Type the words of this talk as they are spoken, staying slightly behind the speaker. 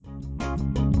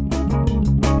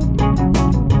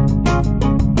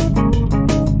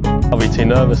I'll be too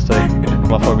nervous to.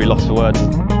 I'll probably be lost for words.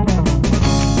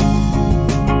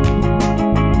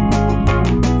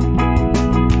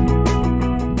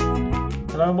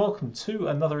 Hello and welcome to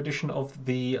another edition of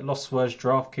the Lost for Words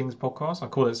DraftKings podcast. I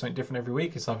call it something different every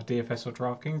week. It's either DFS or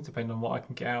DraftKings, depending on what I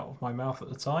can get out of my mouth at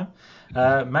the time.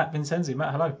 Matt Vincenzi.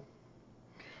 Matt, hello.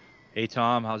 Hey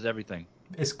Tom, how's everything?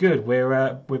 It's good.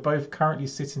 We're both currently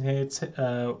sitting here.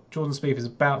 Jordan Spieth is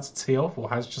about to tee off, or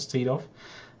has just teed off,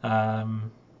 at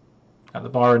the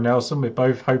Byron Nelson. We're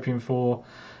both hoping for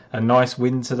a nice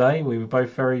win today. We were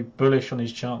both very bullish on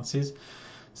his chances.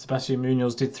 Sebastian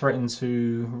Munoz did threaten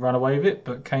to run away with it,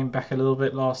 but came back a little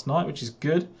bit last night, which is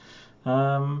good. When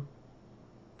I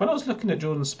was looking at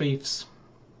Jordan Spieth's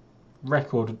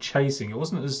record of chasing, it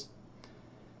wasn't as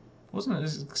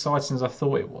exciting as I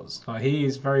thought it was. Like, he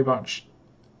is very much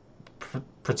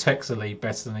protects the lead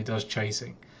better than he does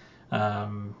chasing,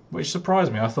 which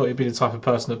surprised me. I thought he'd be the type of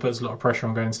person that puts a lot of pressure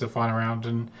on going into the final round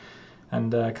and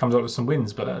comes up with some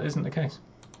wins, but that isn't the case.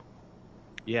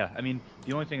 Yeah, I mean,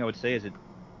 the only thing I would say is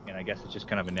and I guess it's just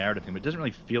kind of a narrative thing, but it doesn't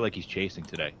really feel like he's chasing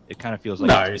today. It kind of feels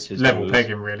like it's his level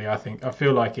pegging, really. I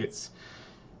feel like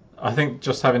I think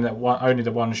just having only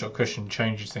the one shot cushion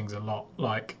changes things a lot.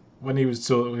 Like when he was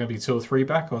going to be 2 or 3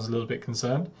 back, I was a little bit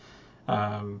concerned.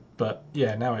 But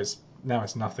yeah, now it's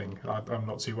nothing. I'm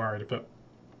not too worried. But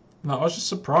no, I was just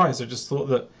surprised. I just thought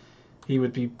that he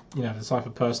would be, the type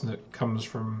of person that comes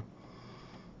from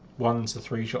 1 to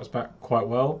 3 shots back quite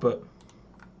well, but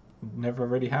never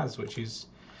really has, which is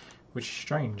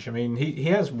strange. I mean, he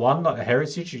has won like the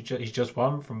Heritage. He's just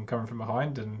won from coming from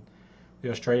behind, and the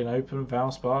Australian Open,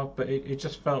 Valspar, but it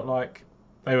just felt like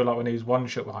they were like when he was 1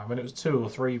 shot behind. When it was 2 or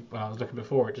 3, when I was looking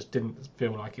before, it just didn't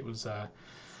feel like it was the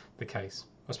case.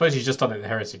 I suppose he's just done it at the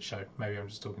Heritage Show. Maybe I'm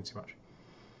just talking too much.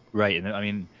 Right, and I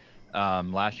mean,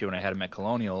 last year when I had him at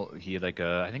Colonial, he had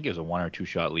I think it was a 1 or 2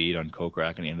 shot lead on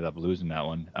Kokrak, and he ended up losing that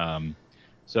one.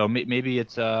 So maybe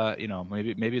it's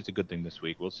maybe it's a good thing this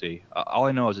week. We'll see. All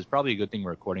I know is it's probably a good thing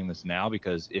we're recording this now,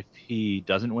 because if he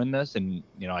doesn't win this and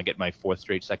I get my 4th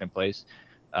straight second place,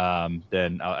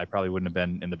 then I probably wouldn't have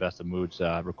been in the best of moods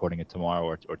recording it tomorrow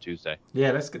or Tuesday.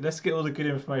 Yeah, let's get all the good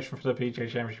information for the PGA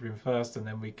Championship in first, and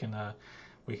then we can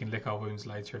lick our wounds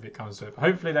later if it comes to it. But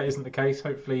hopefully that isn't the case.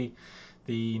 Hopefully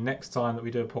the next time that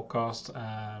we do a podcast,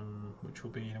 which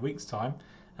will be in a week's time,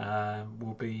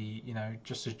 will be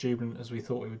just as jubilant as we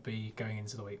thought it would be going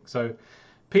into the week. So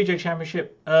PGA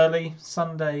Championship early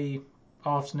Sunday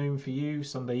afternoon for you,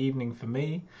 Sunday evening for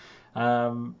me.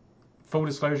 Full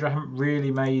disclosure, I haven't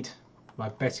really made my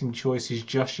betting choices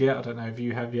just yet. I don't know if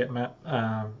you have yet, Matt,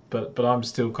 but I'm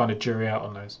still kind of jury out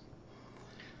on those.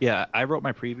 Yeah, I wrote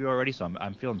my preview already, so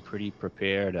I'm feeling pretty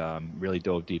prepared. Really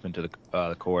dove deep into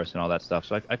the course and all that stuff,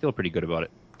 so I feel pretty good about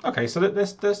it. Okay, so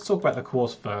let's talk about the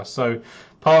course first. So,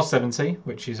 par 70,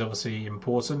 which is obviously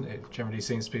important. It generally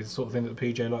seems to be the sort of thing that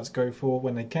the PJ likes to go for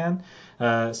when they can.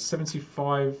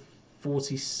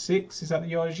 75.46, is that the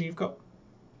yardage you've got?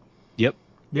 Yep.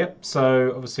 Yep.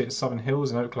 So obviously it's Southern Hills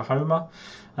in Oklahoma.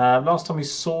 Last time we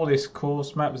saw this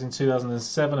course, Matt, was in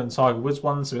 2007, and Tiger Woods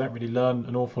won, so we don't really learn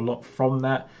an awful lot from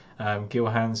that. Gil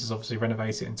Hanse has obviously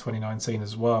renovated in 2019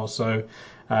 as well. So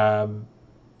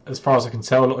as far as I can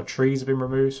tell, a lot of trees have been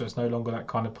removed, so it's no longer that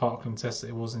kind of Parkland test that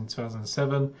it was in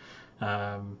 2007.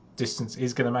 Distance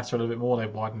is going to matter a little bit more.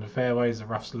 They've widened the fairways, the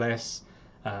rough's less.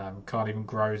 Can't even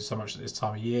grow so much at this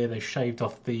time of year. They've shaved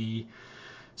off the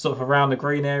sort of around the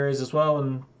green areas as well,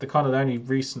 and the only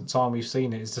recent time we've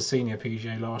seen it is the senior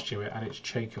PGA last year where Alex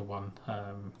Chaker won,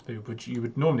 who you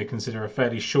would normally consider a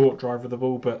fairly short driver of the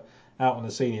ball, but out on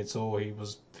the senior tour he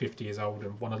was 50 years old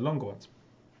and one of the longer ones.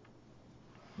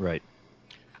 Right.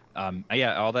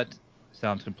 Yeah, all that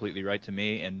sounds completely right to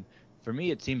me. And for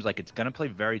me, it seems like it's going to play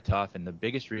very tough. And the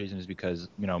biggest reason is because,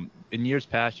 in years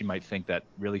past, you might think that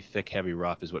really thick, heavy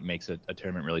rough is what makes a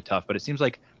tournament really tough. But it seems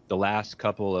like the last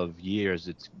couple of years,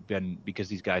 it's been because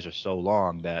these guys are so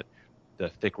long that the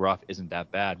thick rough isn't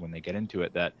that bad when they get into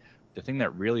it. That the thing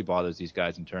that really bothers these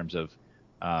guys in terms of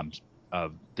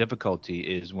difficulty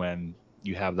is when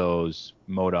you have those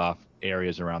mowed off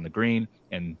areas around the green,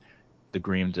 and the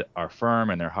greens are firm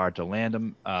and they're hard to land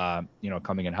them,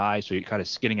 coming in high. So you're kind of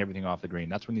skidding everything off the green.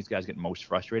 That's when these guys get most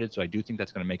frustrated. So I do think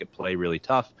that's going to make it play really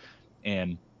tough.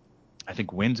 And I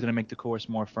think wind's going to make the course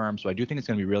more firm. So I do think it's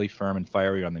going to be really firm and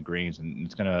fiery on the greens, and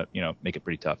it's going to, make it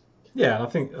pretty tough. Yeah, and I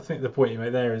think the point you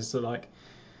made there is that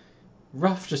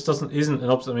rough just isn't an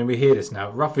obstacle. I mean, we hear this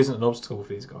now. Rough isn't an obstacle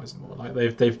for these guys anymore. Like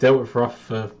they've dealt with rough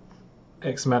for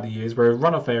X amount of years, where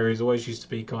runoff areas always used to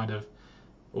be kind of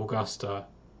Augusta,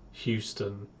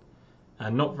 Houston,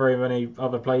 and not very many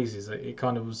other places. It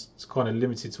kind of was kind of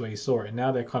limited to where you saw it. And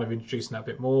now they're kind of introducing that a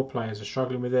bit more. Players are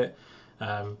struggling with it.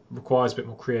 Requires a bit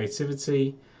more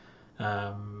creativity.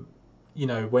 When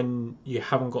you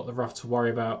haven't got the rough to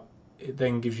worry about, it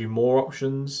then gives you more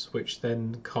options, which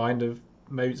then kind of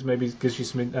maybe gives you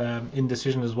some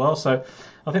indecision as well. So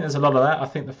I think there's a lot of that. I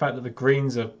think the fact that the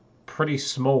greens are pretty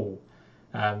small,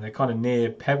 they're kind of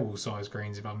near pebble-sized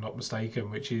greens, if I'm not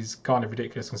mistaken, which is kind of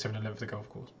ridiculous considering the length of the golf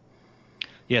course.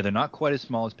 Yeah, they're not quite as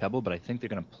small as Pebble, but I think they're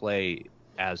going to play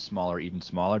as small or even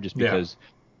smaller just because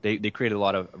they created a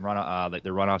lot of like the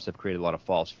runoffs have created a lot of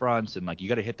false fronts, and like you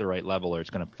got to hit the right level or it's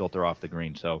going to filter off the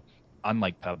green. So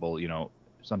unlike Pebble,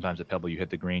 sometimes at Pebble you hit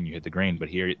the green, but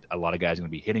here a lot of guys are going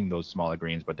to be hitting those smaller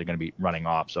greens, but they're going to be running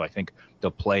off. So I think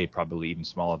they'll play probably even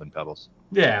smaller than Pebbles.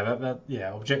 Yeah,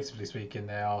 objectively speaking,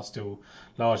 they are still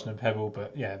larger than Pebble,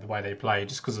 but yeah, the way they play,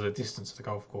 just because of the distance of the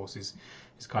golf course, is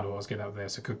kind of what I was getting up there.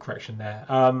 So good correction there.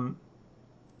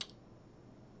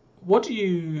 What do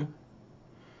you,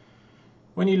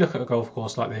 when you look at a golf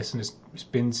course like this, and it's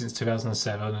been since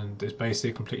 2007, and it's basically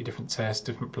a completely different test,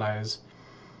 different players,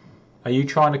 are you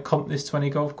trying to comp this to any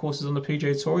golf courses on the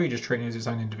PGA Tour, or are you just treating it as its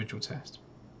own individual test?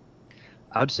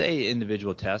 I would say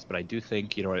individual test, but I do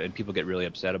think, and people get really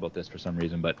upset about this for some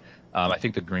reason, but I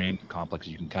think the green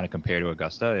complexes you can kind of compare to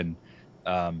Augusta, and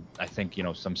I think,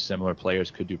 some similar players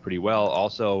could do pretty well.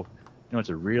 Also, it's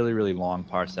a really, really long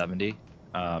par 70.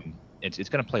 It's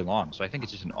going to play long, so I think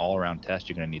it's just an all-around test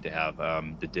you're going to need to have.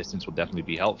 The distance will definitely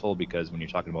be helpful because when you're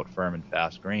talking about firm and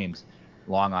fast greens,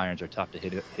 long irons are tough to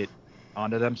hit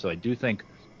onto them, so I do think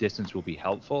distance will be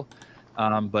helpful.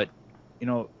 But,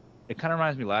 it kind of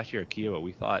reminds me last year at Kiawah.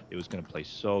 We thought it was going to play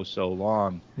so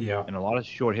long, Yeah. and a lot of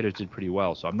short hitters did pretty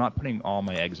well. So I'm not putting all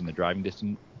my eggs in the driving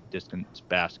distance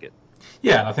basket.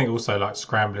 Yeah, and I think also like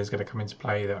scrambling is going to come into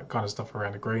play, that kind of stuff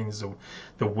around the greens.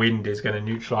 The wind is going to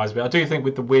neutralise a bit. I do think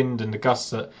with the wind and the gusts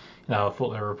that, I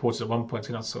thought they were reported at one point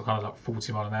to sort of kind of like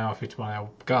 40 mile an hour, 50 mile an hour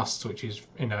gusts, which is,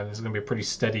 there's going to be a pretty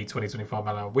steady 20, 25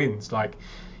 mile an hour winds. Like,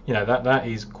 that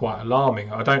is quite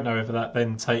alarming. I don't know if that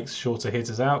then takes shorter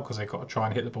hitters out because they've got to try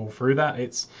and hit the ball through that.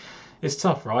 It's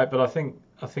tough, right? But I think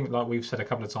like we've said a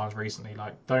couple of times recently,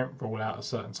 like don't rule out a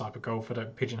certain type of golfer,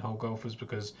 don't pigeonhole golfers,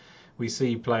 because we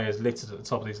see players littered at the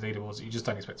top of these leaderboards that you just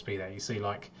don't expect to be there. You see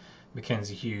like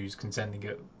Mackenzie Hughes contending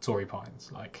at Torrey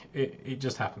Pines, like it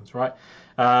just happens, right?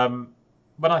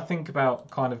 When I think about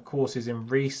kind of courses in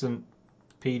recent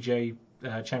PGA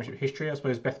Championship history, I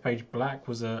suppose Bethpage Black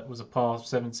was a par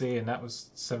 70, and that was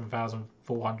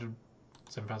 7,400,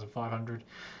 7,500.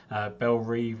 Belle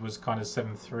Reve was kind of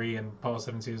 7.3 and par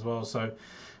 70 as well. So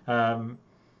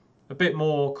a bit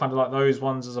more kind of like those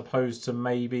ones as opposed to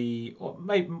maybe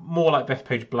more like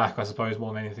Bethpage Black, I suppose,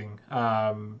 more than anything.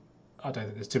 I don't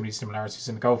think there's too many similarities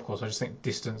in the golf course. I just think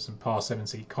distance and par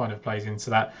 70 kind of plays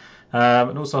into that.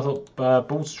 And also I thought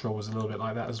Baltusrol was a little bit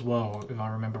like that as well, if I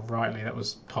remember rightly. That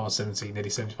was par 70,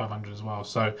 nearly 7,500 as well.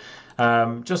 So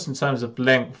just in terms of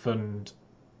length and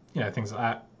things like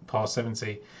that, par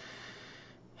 70,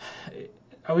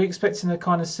 are we expecting a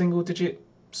kind of single digit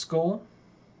score?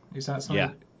 Is that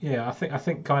something? Yeah, I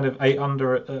think kind of 8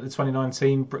 under at the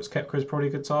 2019 Brooks Koepka is probably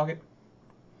a good target.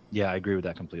 Yeah, I agree with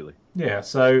that completely. Yeah,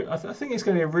 so I think it's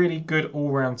going to be a really good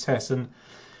all-round test. And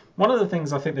one of the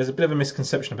things I think there's a bit of a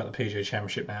misconception about the PGA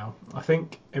Championship now. I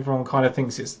think everyone kind of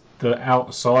thinks it's the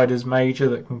outsiders major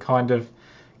that can kind of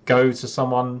go to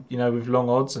someone, with long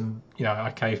odds. And,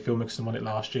 okay, Phil Mickelson won it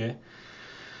last year.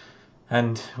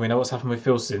 And we know what's happened with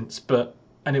Phil since.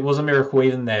 And it was a miracle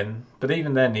even then. But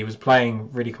even then, he was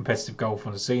playing really competitive golf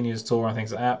on the seniors tour and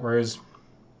things like that. Whereas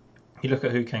you look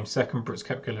at who came second: Brooks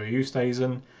Koepka, Louis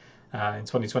Oosthuizen. In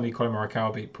 2020, Colin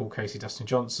Morikawa beat Paul Casey, Dustin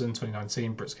Johnson.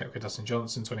 2019, Brooks Koepka, Dustin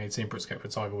Johnson. 2018, Brooks Koepka,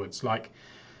 Tiger Woods. Like,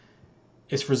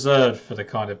 it's reserved for the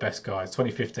kind of best guys.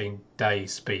 2015, Day,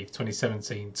 Spieth.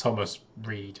 2017, Thomas,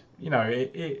 Reed.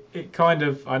 It kind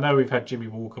of. I know we've had Jimmy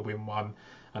Walker win one.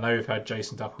 I know we've had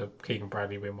Jason Dufner, Keegan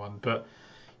Bradley win one, but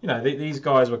these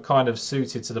guys were kind of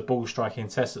suited to the ball striking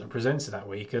test that are presented that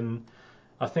week, and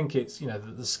I think it's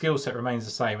the skill set remains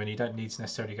the same, and you don't need to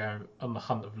necessarily go on the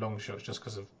hunt of long shots just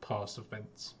because of past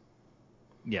events.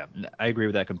 Yeah, I agree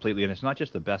with that completely, and it's not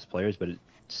just the best players, but it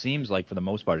seems like for the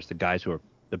most part, it's the guys who are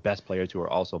the best players who are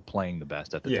also playing the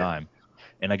best at the time.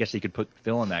 And I guess you could put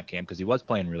Phil in that camp because he was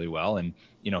playing really well, and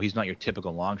he's not your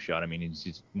typical long shot. I mean,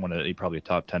 he's probably a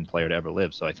top 10 player to ever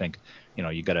live. So I think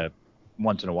you got to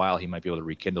once in a while he might be able to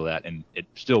rekindle that, and it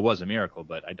still was a miracle.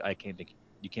 But I can't think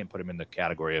you can't put him in the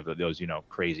category of those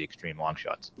crazy extreme long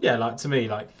shots. Yeah, like to me,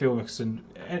 like Phil Mickelson,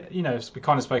 we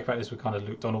kind of spoke about this with kind of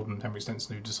Luke Donald and Henrik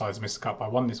Stenson, who decided to miss the cut by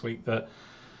one this week. That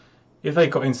if they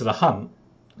got into the hunt,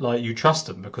 like you trust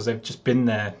them because they've just been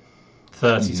there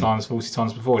 30 times, 40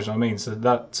 times before. Do you know what I mean? So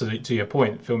that to your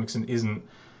point, Phil Mickelson isn't,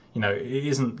 it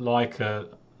isn't like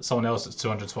someone else that's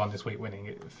 200 to 1 this week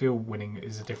winning. Phil winning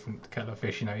is a different kettle of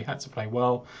fish. He had to play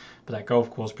well, but that golf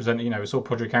course presented. We saw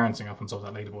Padraig Harrington up on top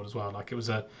of that leaderboard as well. Like it was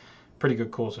a pretty good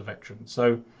course for veterans.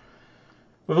 So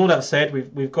with all that said,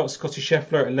 we've got Scotty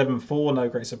Scheffler at 11-4. No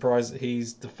great surprise that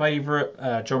he's the favourite.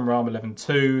 Jon Rahm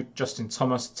 11-2, Justin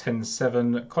Thomas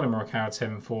 10-7, Colin Morikawa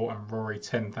 10-4, and Rory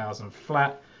 10,000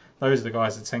 flat. Those are the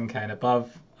guys at 10k and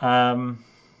above.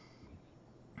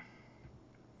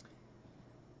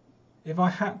 If I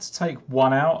had to take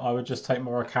one out, I would just take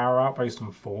Morikawa out based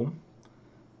on form,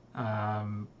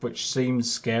 which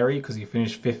seems scary because he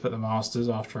finished 5th at the Masters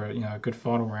after a good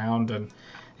final round, and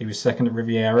he was 2nd at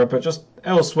Riviera. But just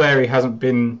elsewhere, he hasn't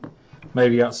been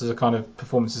maybe up to the kind of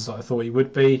performances that I thought he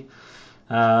would be,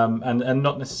 and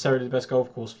not necessarily the best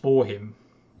golf course for him.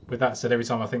 With that said, every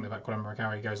time I think about Colin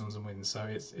Morikawa, he goes on and wins. So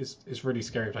it's really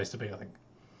scary place to be, I think.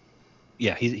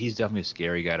 Yeah, he's definitely a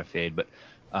scary guy to fade, but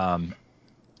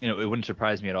it wouldn't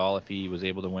surprise me at all if he was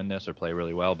able to win this or play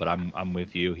really well. But I'm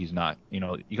with you. He's not. You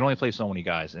can only play so many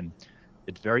guys, and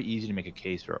it's very easy to make a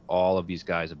case for all of these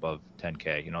guys above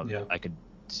 10K. Yeah. I could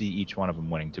see each one of them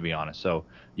winning, to be honest. So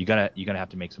you're gonna have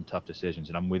to make some tough decisions,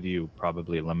 and I'm with you,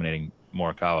 probably eliminating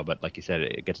Morikawa. But like you said,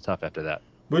 it gets tough after that.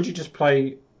 Would you just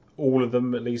play all of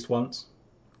them at least once,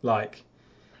 or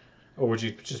would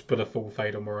you just put a full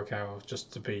fade on Morikawa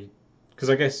just to be? Because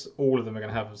I guess all of them are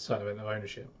going to have a certain amount of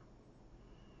ownership.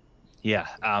 Yeah.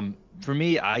 For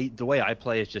me, the way I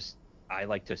play is just I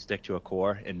like to stick to a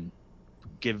core and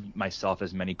give myself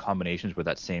as many combinations with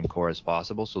that same core as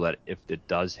possible, so that if it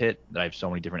does hit, that I have so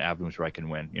many different avenues where I can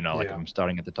win. Like if I'm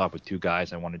starting at the top with 2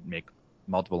 guys, I want to make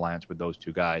multiple lineups with those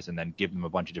 2 guys and then give them a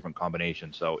bunch of different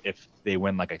combinations. So if they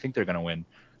win like I think they're going to win,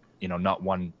 not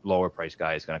one lower price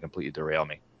guy is going to completely derail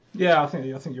me. Yeah, I think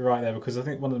you're right there, because I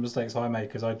think one of the mistakes I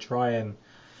make is I try and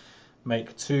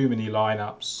make too many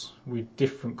lineups with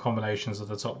different combinations of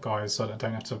the top guys, so that I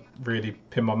don't have to really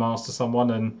pin my master to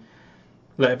someone. And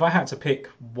look, if I had to pick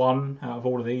one out of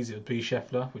all of these, it would be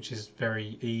Scheffler, which is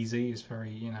very easy. It's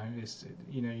very you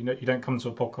don't come to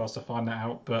a podcast to find that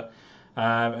out. But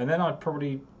and then I'd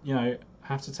probably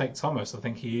have to take Thomas. I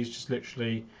think he is just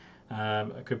literally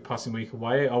a good passing week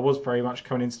away. I was very much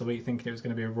coming into the week thinking it was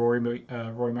going to be a Rory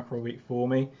McIlroy week for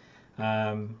me.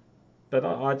 But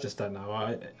I just don't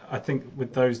know. I think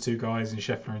with those 2 guys in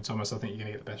Scheffler and Thomas, I think you're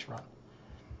going to get the best run.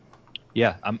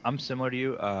 Yeah, I'm similar to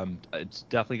you. It's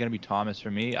definitely going to be Thomas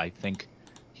for me. I think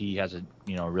he has a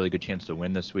really good chance to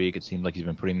win this week. It seems like he's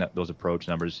been putting those approach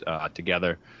numbers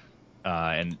together,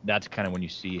 and that's kind of when you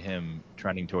see him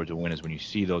trending towards a win, is when you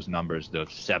see those numbers, the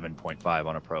 7.5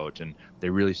 on approach, and they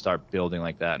really start building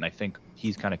like that. And I think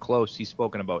he's kind of close. He's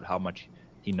spoken about how much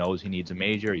he knows he needs a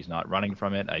major. He's not running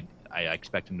from it. I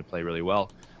expect him to play really well.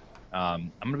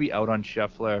 I'm going to be out on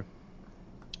Scheffler,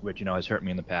 which has hurt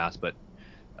me in the past, but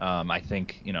I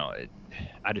think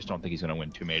I just don't think he's going to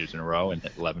win 2 majors in a row. And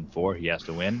at 11-4, he has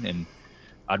to win. And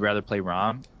I'd rather play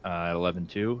Rahm at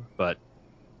 11-2, but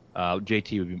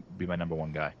JT would be my number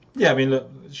 1 guy. Yeah, I mean,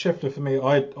 look, Scheffler for me,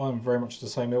 I'm very much the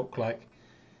same ilk. Like,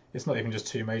 it's not even just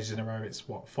 2 majors in a row. It's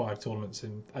 5 tournaments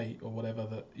in 8 or whatever.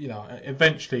 That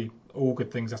eventually all good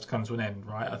things have to come to an end,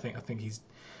 right? I think he's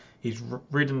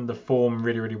ridden the form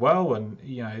really, really well, and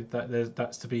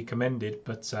that's to be commended.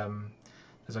 But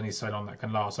there's only so long that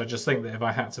can last. I just think that if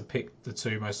I had to pick the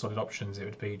 2 most solid options, it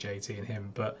would be JT and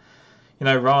him. But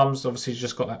Rahm's obviously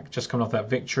just coming off that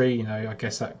victory. I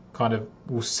guess that kind of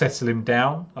will settle him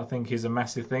down. I think is a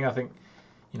massive thing. I think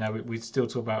we still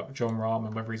talk about Jon Rahm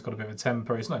and whether he's got a bit of a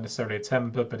temper. It's not necessarily a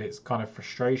temper, but it's kind of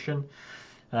frustration.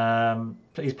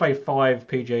 He's played 5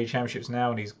 PGA Championships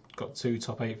now, and he's got 2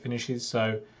 top 8 finishes,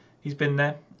 so he's been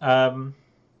there. Comes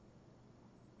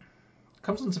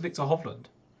on to Victor Hovland.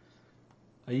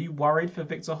 Are you worried for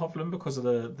Victor Hovland because of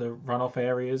the runoff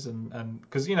areas and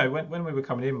because when we were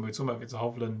coming in, we were talking about Victor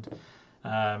Hovland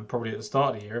probably at the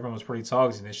start of the year, everyone was probably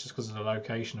targeting this just because of the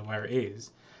location of where it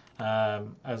is.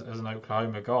 As an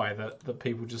Oklahoma guy, that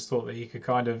people just thought that he could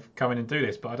kind of come in and do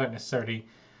this, but I don't necessarily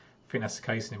think that's the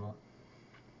case anymore.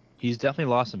 He's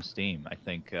definitely lost some steam. I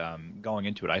think going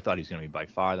into it, I thought he's going to be by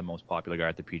far the most popular guy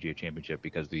at the PGA Championship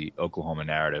because of the Oklahoma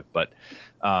narrative. But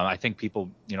I think people,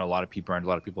 a lot of people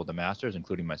at the Masters,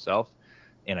 including myself,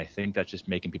 and I think that's just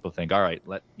making people think, all right,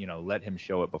 let him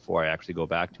show it before I actually go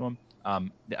back to him.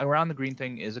 Around the green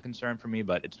thing is a concern for me,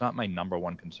 but it's not my number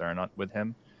 1 concern with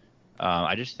him.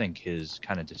 I just think his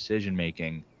kind of decision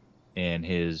making and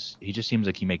he just seems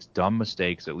like he makes dumb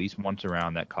mistakes at least once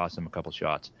around that cost him a couple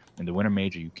shots. In the winter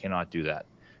major, you cannot do that.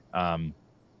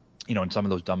 and some of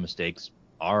those dumb mistakes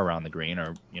are around the green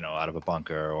or out of a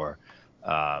bunker or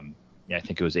I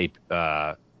think it was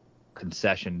a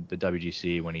concession the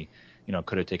WGC when he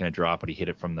could have taken a drop but he hit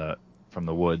it from the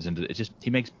woods, and it's just he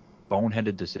makes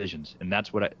boneheaded decisions, and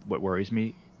that's what worries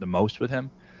me the most with him.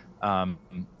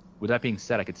 With that being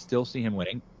said, I could still see him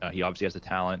winning. He obviously has the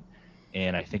talent,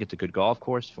 and I think it's a good golf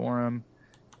course for him.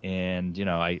 And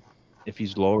if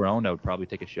he's lower owned, I would probably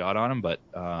take a shot on him. But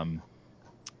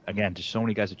again, there's so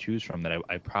many guys to choose from that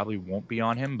I probably won't be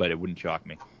on him, but it wouldn't shock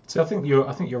me. So I think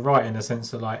you're right in the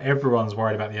sense that like everyone's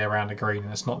worried about the air around the green,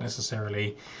 and it's not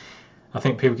necessarily. I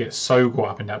think people get so caught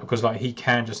up in that because like he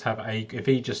can just have if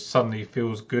he just suddenly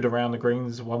feels good around the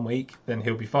greens one week, then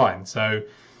he'll be fine. So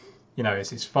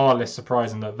it's far less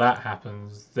surprising that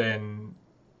happens than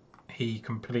he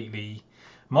completely.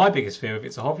 My biggest fear if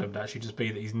it's a Hovland would actually just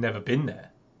be that he's never been there.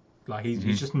 Like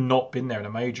he's just not been there in a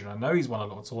major. And I know he's won a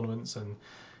lot of tournaments, and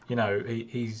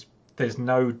he's there's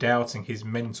no doubting his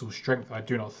mental strength. I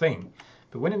do not think,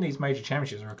 but winning these major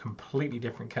championships are a completely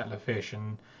different kettle of fish.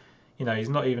 And he's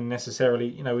not even necessarily.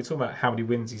 We're talking about how many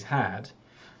wins he's had.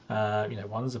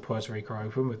 One's the Puerto Rico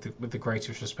Open with the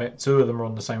greatest respect. Two of them are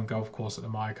on the same golf course at the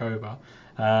Mayakoba,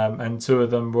 and two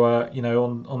of them were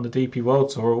on the DP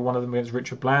World Tour. One of them against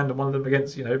Richard Bland, and one of them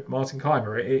against Martin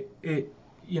Keimer.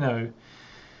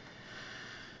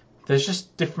 There's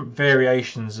just different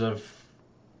variations of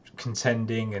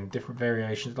contending and different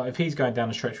variations. Like if he's going down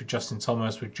the stretch with Justin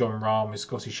Thomas, with John Rahm, with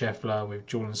Scotty Scheffler, with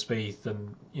Jordan Spieth,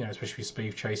 and especially with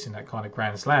Spieth chasing that kind of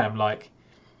Grand Slam, like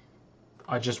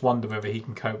I just wonder whether he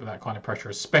can cope with that kind of pressure,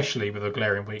 especially with a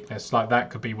glaring weakness. Like that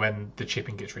could be when the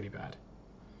chipping gets really bad.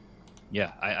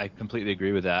 Yeah, I completely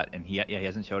agree with that, and he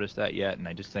hasn't showed us that yet, and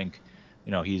I just think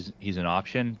he's an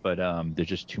option, but there's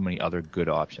just too many other good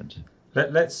options.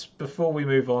 Let's before we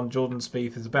move on, Jordan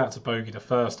Spieth is about to bogey the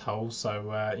first hole, so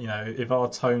if our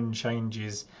tone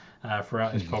changes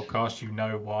throughout this podcast, you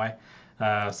know why.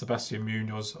 Sebastian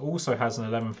Munoz also has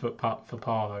an 11-foot putt for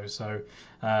par though, so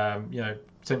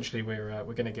potentially we're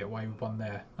going to get away with one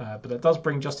there. But it does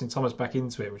bring Justin Thomas back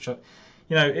into it, which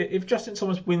if Justin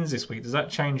Thomas wins this week, does that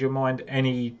change your mind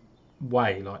any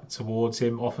way, like towards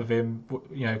him, off of him?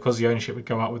 Because the ownership would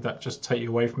go up, would that just take you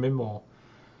away from him, or?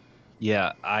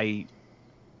 Yeah, I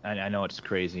know it's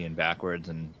crazy and backwards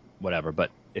and whatever,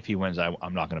 but if he wins,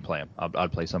 I'm not going to play him. I'll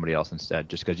play somebody else instead,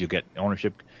 just because you get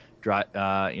ownership,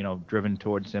 driven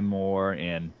towards him more.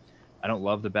 And I don't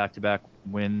love the back-to-back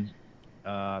win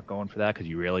going for that because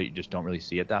you really just don't really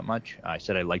see it that much. I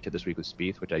said I liked it this week with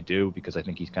Spieth, which I do because I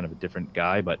think he's kind of a different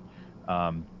guy. But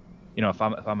if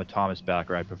I'm a Thomas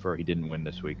backer, I prefer he didn't win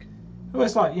this week. Well,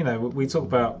 it's like we talk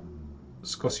about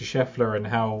Scotty Scheffler and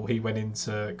how he went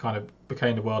into kind of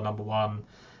became the world number one.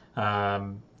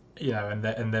 And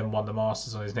then won the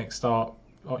Masters on his next start,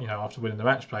 after winning the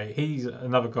match play. He's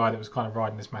another guy that was kind of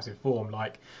riding this massive form.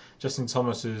 Like Justin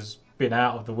Thomas has been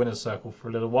out of the winner's circle for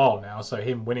a little while now, so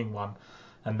him winning one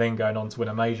and then going on to win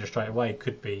a major straight away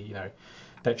could be,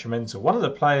 detrimental. One of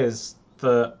the players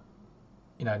that,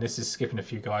 this is skipping a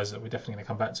few guys that we're definitely going to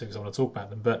come back to because I want to talk about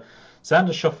them, but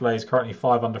Xander Schauffele is currently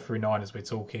 5 under through 9 as we're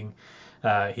talking.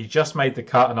 He just made the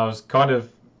cut, and I was kind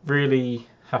of really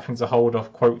having to hold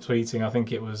off quote tweeting. I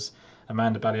think it was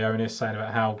Amanda Balionis saying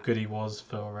about how good he was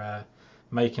for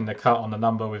making the cut on the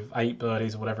number with 8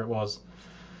 birdies or whatever it was.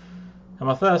 And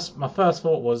my first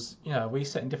thought was, are we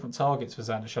setting different targets for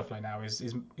Xander Schauffele now?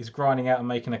 Is grinding out and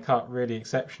making a cut really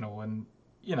exceptional? And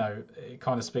it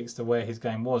kind of speaks to where his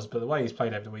game was. But the way he's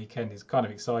played over the weekend is kind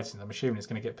of exciting. I'm assuming it's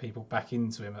going to get people back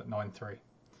into him at 9-3.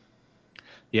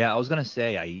 Yeah, I was gonna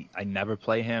say I never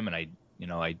play him, and I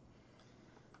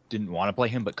didn't want to play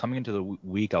him, but coming into the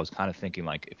week, I was kind of thinking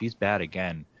like if he's bad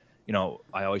again,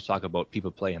 I always talk about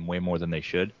people play him way more than they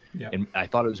should, and I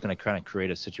thought it was going to kind of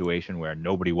create a situation where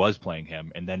nobody was playing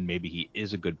him, and then maybe he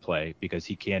is a good play because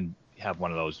he can have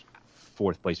one of those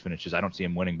 4th place finishes. I don't see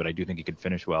him winning, but I do think he could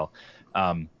finish well.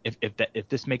 If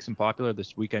this makes him popular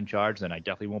this weekend charge, then I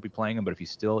definitely won't be playing him. But if he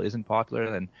still isn't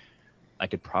popular, then I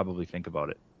could probably think about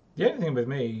it. The only thing with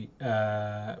me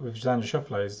with Xander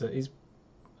Schauffele is that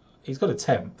he's got a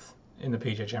 10th in the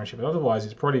PGA Championship, but otherwise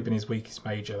it's probably been his weakest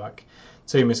major. Like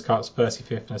 2 missed cuts,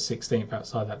 35th and a 16th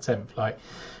outside that 10th. Like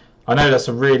I know that's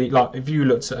a really if you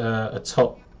looked at a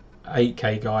top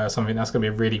 8K guy or something, that's going to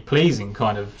be a really pleasing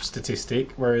kind of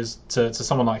statistic. Whereas to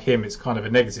someone like him, it's kind of a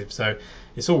negative. So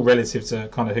it's all relative to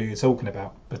kind of who you're talking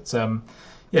about. But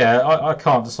I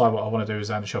can't decide what I want to do with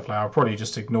Xander Schauffele. I'll probably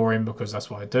just ignore him because that's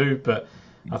what I do. But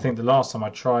I think the last time I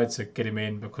tried to get him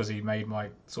in because he made my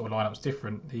sort of lineups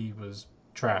different, he was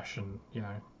trash, and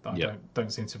I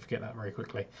don't seem to forget that very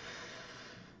quickly.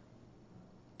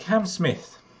 Cam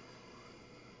Smith.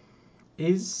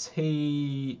 Is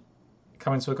he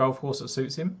coming to a golf course that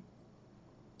suits him?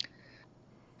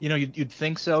 You'd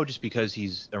think so, just because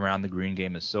he's around the green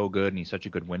game is so good and he's such a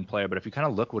good win player. But if you kind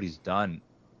of look what he's done,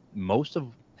 most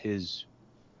of his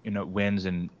wins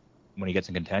and when he gets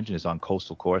in contention is on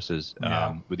coastal courses,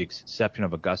 with the exception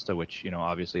of Augusta, which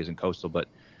obviously isn't coastal, but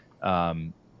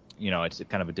it's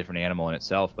kind of a different animal in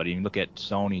itself. But you look at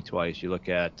Sony twice, you look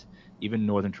at even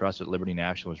Northern Trust at Liberty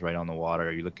National was right on the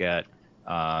water. You look at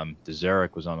the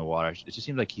Zurich was on the water. It just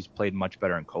seems like he's played much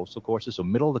better in coastal courses. So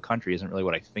middle of the country isn't really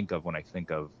what I think of when I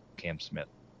think of Cam Smith.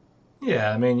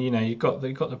 Yeah, I mean, you've got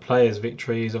the players'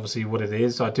 victories, obviously what it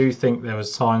is. I do think there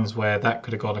was times where that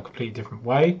could have gone a completely different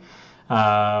way.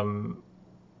 Um,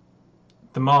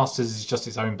 the Masters is just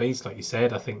its own beast, like you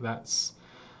said. I think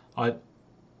I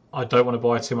I don't want to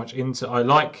buy too much into. I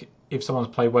like if someone's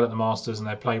played well at the Masters and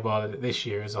they play well at it this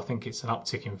year, as I think it's an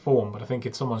uptick in form. But I think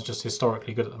if someone's just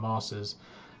historically good at the Masters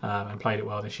and played it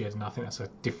well this year, then I think that's a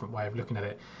different way of looking at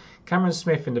it. Cameron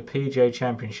Smith in the PGA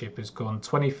Championship has gone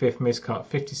 25th miscut,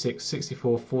 56th,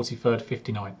 64th, 43rd,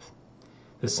 59th.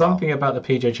 There's something about the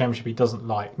PGA Championship he doesn't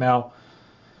like. Now,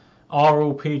 are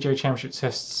all PGA Championship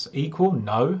tests equal?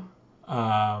 No.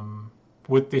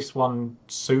 Would this one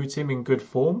suit him in good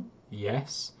form?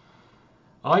 Yes.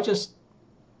 I just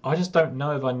don't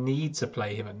know if I need to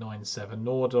play him at 9-7,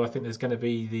 nor do I think there's going to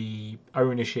be the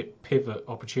ownership pivot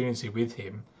opportunity with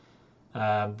him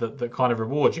that kind of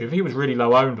rewards you. If he was really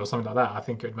low owned or something like that, I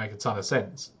think it would make a ton of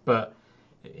sense. But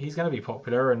he's going to be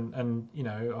popular, and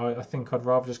I think I'd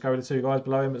rather just go with the two guys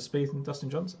below him at Spieth and Dustin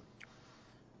Johnson.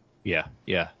 Yeah.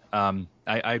 I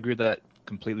agree with that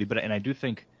completely, and I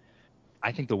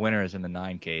think the winner is in the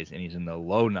 9Ks and he's in the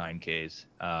low 9Ks,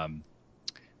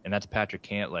 and that's Patrick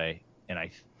Cantlay. And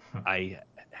I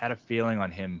had a feeling on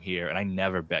him here, and I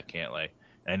never bet Cantlay,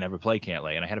 and I never play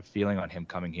Cantlay, and I had a feeling on him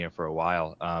coming here for a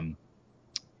while.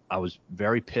 I was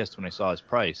very pissed when I saw his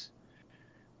price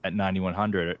at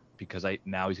 9,100 because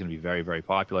now he's going to be very, very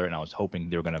popular, and I was hoping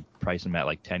they were going to price him at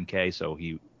like 10K so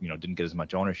he didn't get as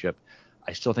much ownership.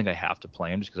 I still think I have to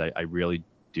play him just because I really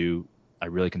do. I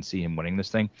really can see him winning this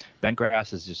thing.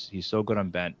 Bentgrass he's so good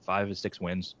on bent. 5 of his 6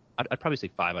 wins. I'd probably say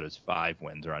 5 out of his 5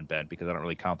 wins are on bent because I don't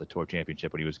really count the Tour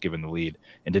Championship when he was given the lead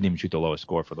and didn't even shoot the lowest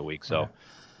score for the week. So,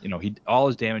 all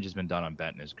his damage has been done on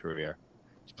bent in his career.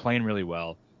 He's playing really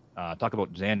well. Talk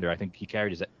about Xander. I think he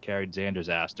carried Xander's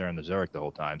ass during the Zurich the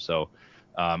whole time. So,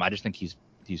 I just think he's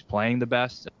playing the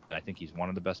best. I think he's one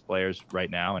of the best players right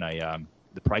now, and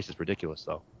the price is ridiculous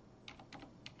though.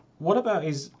 What about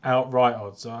his outright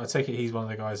odds? I take it he's one of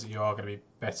the guys that you are going to be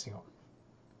betting on.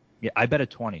 Yeah, I bet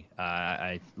at 20.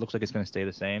 I looks like it's going to stay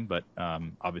the same, but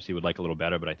obviously would like a little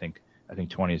better. But I think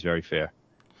 20 is very fair.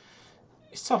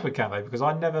 It's tough with Cantlay because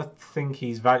I never think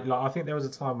he's value. Like, I think there was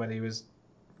a time when he was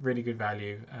really good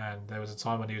value, and there was a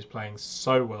time when he was playing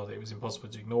so well that it was impossible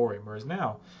to ignore him. Whereas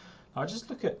now, I just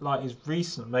look at like his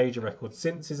recent major record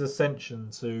since his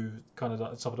ascension to kind of like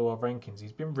the top of the world rankings.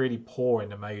 He's been really poor in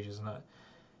the majors, and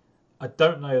I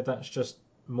don't know if that's just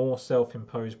more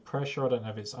self-imposed pressure. I don't know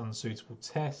if it's unsuitable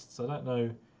tests. I don't know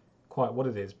quite what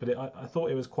it is, but I thought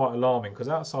it was quite alarming because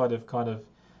outside of kind of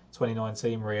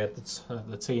 2019 where he had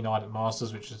the T9 at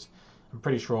Masters, which is I'm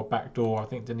pretty sure backdoor. I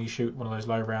think didn't he shoot one of those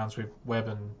low rounds with Webb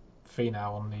and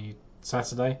Finau on the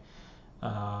Saturday?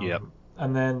 Yep.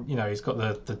 And then he's got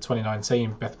the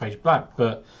 2019 Bethpage Black,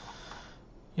 but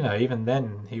even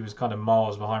then he was kind of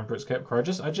miles behind Brooks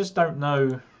Koepka. I just don't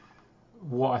know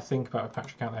what I think about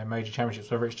Patrick Cantlay in major championships,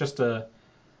 whether it's just a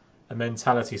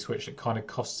mentality switch that kind of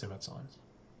costs him at times.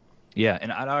 Yeah,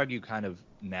 and I'd argue kind of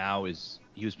now is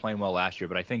he was playing well last year,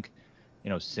 but I think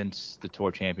since the Tour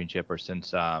Championship or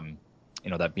since that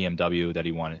BMW that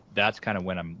he won, that's kind of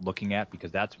when I'm looking at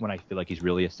because that's when I feel like he's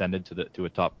really ascended to a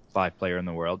top 5 player in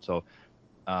the world. So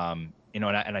and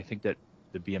I think that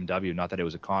the BMW, not that it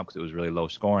was a comp because it was really low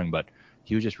scoring, but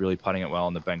he was just really putting it well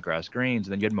on the bent grass greens.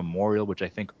 And then you had Memorial, which I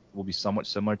think will be somewhat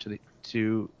similar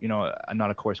to not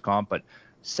a course comp, but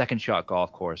second shot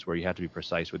golf course where you have to be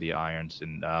precise with the irons.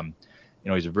 And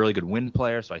he's a really good wind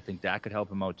player, so I think that could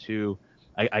help him out too.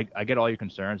 I get all your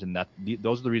concerns, and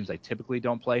those are the reasons I typically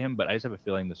don't play him, but I just have a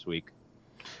feeling this week.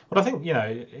 Well, I think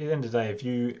at the end of the day, if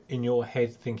you in your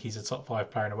head think he's a top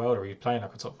 5 player in the world, or he's playing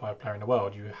like a top 5 player in the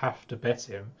world, you have to bet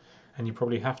him, and you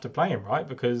probably have to play him, right?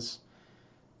 Because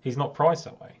he's not priced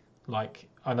that way. Like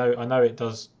I know it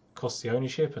does cost the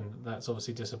ownership, and that's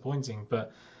obviously disappointing.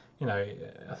 But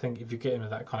I think if you get him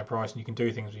at that kind of price and you can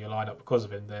do things with your lineup because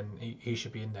of him, then he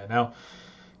should be in there. Now,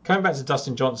 coming back to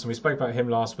Dustin Johnson, we spoke about him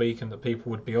last week and that people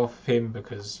would be off him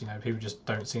because people just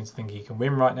don't seem to think he can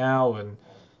win right now, and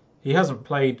he hasn't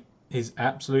played his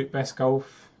absolute best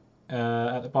golf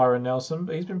at the Byron Nelson,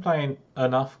 but he's been playing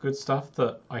enough good stuff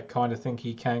that I kind of think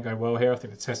he can go well here. I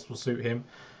think the test will suit him.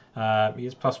 He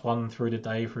is +1 through the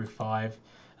day, through 5,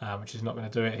 which is not going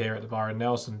to do it here at the Byron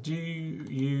Nelson. Do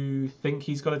you think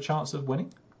he's got a chance of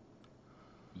winning?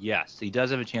 Yes, he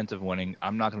does have a chance of winning.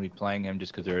 I'm not going to be playing him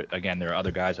just because there are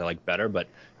other guys I like better, but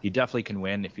he definitely can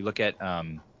win. If you look at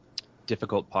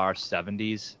difficult par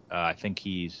 70s, I think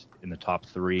he's in the top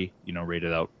 3,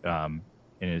 rated out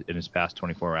in his past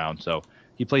 24 rounds. So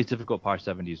he plays difficult par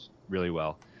 70s really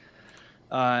well.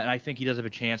 And I think he does have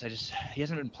a chance. He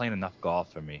hasn't been playing enough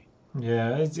golf for me.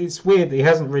 Yeah, it's weird that he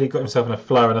hasn't really got himself in a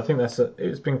flow, and I think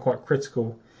it's been quite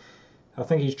critical. I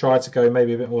think he's tried to go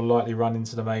maybe a bit more lightly run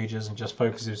into the majors and just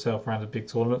focus himself around the big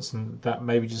tournaments, and that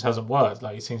maybe just hasn't worked.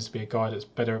 Like, he seems to be a guy that's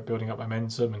better at building up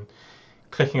momentum and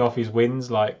clicking off his wins.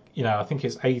 Like, I think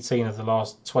it's 18 of the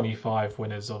last 25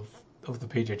 winners of the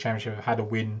PGA Championship have had a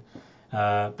win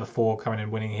before coming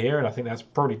and winning here, and I think that's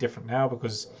probably different now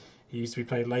because he used to be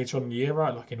played later on in the year,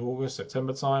 right? Like in August,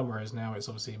 September time, whereas now it's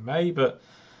obviously May. But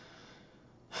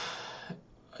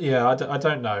yeah, I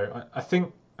don't know. I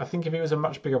think if he was a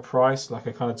much bigger price, like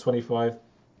a kind of 25,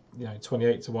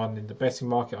 28 to 1 in the betting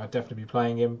market, I'd definitely be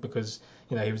playing him because,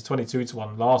 he was 22 to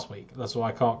 1 last week. That's why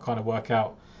I can't kind of work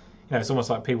out. It's almost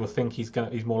like people think he's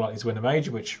more likely to win the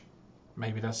major, which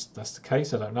maybe that's the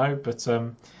case. I don't know, but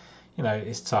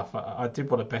it's tough. I did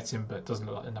want to bet him, but it doesn't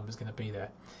look like the number's going to be there.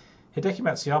 Hideki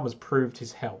Matsuyama's proved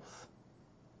his health.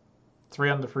 3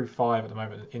 under through 5 at the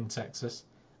moment in Texas.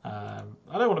 I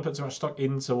don't want to put too much stock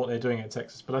into what they're doing at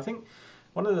Texas, but I think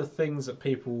one of the things that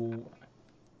people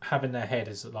have in their head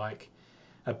is that, like,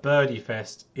 a birdie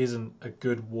fest isn't a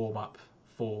good warm-up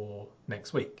for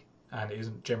next week, and it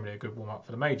isn't generally a good warm-up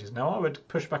for the majors. Now, I would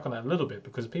push back on that a little bit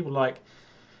because people like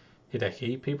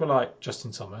Hideki, people like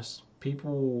Justin Thomas,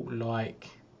 people like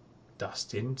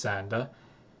Dustin, Xander,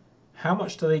 how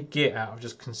much do they get out of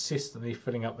just consistently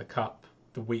filling up the cup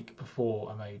the week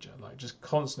before a major? Like, just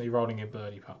constantly rolling in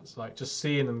birdie putts, like just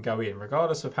seeing them go in,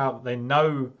 regardless of how they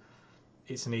know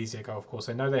it's an easier golf course.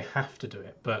 They know they have to do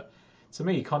it, but to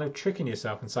me, kind of tricking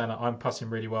yourself and saying that I'm putting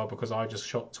really well because I just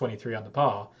shot 23 under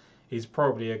par is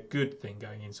probably a good thing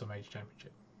going into a major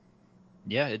championship.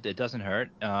 Yeah, it doesn't hurt.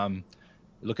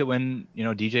 Look at when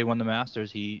DJ won the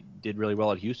Masters. He did really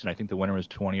well at Houston. I think the winner was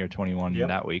 20 or 21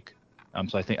 that week.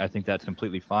 So I think that's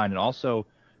completely fine. And also,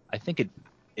 I think it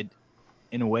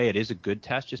in a way it is a good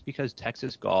test just because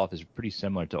Texas golf is pretty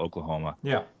similar to Oklahoma.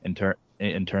 Yeah.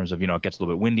 In terms of it gets a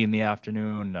little bit windy in the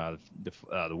afternoon.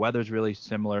 The weather's really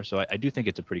similar. So I do think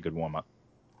it's a pretty good warm up.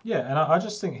 Yeah, and I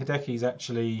just think Hideki's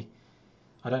actually.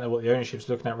 I don't know what the ownership's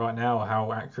looking at right now or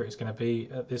how accurate it's going to be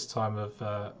at this time of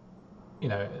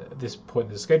at this point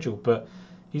in the schedule, but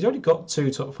he's already got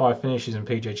 2 top 5 finishes in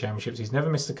PGA Championships. He's never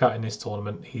missed a cut in this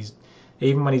tournament.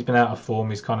 Even when he's been out of form,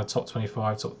 he's kind of top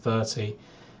 25, top 30.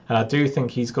 And I do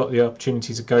think he's got the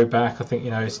opportunity to go back. I think,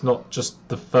 it's not just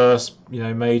the first,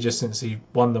 major since he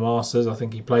won the Masters. I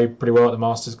think he played pretty well at the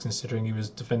Masters considering he was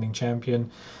defending champion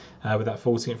with that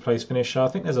 14th place finish. So I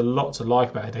think there's a lot to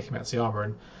like about Hideki Matsuyama,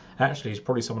 and actually he's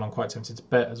probably someone I'm quite tempted to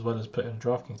bet as well as put in a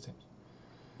DraftKings team.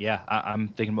 Yeah, I'm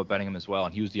thinking about betting him as well.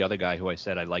 And he was the other guy who I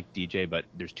said I like DJ, but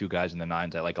there's 2 guys in the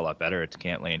 9s I like a lot better. It's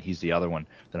Cantlay, and he's the other one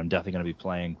that I'm definitely going to be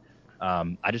playing.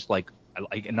 I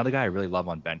like another guy I really love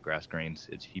on bent grass greens.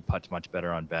 He putts much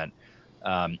better on bent.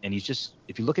 And he's just,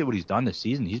 if you look at what he's done this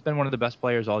season, he's been one of the best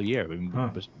players all year,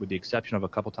 with the exception of a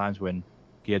couple times when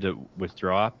he had to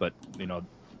withdraw. But,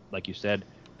 like you said,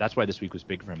 that's why this week was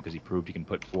big for him because he proved he can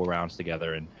put 4 rounds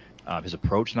together. And his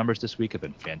approach numbers this week have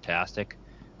been fantastic.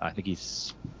 I think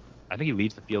he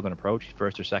leads the field in approach,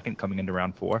 first or second, coming into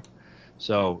round 4.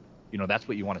 So, that's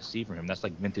what you want to see from him. That's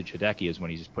like vintage Hideki is when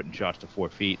he's just putting shots to 4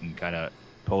 feet and kind of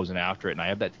posing after it. And I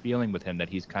have that feeling with him that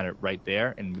he's kind of right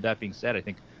there. And with that being said, I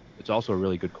think it's also a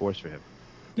really good course for him.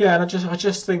 Yeah, and I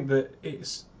just think that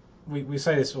it's we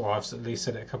say this, or I've at least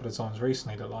said it a couple of times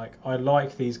recently, that like I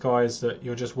like these guys that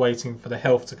you're just waiting for the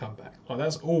health to come back. Like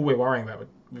that's all we're worrying about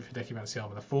with Hideki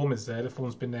Matsuyama. The form is there. The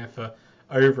form's been there for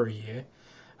over a year.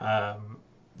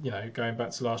 Going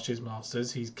back to last year's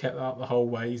Masters, he's kept that up the whole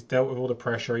way. He's dealt with all the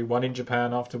pressure. He won in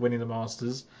Japan after winning the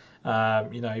Masters.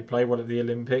 He played well at the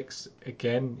Olympics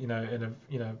again.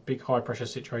 In a big high pressure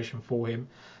situation for him.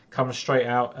 Comes straight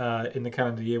out in the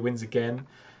calendar year, wins again,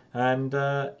 and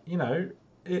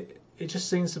it just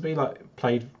seems to be like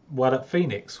played well at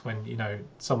Phoenix when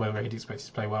somewhere where he'd expect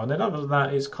to play well. And then other than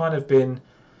that, it's kind of been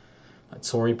like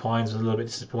Torrey Pines was a little bit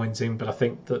disappointing, but I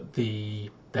think that the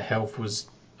health was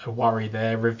a worry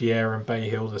there. Riviera and Bay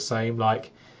Hill the same.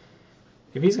 Like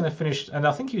if he's going to finish, and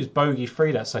I think he was bogey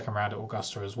free that second round at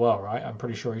Augusta as well, right? I'm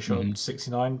pretty sure he shot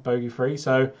 69 bogey free.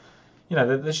 So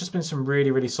there's just been some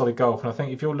really, really solid golf. And I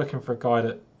think if you're looking for a guy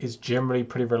that is generally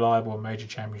pretty reliable in major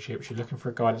championships, you're looking for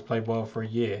a guy that's played well for a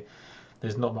year,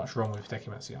 there's not much wrong with Hideki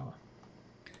Matsuyama.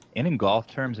 And in golf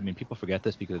terms, I mean, people forget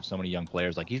this because of so many young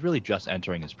players. Like, he's really just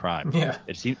entering his prime. Yeah.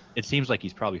 It seems like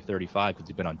he's probably 35 because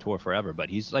he's been on tour forever, but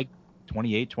he's like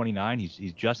 28, 29.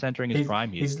 He's just entering his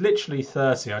prime. He's literally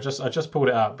 30. I just pulled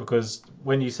it up because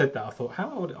when you said that, I thought,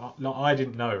 how old? Like, I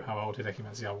didn't know how old Hideki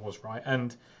Matsuyama was, right?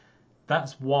 And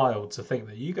that's wild to think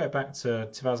that you go back to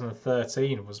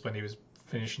 2013 was when he was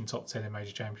finishing top 10 in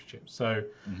major championships. So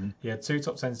he had 2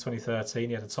 top 10s in 2013.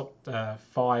 He had a top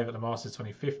 5 at the Masters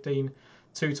 2015,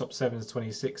 2 top 7s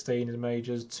 2016 in the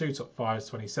majors, 2 top 5s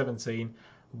 2017,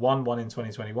 1 in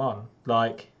 2021.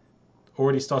 Like,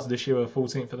 already started this year with a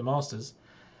 14th at the Masters.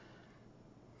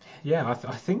 Yeah,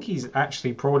 I think he's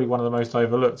actually probably one of the most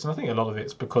overlooked, and I think a lot of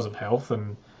it's because of health.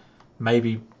 And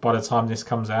maybe by the time this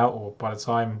comes out, or by the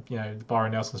time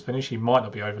Byron Nelson's finished, he might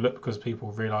not be overlooked because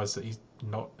people realise that he's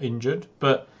not injured.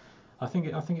 But I think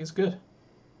it's good.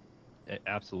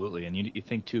 Absolutely, and you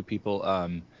think too,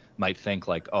 people might think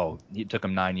like, oh, it took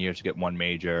him 9 years to get one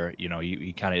major.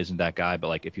 He kind of isn't that guy. But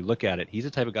like, if you look at it, he's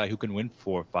the type of guy who can win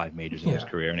 4 or 5 majors in his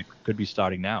career, and it could be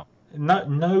starting now.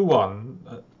 No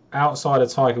one outside of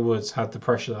Tiger Woods had the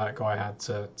pressure that guy had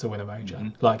to win a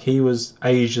major. Like, he was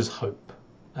Asia's hope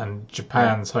and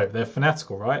Japan's hope. They're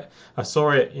fanatical, right? I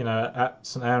saw it, at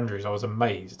St Andrews. I was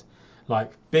amazed.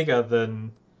 Like, bigger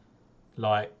than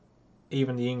like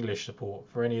even the English support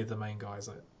for any of the main guys.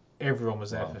 Like, everyone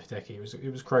was there for Hideki.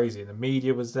 It was crazy. And the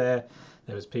media was there.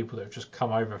 There was people that have just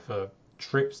come over for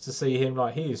trips to see him.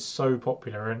 Like, he is so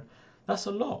popular, and that's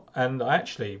a lot. And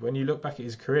actually, when you look back at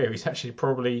his career, he's actually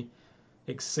probably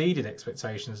exceeded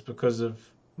expectations because of,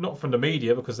 not from the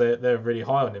media because they're really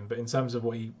high on him, but in terms of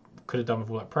what he could have done with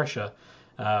all that pressure.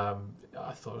 I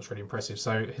thought it was really impressive.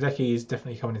 So Hideki is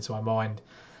definitely coming into my mind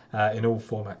in all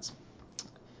formats.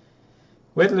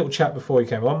 We had a little chat before he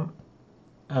came on,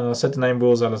 and I said the name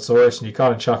Will Zalatoris, and you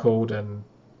kind of chuckled, and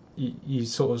you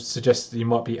sort of suggested you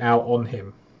might be out on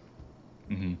him.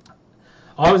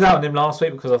 I was out on him last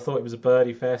week because I thought it was a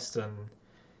birdie fest, and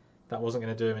that wasn't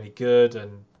going to do him any good,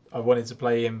 and I wanted to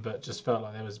play him, but just felt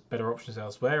like there was better options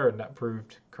elsewhere, and that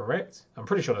proved correct. I'm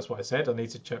pretty sure that's what I said. I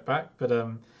need to check back, but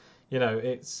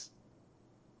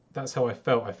that's how I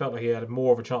felt. I felt like he had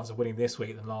more of a chance of winning this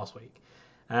week than last week,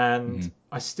 and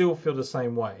I still feel the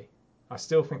same way. I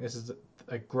still think this is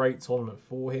a great tournament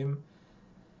for him.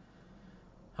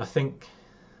 I think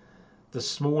the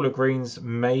smaller greens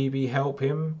maybe help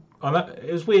him. And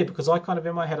it was weird because I kind of,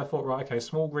 in my head, I thought, right, okay,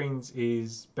 small greens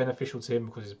is beneficial to him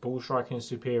because his ball striking is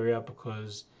superior,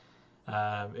 because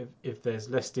if there's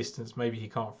less distance, maybe he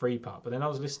can't free putt. But then I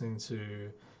was listening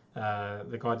to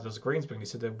the guy that does Greensburg, and he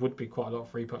said there would be quite a lot of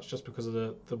free putts just because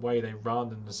of the way they run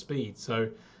and the speed. So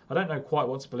I don't know quite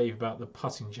what to believe about the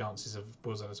putting chances of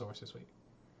Will Zalatoris this week.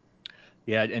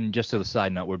 Yeah, and just to the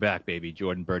side note, we're back, baby.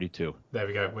 Jordan birdie 2. There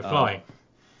we go. We're flying.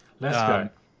 Let's go.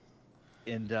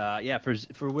 And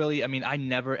for Willie, I mean, I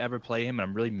never ever play him, and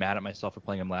I'm really mad at myself for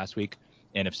playing him last week.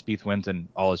 And if Spieth wins, then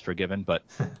all is forgiven. But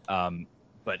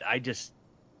I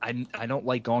don't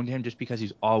like going to him just because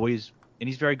he's always, and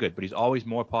he's very good, but he's always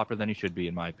more popular than he should be,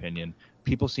 in my opinion.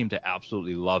 People seem to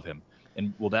absolutely love him.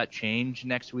 And will that change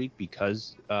next week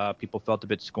because people felt a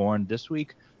bit scorned this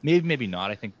week? Maybe not.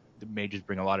 I think the majors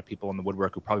bring a lot of people in the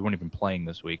woodwork who probably weren't even playing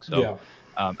this week. So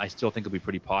I still think it'll be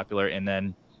pretty popular. And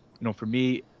then, for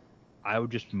me, I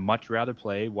would just much rather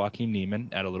play Joaquin Niemann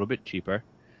at a little bit cheaper.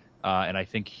 And I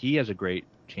think he has a great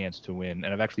chance to win.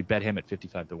 And I've actually bet him at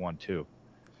 55-1 too.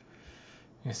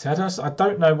 Yes, I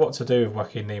don't know what to do with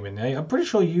Joaquin Niemann. I'm pretty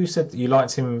sure you said that you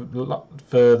liked him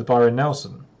for the Byron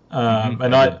Nelson,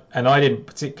 and I didn't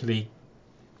particularly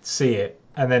see it.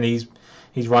 And then he's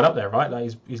right up there, right?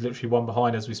 Like he's literally one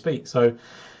behind as we speak. So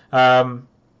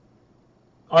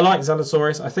I like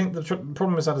Zalatoris. I think the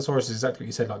problem with Zalatoris is exactly what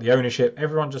you said, like the ownership.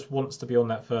 Everyone just wants to be on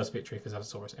that first victory for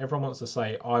Zalatoris. Everyone wants to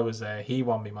say, I was there, he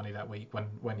won me money that week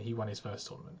when he won his first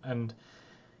tournament. And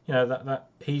that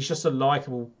he's just a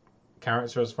likable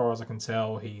character as far as I can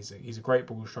tell. He's a great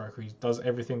ball striker. He does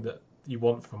everything that you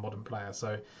want from a modern player.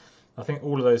 So I think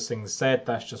all of those things said,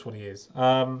 that's just what he is.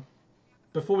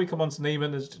 Before we come on to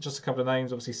Niemann, there's just a couple of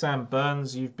names. Obviously, Sam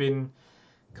Burns, you've been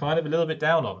kind of a little bit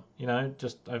down on,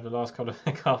 just over the last couple of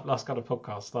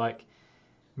podcasts. Like,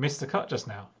 missed the cut just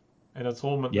now in a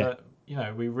tournament that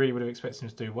we really would have expected him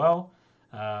to do well.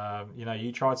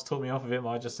 You tried to talk me off of him.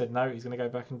 I just said no, he's going to go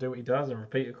back and do what he does and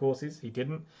repeat the courses. He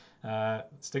didn't.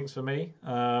 Stinks for me.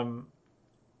 Going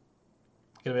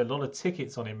to be a lot of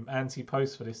tickets on him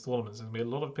anti-post for this tournament. There's going to be a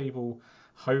lot of people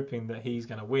hoping that he's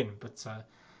going to win, but I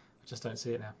just don't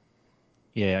see it now.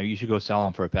 Yeah, you should go sell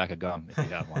him for a pack of gum if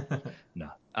you have one. No,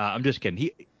 I'm just kidding.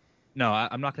 No,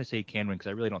 I'm not going to say he can win because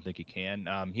I really don't think he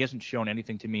can. He hasn't shown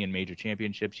anything to me in major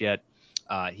championships yet.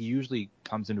 He usually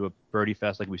comes into a birdie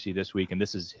fest like we see this week, and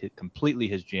this is completely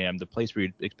his jam, the place where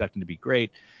you'd expect him to be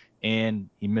great, and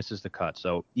he misses the cut.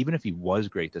 So even if he was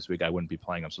great this week, I wouldn't be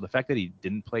playing him. So the fact that he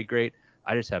didn't play great,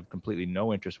 I just have completely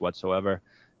no interest whatsoever.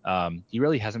 He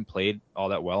really hasn't played all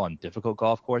that well on difficult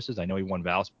golf courses. I know he won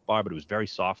Valspar, but it was very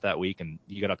soft that week, and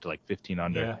he got up to like 15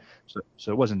 under. Yeah.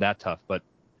 So it wasn't that tough. But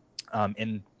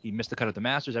and he missed the cut at the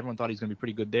Masters. Everyone thought he's going to be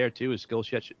pretty good there too. His skill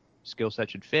set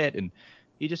should fit, and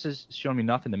he just has shown me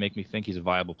nothing to make me think he's a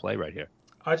viable play right here.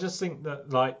 I just think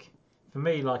that, like, for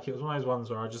me, like, it was one of those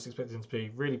ones where I just expected him to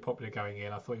be really popular going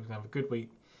in. I thought he was going to have a good week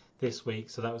this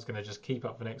week, so that was going to just keep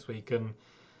up for next week.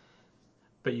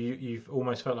 But you've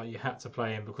almost felt like you had to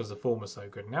play him because the form was so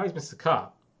good. Now he's missed the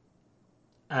cut,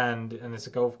 and it's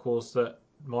a golf course that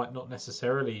might not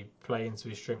necessarily play into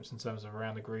his strengths in terms of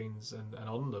around the greens and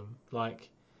on them. Like,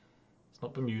 it's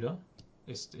not Bermuda,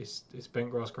 it's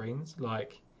bent grass greens.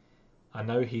 Like, I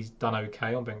know he's done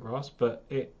okay on bent grass, but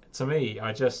to me,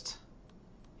 I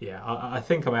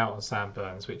think I'm out on Sam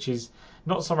Burns, which is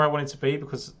not somewhere I wanted to be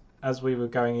because as we were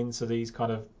going into these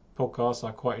kind of podcasts,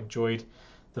 I quite enjoyed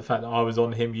the fact that I was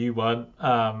on him, you weren't.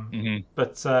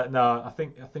 But no, I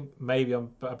think maybe I'm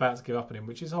about to give up on him,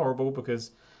 which is horrible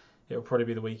because it'll probably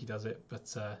be the week he does it.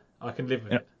 But I can live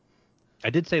with it. I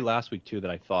did say last week too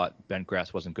that I thought bent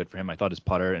grass wasn't good for him. I thought his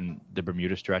putter and the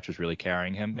Bermuda stretch was really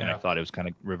carrying him, and I thought it was kind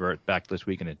of revert back this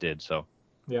week, and it did. So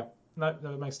yeah, no,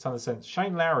 that makes a ton of sense.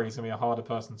 Shane Lowry is gonna be a harder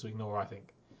person to ignore, I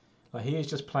think. Like, he is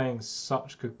just playing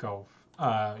such good golf.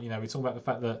 We talk about the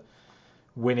fact that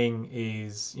winning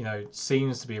is,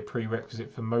 seems to be a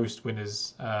prerequisite for most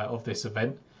winners of this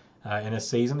event in a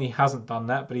season. He hasn't done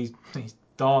that, but he's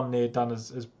darn near done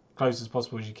as close as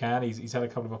possible as you can. He's had a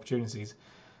couple of opportunities,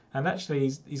 and actually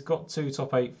he's got 2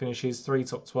 top 8 finishes, 3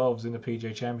 top 12s in the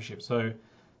PGA Championship. So there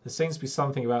seems to be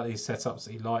something about these setups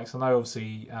that he likes. I know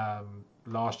obviously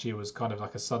last year was kind of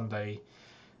like a Sunday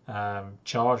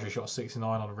charge. He shot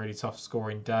 69 on a really tough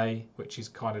scoring day, which is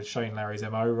kind of Shane Larry's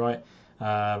MO, right?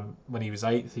 When he was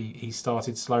 8th, he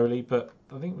started slowly, but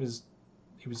I think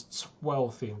he was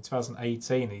 12th in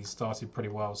 2018. He started pretty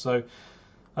well. So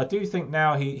I do think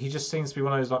now he just seems to be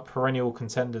one of those like perennial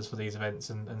contenders for these events,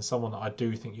 and someone that I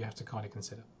do think you have to kind of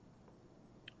consider.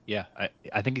 yeah,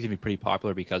 I think he's gonna be pretty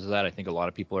popular because of that. I think a lot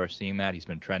of people are seeing that. He's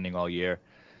been trending all year,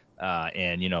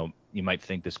 and you might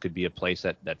think this could be a place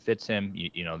that fits him.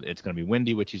 It's gonna be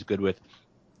windy, which he's good with.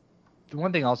 The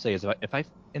one thing I'll say is if I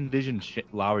envision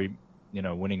Lowry,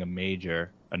 winning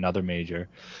another major,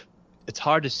 it's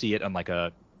hard to see it on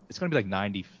it's going to be like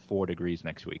 94 degrees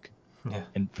next week. Yeah.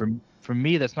 And for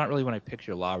me, that's not really what I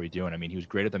picture Lowry doing. I mean, he was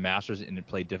great at the Masters and it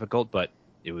played difficult, but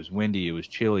it was windy, it was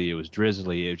chilly, it was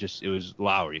drizzly, it was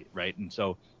Lowry, right? And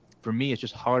so for me, it's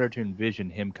just harder to envision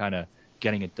him kind of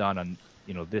getting it done on,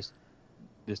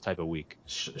 this type of week.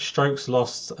 Strokes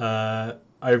lost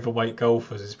overweight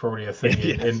golfers is probably a thing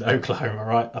in Oklahoma,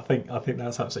 right? I think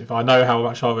that's absolutely fine. I know how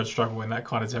much I would struggle in that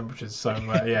kind of temperatures. So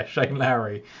yeah, Shane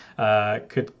Lowry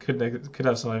could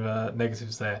have some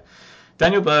negatives there.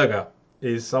 Daniel Berger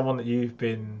is someone that you've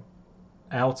been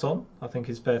out on, I think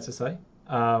is fair to say.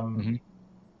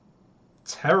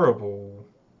 Terrible,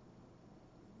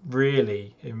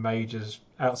 really, in majors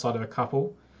outside of a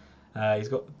couple. He's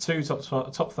got 2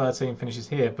 top 13 finishes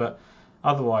here, but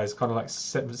otherwise kind of like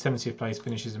 70th place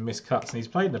finishes and missed cuts, and he's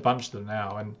played in a bunch of them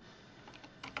now. And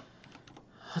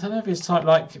I don't know if it's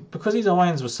because his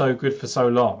irons were so good for so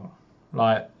long.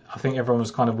 Like, I think everyone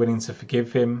was kind of willing to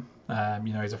forgive him.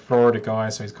 He's a Florida guy,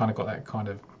 so he's kind of got that kind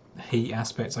of heat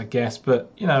aspect, I guess.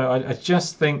 But I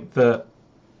just think that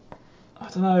I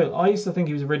don't know. I used to think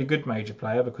he was a really good major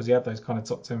player because he had those kind of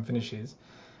top 10 finishes,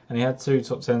 and he had 2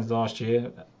 top 10s last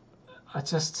year.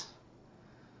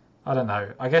 I don't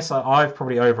know. I guess I've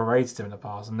probably overrated him in the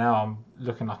past, and now I'm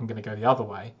looking like I'm going to go the other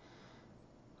way.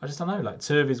 I just don't know. Like,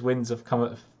 2 of his wins have come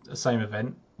at the same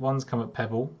event. One's come at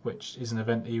Pebble, which is an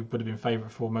event he would have been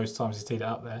favourite for most times he's teed it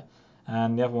up there,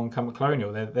 and the other one come at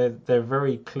Colonial. They're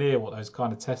very clear what those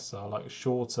kind of tests are, like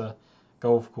shorter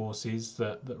golf courses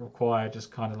that require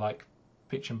just kind of like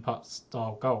pitch and putt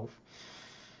style golf.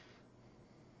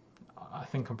 I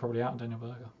think I'm probably out on Daniel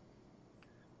Berger.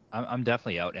 I'm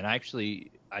definitely out. And I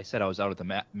said I was out at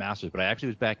the Masters, but I actually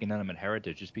was backing on him at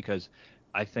Heritage just because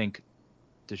I think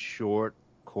the short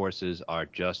courses are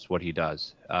just what he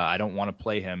does. I don't want to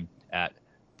play him at.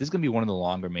 This is going to be one of the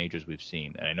longer majors we've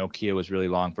seen. And I know Kia was really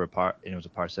long for a par, and it was a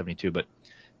par 72, but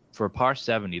for a par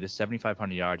 70, this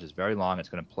 7,500 yards is very long. It's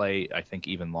going to play, I think,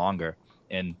 even longer.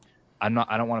 And I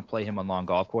don't want to play him on long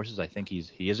golf courses. I think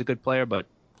he is a good player, but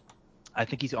I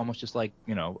think he's almost just like,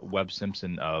 Webb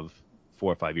Simpson of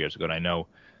 4 or 5 years ago. And I know,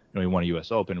 he won a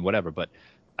U.S. Open, whatever, but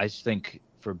I just think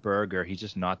for Berger, he's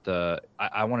just not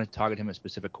I want to target him at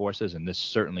specific courses, and this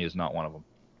certainly is not one of them.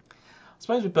 I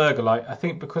suppose with Berger, I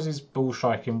think because his ball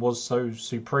striking was so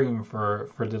supreme for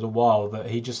a little while, that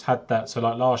he just had that. So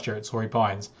last year at Torrey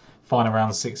Pines, fine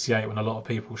around 68 when a lot of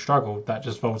people struggled, that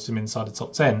just vaulted him inside the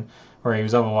top 10, where he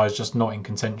was otherwise just not in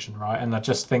contention, right? And I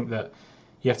just think that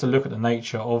you have to look at the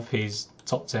nature of his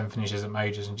top 10 finishes at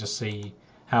majors and just see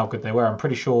how good they were. I'm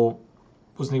pretty sure,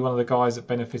 wasn't he one of the guys that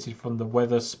benefited from the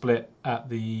weather split at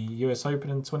the US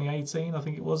Open in 2018, I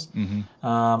think it was,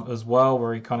 as well,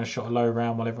 where he kind of shot a low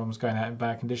round while everyone was going out in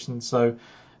bad conditions. So,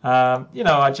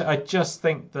 I just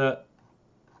think that,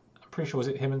 I'm pretty sure, was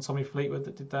it him and Tommy Fleetwood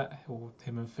that did that, or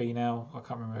him and Finau? I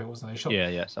can't remember who it was. They shot,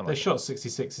 they shot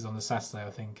 66s on the Saturday,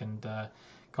 I think, and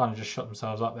kind of just shot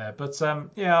themselves up there. But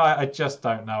I just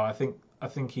don't know. I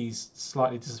think he's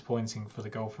slightly disappointing for the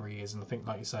golfer he is, and I think,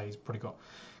 like you say, he's probably got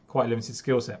quite a limited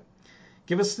skill set.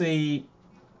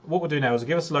 What we'll do now is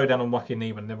give us a lowdown on Joaquin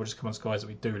Niemann, and then we'll just come on to guys that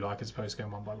we do like, as opposed to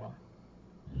going one by one.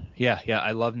 Yeah,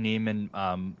 I love Niemann.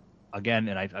 Again,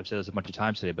 and I've said this a bunch of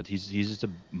times today, but he's just a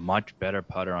much better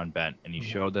putter on bent, and he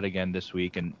showed that again this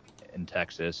week in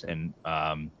Texas, and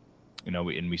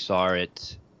we saw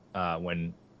it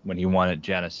when he won at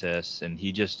Genesis, and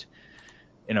he just,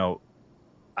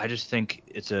 I just think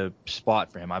it's a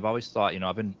spot for him. I've always thought,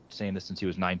 I've been saying this since he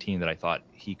was 19, that I thought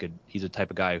he's the type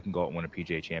of guy who can go out and win a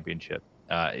PGA championship.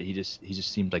 He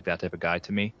just seemed like that type of guy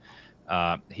to me.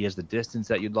 He has the distance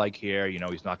that you'd like here.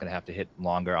 He's not going to have to hit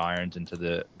longer irons into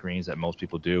the greens that most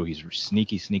people do. He's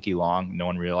sneaky long. No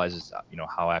one realizes,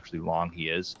 how actually long he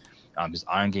is. His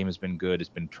iron game has been good. It's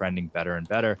been trending better and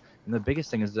better. And the biggest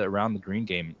thing is that around the green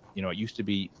game, it used to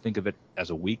be, think of it as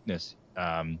a weakness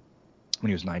when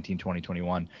he was 19, 20,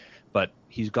 21. But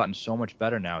he's gotten so much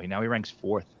better now. He ranks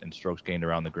 4th in strokes gained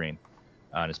around the green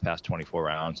in his past 24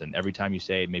 rounds. And every time you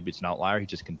say maybe it's an outlier, he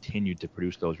just continued to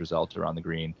produce those results around the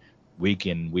green week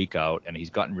in, week out. And he's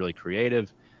gotten really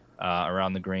creative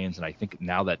around the greens. And I think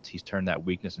now that he's turned that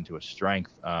weakness into a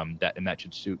strength, that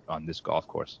should suit on this golf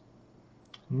course.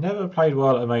 Never played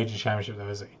well at a major championship, though,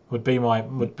 is he? Would be my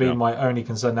only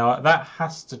concern. Now that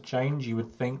has to change, you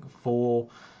would think, for.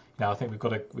 I think we've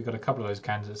got a couple of those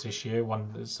candidates this year. One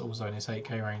that's also in this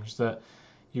 8K range, that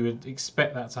you would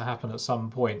expect that to happen at some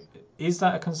point. Is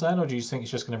that a concern, or do you think it's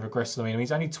just going to regress to the mean?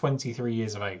 He's only 23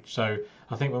 years of age, so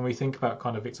I think when we think about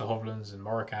kind of Victor Hovland's and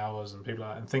Morikawa's and people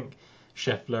like that, and think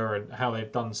Scheffler and how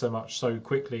they've done so much so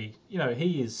quickly,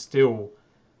 he is still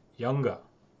younger.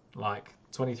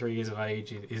 23 years of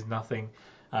age is nothing.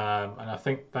 And I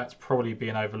think that's probably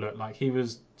being overlooked. He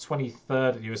was 23rd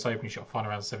at the US Open, he shot fine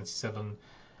around 77.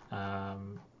 I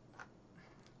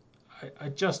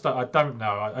don't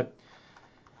know.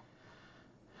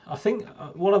 I think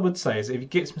what I would say is, if he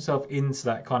gets himself into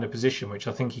that kind of position, which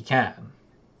I think he can,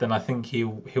 then I think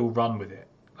he'll run with it.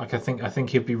 I think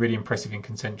he'll be really impressive in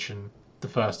contention the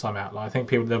first time out. I think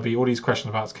there'll be all these questions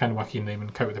about, can Joaquin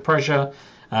Niemann cope with the pressure?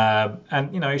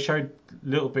 And he showed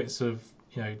little bits of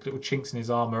little chinks in his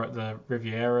armour at the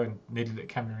Riviera and nearly let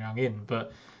Cameron Young in,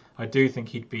 but I do think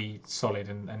he'd be solid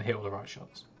and hit all the right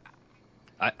shots.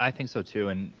 I think so too,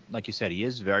 and like you said, he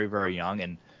is very, very young,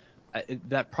 and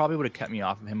that probably would have kept me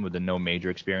off of him with the no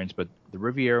major experience. But the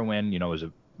Riviera win, was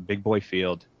a big boy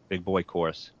field, big boy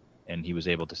course, and he was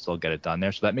able to still get it done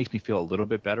there. So that makes me feel a little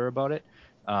bit better about it.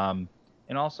 And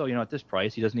also, at this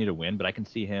price, he doesn't need a win, but I can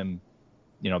see him,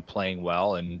 playing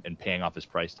well and paying off his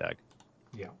price tag.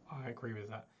 Yeah, I agree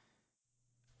with that.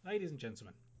 Ladies and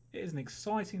gentlemen, it is an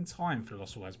exciting time for the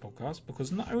Lost Words podcast,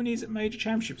 because not only is it major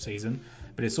championship season,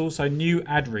 but it's also new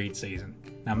ad read season.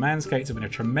 Now, Manscaped have been a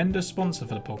tremendous sponsor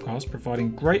for the podcast,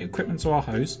 providing great equipment to our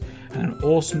hosts and an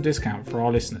awesome discount for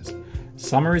our listeners.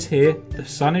 Summer is here, the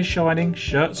sun is shining,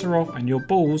 shirts are off, and your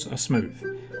balls are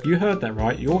smooth. You heard that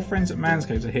right, your friends at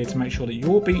Manscaped are here to make sure that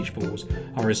your beach balls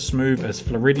are as smooth as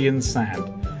Floridian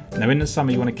sand. Now, in the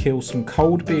summer, you want to kill some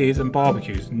cold beers and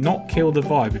barbecues, not kill the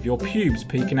vibe with your pubes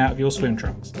peeking out of your swim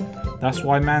trunks. That's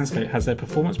why Manscaped has their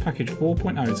Performance Package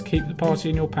 4.0 to keep the party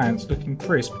in your pants looking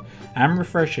crisp and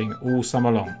refreshing all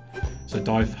summer long. So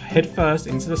dive headfirst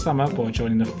into the summer by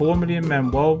joining the 4 million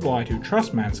men worldwide who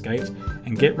trust Manscaped,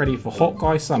 and get ready for hot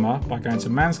guy summer by going to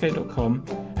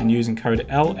manscaped.com and using code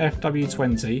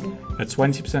LFW20 for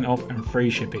 20% off and free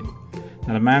shipping.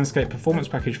 Now, the Manscaped Performance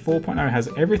Package 4.0 has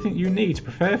everything you need to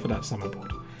prepare for that summer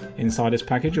bod. Inside this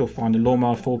package, you'll find the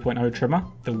Lawnmower 4.0 trimmer,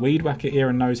 the Weed Whacker ear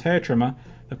and nose hair trimmer,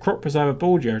 the Crop Preserver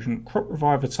ball deodorant, Crop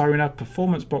Reviver toner,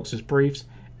 Performance Boxers briefs,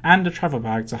 and a travel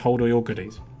bag to hold all your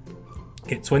goodies.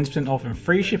 Get 20% off and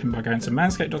free shipping by going to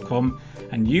manscaped.com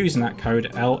and using that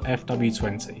code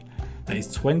LFW20. That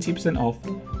is 20% off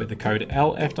with the code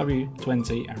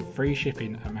LFW20 and free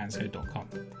shipping at manscaped.com.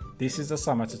 This is the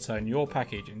summer to turn your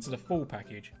package into the full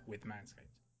package with Manscaped.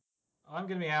 I'm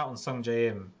going to be out on Sung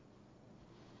Jae Im,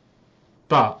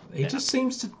 but he just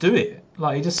seems to do it.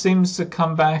 Like, he just seems to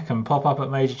come back and pop up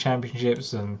at major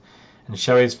championships and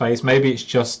show his face. Maybe it's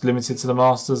just limited to the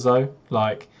Masters though.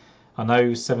 Like, I know he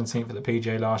was 17th at the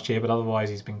PGA last year, but otherwise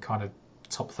he's been kind of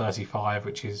top 35,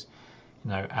 which is,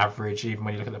 average. Even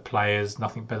when you look at the players,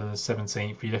 nothing better than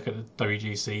 17th. If you look at the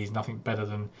WGCs, nothing better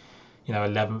than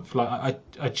 11th. Like,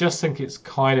 I just think it's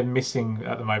kind of missing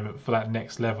at the moment for that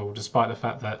next level, despite the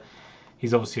fact that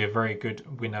he's obviously a very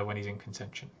good winner when he's in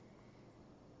contention.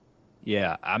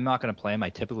 Yeah, I'm not going to play him. I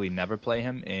typically never play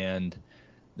him, and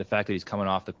the fact that he's coming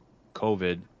off the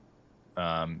COVID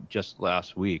just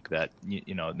last week, that there's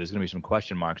going to be some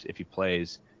question marks if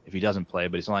he doesn't play.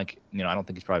 But it's not like I don't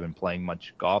think he's probably been playing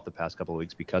much golf the past couple of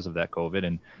weeks because of that COVID.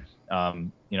 And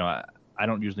I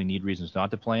don't usually need reasons not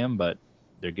to play him, but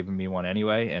they're giving me one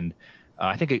anyway. And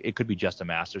I think it could be just a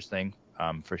Masters thing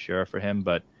for sure for him.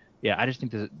 But yeah, I just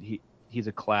think that he's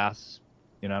a class.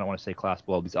 I don't want to say class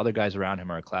below. These other guys around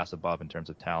him are a class above in terms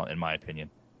of talent, in my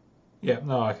opinion. Yeah,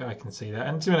 no, I can see that.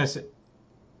 And to be honest,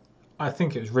 I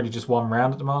think it was really just one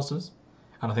round at the Masters.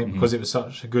 And I think because it was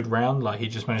such a good round, like, he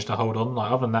just managed to hold on. Like,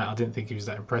 other than that, I didn't think he was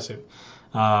that impressive.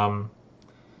 I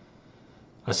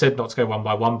said not to go one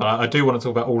by one, but I do want to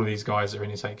talk about all of these guys that are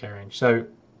in his 8K range. So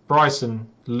Bryson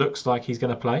looks like he's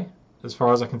going to play, as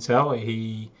far as I can tell.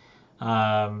 He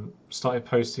started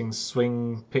posting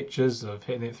swing pictures of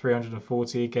hitting it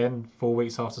 340 again 4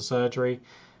 weeks after surgery.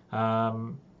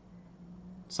 Someone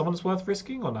that's worth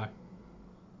risking or no?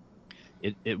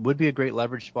 It would be a great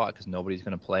leverage spot because nobody's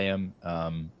going to play him.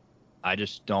 I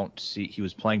just don't see. He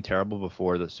was playing terrible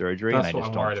before the surgery. That's and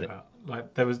what I'm worried about.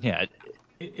 Like, there was,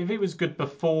 if he was good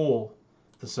before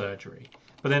the surgery,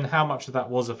 but then how much of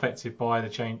that was affected by the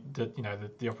change,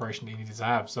 the operation that he needed to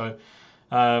have. So,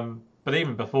 but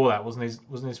even before that, wasn't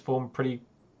his form pretty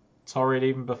torrid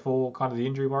even before kind of the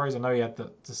injury worries? I know he had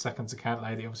the second to Cantlay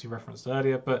that he obviously referenced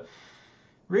earlier, but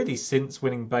really since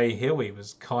winning Bay Hill, he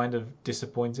was kind of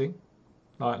disappointing,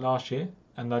 like last year.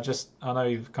 And I know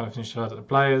you've kind of finished third at the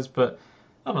Players, but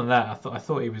other than that, I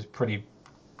thought he was pretty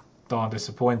darn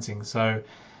disappointing. So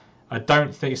I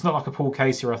don't think it's not like a Paul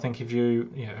Casey, where I think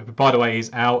if by the way,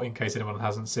 he's out, in case anyone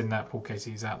hasn't seen that. Paul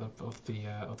Casey's out of the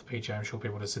PGA. I'm sure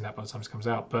people would have seen that by the time this comes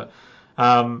out, but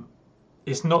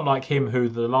it's not like him, who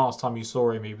the last time you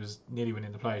saw him, he was nearly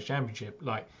winning the Players Championship.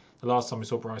 Like, the last time we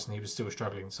saw Bryson, he was still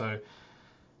struggling. So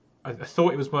I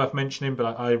thought it was worth mentioning,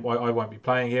 but I won't be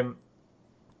playing him.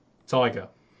 Tiger,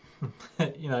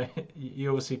 you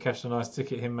obviously cashed a nice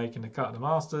ticket, him making the cut at the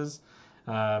Masters.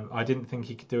 I didn't think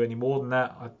he could do any more than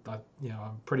that.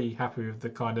 I'm pretty happy with the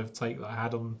kind of take that I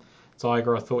had on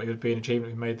Tiger. I thought it would be an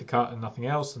achievement if he made the cut and nothing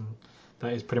else, and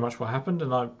that is pretty much what happened.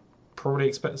 And I probably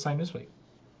expect the same this week.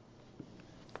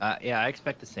 Yeah, I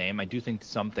expect the same. I do think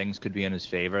some things could be in his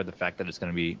favor. The fact that it's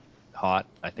going to be hot,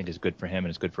 I think, is good for him and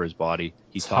it's good for his body.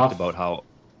 He talked about how,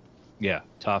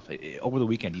 tough. Over the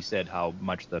weekend, he said how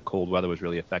much the cold weather was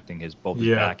really affecting his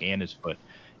back and his foot,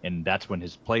 and that's when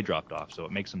his play dropped off. So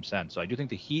it makes some sense. So I do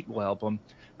think the heat will help him.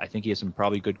 I think he has some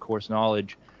probably good course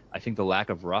knowledge. I think the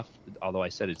lack of rough, although I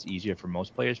said it's easier for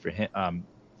most players,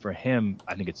 for him,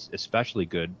 I think it's especially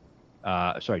good.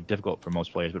 Difficult for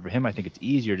most players, but for him, I think it's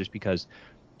easier just because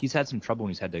he's had some trouble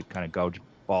when he's had to kind of gouge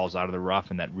balls out of the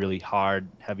rough and that really hard,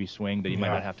 heavy swing that he might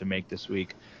not have to make this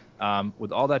week.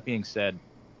 With all that being said,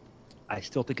 I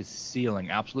still think his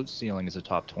absolute ceiling is a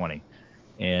top 20.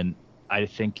 And I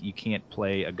think you can't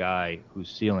play a guy whose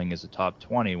ceiling is a top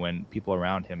 20 when people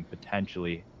around him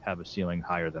potentially have a ceiling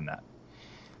higher than that.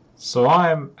 So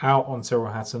I am out on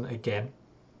Tyrrell Hatton again.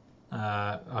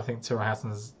 I think Tyrrell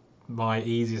Hatton is my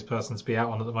easiest person to be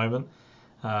out on at the moment.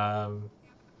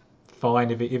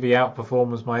 Fine if he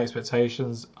outperforms my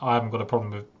expectations, I haven't got a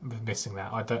problem with missing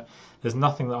that. There's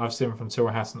nothing that I've seen from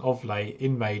Tyrrell Hatton of late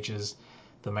in majors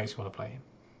that makes me want to play him.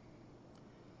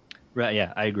 Right,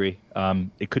 yeah, I agree.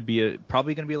 It could be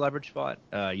probably going to be a leverage spot.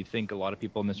 You think a lot of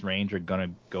people in this range are going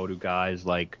to go to guys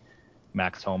like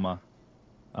Max Homa,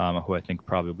 who I think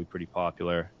probably will be pretty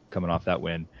popular coming off that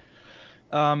win.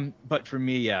 But for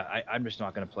me, I'm just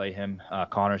not going to play him.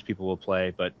 Connors people will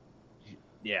play, but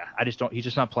yeah, I just don't. He's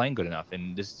just not playing good enough,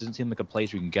 and this doesn't seem like a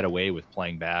place where you can get away with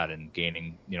playing bad and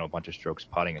gaining, a bunch of strokes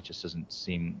putting. It just doesn't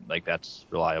seem like that's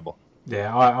reliable.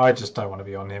 Yeah, I just don't want to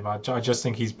be on him. I just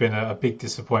think he's been a big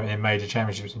disappointment in major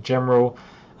championships in general.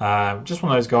 Just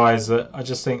one of those guys that I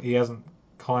just think he hasn't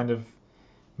kind of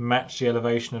matched the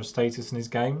elevation of status in his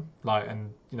game,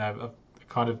 and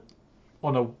kind of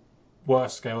on a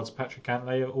worse scale to Patrick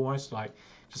Cantlay almost,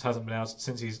 just hasn't been able to,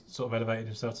 since he's sort of elevated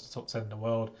himself to the top 10 in the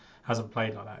world, hasn't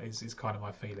played like that. Is kind of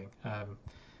my feeling.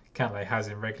 Cantlay has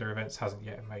in regular events, hasn't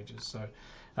yet in majors. So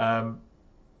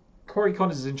Corey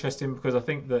Connors is interesting because I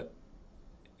think that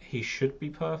he should be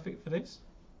perfect for this,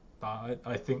 but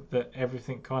I think that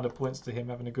everything kind of points to him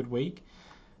having a good week.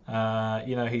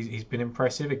 He's been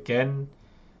impressive again.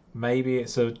 Maybe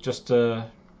it's just a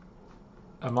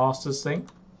Masters thing.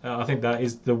 I think that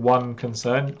is the one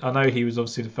concern. I know he was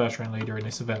obviously the first round leader in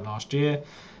this event last year,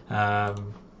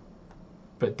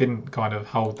 but didn't kind of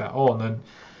hold that on. And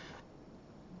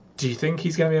do you think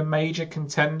he's going to be a major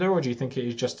contender, or do you think it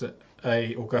is just a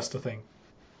Augusta thing?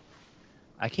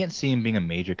 I can't see him being a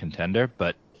major contender,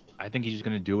 but I think he's just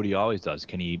going to do what he always does.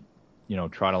 Can he,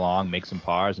 trot along, make some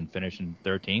pars, and finish in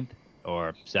 13th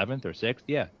or 7th or 6th?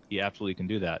 Yeah, he absolutely can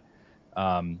do that.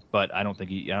 But I don't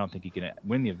think he can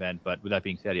win the event. But with that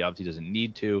being said, he obviously doesn't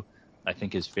need to. I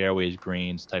think his fairways,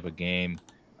 greens type of game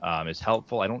is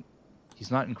helpful.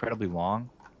 He's not incredibly long,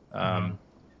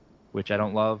 which I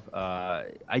don't love.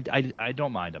 I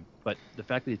don't mind him, but the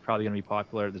fact that he's probably going to be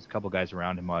popular, there's a couple guys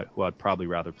around him who I'd probably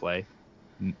rather play.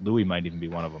 Louis might even be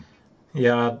one of them.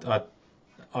 Yeah,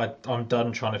 I'm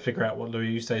done trying to figure out what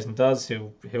Louis Oosthuizen does.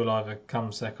 He'll either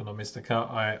come second or miss the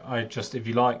cut. I just, if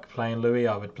you like playing Louis,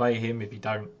 I would play him. If you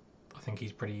don't, I think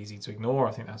he's pretty easy to ignore.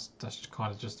 I think that's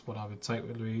kind of just what I would take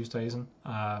with Louis Oosthuizen.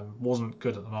 Wasn't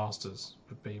good at the Masters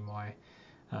would be my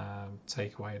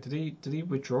takeaway. Did he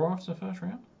withdraw after the first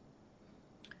round?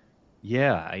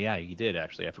 Yeah, he did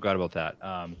actually. I forgot about that.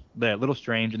 A little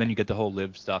strange, and then you get the whole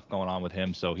live stuff going on with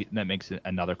him, so that makes it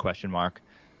another question mark.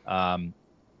 I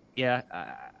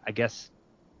guess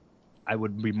I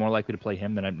would be more likely to play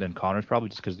him than Connors, probably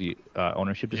just because the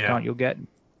ownership discount you'll get,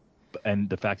 and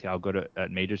the fact how good at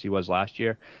majors he was last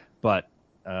year. But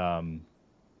and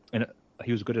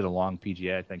he was good at a long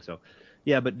PGA, I think so.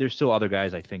 Yeah, but there's still other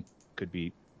guys I think could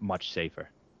be much safer.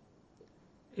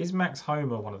 Is Max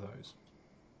Homa one of those?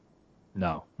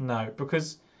 No,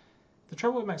 because the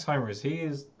trouble with Max Homa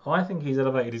is I think he's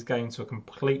elevated his game to a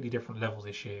completely different level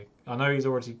this year. I know he's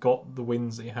already got the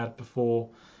wins that he had before,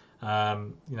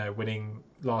 winning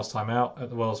last time out at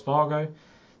the Wells Fargo.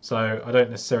 So I don't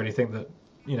necessarily think that,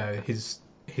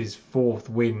 his fourth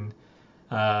win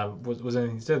was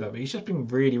anything to do with that. But he's just been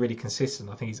really, really consistent.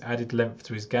 I think he's added length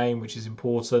to his game, which is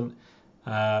important.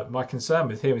 My concern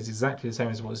with him is exactly the same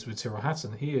as what was with Tyrrell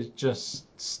Hatton. He has just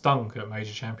stunk at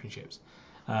major championships.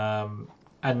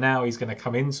 And now he's going to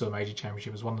come into a major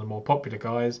championship as one of the more popular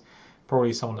guys,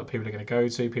 probably someone that people are going to go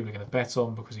to, people are going to bet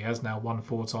on, because he has now won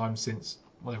 4 times since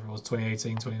whatever it was,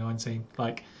 2018, 2019.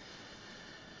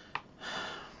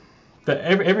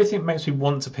 Everything makes me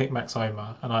want to pick Max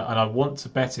Homa, and I want to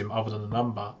bet him other than the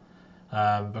number,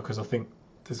 because I think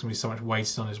there's going to be so much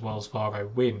wasted on his Wells Fargo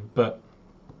win. But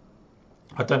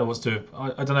I don't know what to do.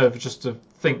 I don't know if it's just to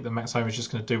think that Max Homa is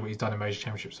just going to do what he's done in major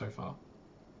championships so far.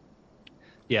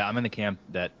 Yeah, I'm in the camp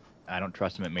that I don't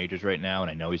trust him at majors right now,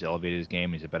 and I know he's elevated his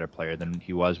game. He's a better player than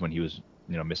he was when he was,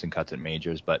 missing cuts at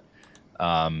majors. But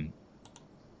I don't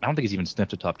think he's even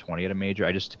sniffed a top 20 at a major.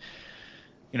 I just,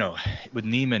 with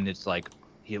Niemann, it's like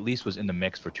he at least was in the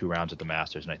mix for 2 rounds at the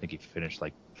Masters, and I think he finished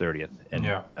 30th.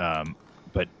 And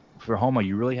but for Homa,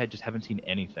 you really just haven't seen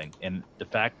anything. And the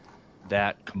fact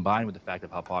that, combined with the fact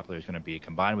of how popular he's going to be,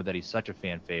 combined with that he's such a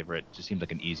fan favorite, just seems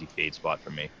like an easy fade spot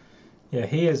for me. Yeah,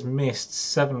 he has missed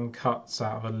 7 cuts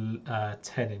out of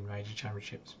 10 in major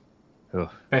championships. Ugh.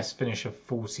 Best finish of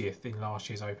 40th in last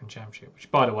year's Open Championship, which,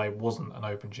 by the way, wasn't an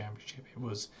Open Championship. It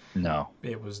wasn't an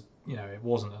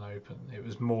Open. It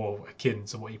was more akin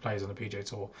to what he plays on the PGA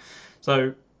Tour.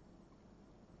 So,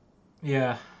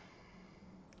 yeah,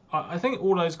 I think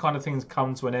all those kind of things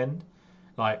come to an end.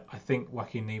 I think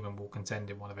Joaquin Niemann will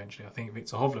contend in one eventually. I think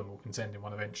Victor Hovland will contend in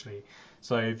one eventually.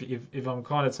 So if I'm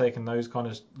kind of taking those kind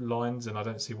of lines, and I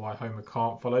don't see why Homa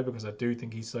can't follow, because I do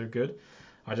think he's so good.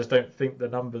 I just don't think the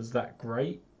number's that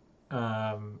great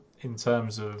in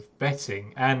terms of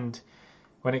betting. And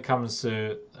when it comes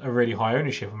to a really high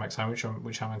ownership of Max Homa,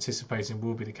 which I'm anticipating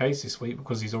will be the case this week,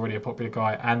 because he's already a popular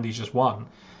guy and he's just won,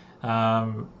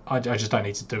 I just don't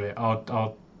need to do it.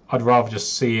 I'd rather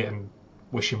just see it and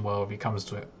wish him well if he comes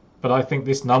to it. But I think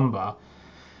this number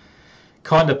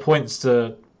kind of points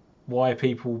to why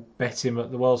people bet him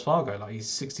at the Wells Fargo. He's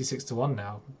 66 to 1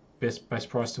 now, best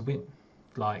price to win.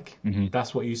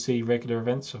 That's what you see regular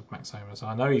events of Max Homa. So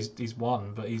I know he's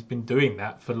won, but he's been doing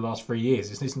that for the last 3 years.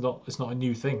 It's not a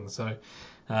new thing. So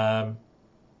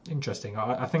interesting.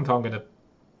 I think I'm going to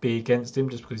be against him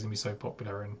just because he's going to be so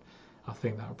popular, and I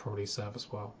think that will probably serve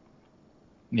us well.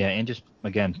 Yeah, and just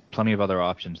again, plenty of other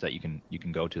options that you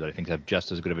can go to that I think have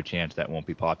just as good of a chance that won't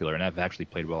be popular, and have actually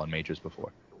played well in majors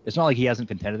before. It's not like he hasn't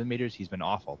contended in majors; he's been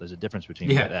awful. There's a difference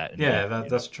between that and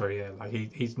that's true. Yeah, like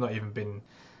he's not even been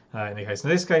in the case. In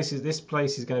this case, this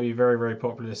place is going to be very very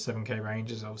popular. This 7K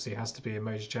ranges obviously it has to be in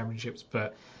major championships,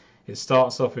 but it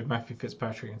starts off with Matthew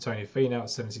Fitzpatrick and Tony Finau at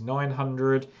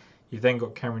 7,900. You've then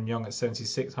got Cameron Young at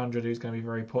 7,600, who's going to be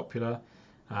very popular.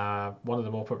 One of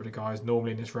the more popular guys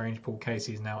normally in this range, Paul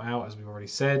Casey, is now out, as we've already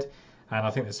said. And I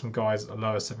think there's some guys at the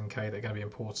lower 7K that are going to be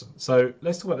important. So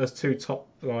let's talk about those two top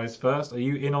guys first. Are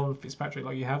you in on Fitzpatrick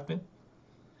like you have been?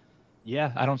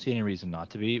 Yeah, I don't see any reason not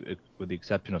to be, with the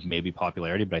exception of maybe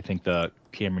popularity. But I think the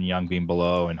Cameron Young being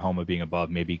below and Homa being above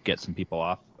maybe get some people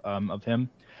off of him.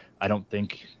 I don't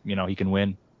think he can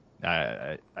win.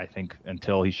 I think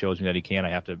until he shows me that he can, I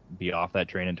have to be off that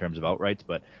train in terms of outrights.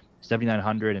 But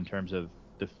 7,900 in terms of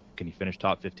can he finish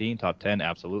top 15, top 10?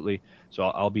 Absolutely. So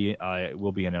I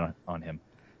will be in on him.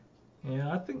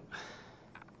 Yeah, I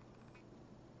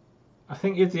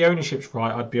think if the ownership's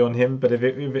right, I'd be on him. But if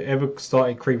it ever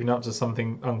started creeping up to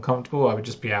something uncomfortable, I would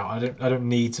just be out. I don't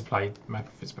need to play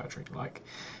Matthew Fitzpatrick. Like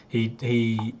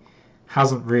he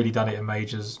hasn't really done it in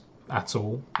majors at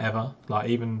all ever. Like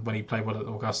even when he played well at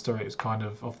Augusta, it was kind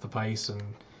of off the pace, and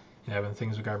when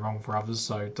things were going wrong for others.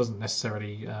 So it doesn't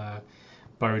necessarily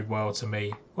bode well to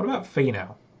me. What about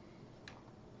Finau?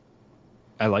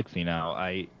 I like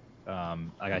Finau.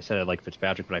 Like I said, I like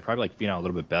Fitzpatrick, but I probably like Finau a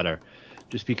little bit better,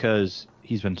 just because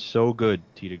he's been so good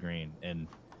tee to green, and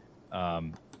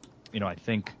I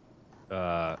think,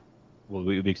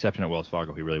 with the exception at Wells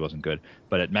Fargo, he really wasn't good,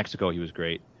 but at Mexico he was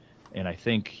great, and I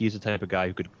think he's the type of guy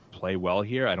who could play well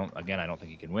here. I don't think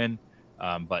he can win,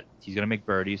 but he's gonna make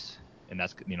birdies, and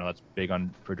that's big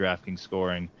for DraftKings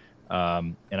scoring,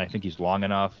 and I think he's long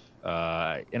enough.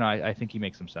 I think he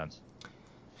makes some sense.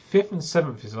 5th and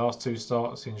 7th his last two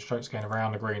starts in strokes gained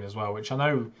around the green as well, which I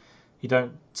know you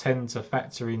don't tend to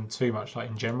factor in too much like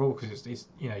in general, because it's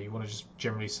you want to just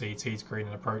generally see tee to green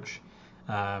and approach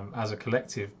as a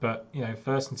collective. But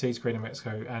first in tee to green in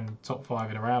Mexico and top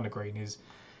 5 in around the green is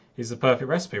the perfect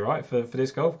recipe, right, for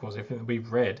this golf course. Everything that we've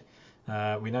read,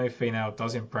 we know Finau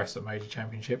does impress at major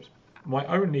championships. My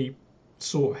only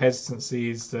sort of hesitancy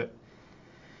is that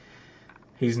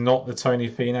he's not the Tony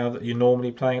Finau that you're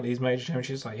normally playing at these major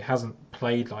championships. Like he hasn't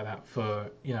played like that for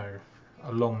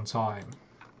a long time.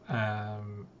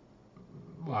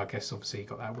 Well, I guess obviously he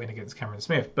got that win against Cameron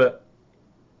Smith, but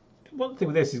one thing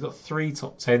with this, he's got 3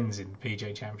 top 10s in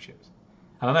PGA Championships,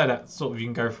 and I know that sort of you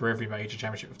can go for every major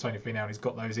championship with Tony Finau, and he's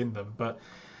got those in them. But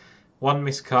 1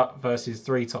 miscut versus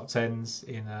 3 top 10s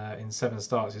in 7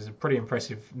 starts is a pretty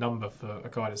impressive number for a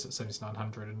guy that's at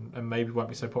 7,900, and maybe won't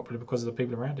be so popular because of the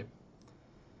people around him.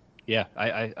 Yeah,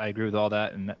 I agree with all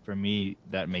that, and for me,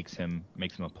 that makes him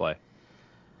a play.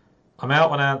 I'm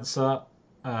out on Answer.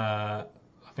 I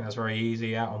think that's very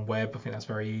easy. Out on Webb, I think that's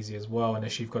very easy as well,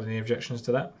 unless you've got any objections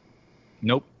to that.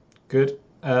 Nope. Good.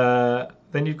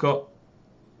 Then you've got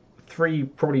 3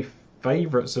 probably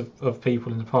favourites of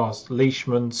people in the past: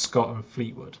 Leishman, Scott, and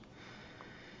Fleetwood.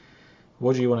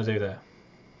 What do you want to do there?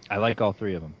 I like all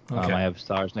 3 of them. Okay. I have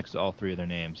stars next to all 3 of their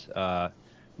names.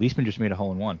 Leishman just made a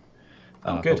hole-in-one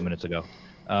a couple minutes ago.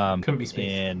 Couldn't be Spieth.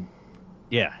 And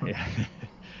yeah,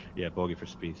 bogey for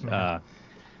Spieth. Mm-hmm.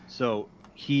 So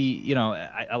he,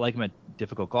 I like him at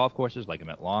difficult golf courses, like him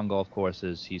at long golf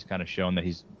courses. He's kind of shown that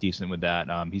he's decent with that.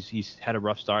 He's had a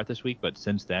rough start this week, but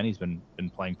since then he's been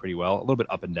playing pretty well. A little bit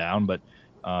up and down, but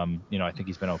I think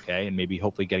he's been okay, and maybe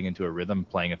hopefully getting into a rhythm,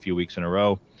 playing a few weeks in a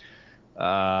row.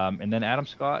 And then Adam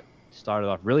Scott started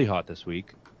off really hot this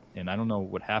week, and I don't know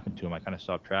what happened to him. I kind of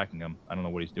stopped tracking him. I don't know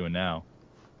what he's doing now.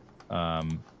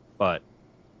 But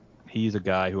he's a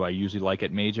guy who I usually like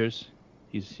at majors.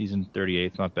 He's in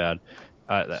 38th, not bad.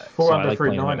 4 under I like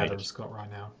 3-9 Adam Scott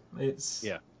right now.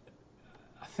 Yeah.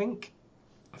 I think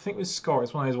with Scott,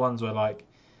 it's one of those ones where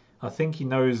I think he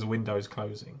knows the window is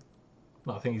closing.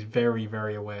 I think he's very,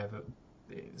 very aware that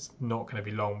it's not going to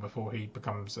be long before he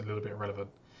becomes a little bit irrelevant.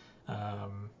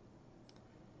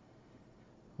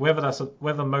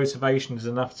 Whether motivation is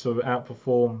enough to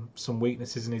outperform some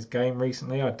weaknesses in his game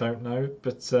recently, I don't know.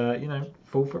 But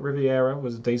 4th at Riviera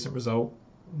was a decent result.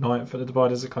 9th at the Dubai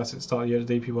Desert Classic, start of the year at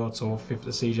the DP World Tour, 5th at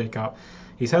the CJ Cup.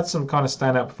 He's had some kind of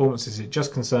standout performances. It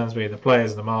just concerns me the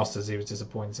players, the Masters, he was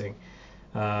disappointing.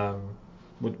 I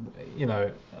don't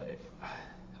know.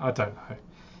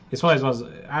 It's one of those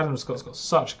ones. Adam Scott's got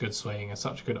such a good swing and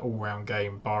such a good all-round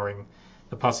game, barring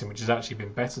the putting, which has actually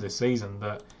been better this season.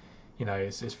 That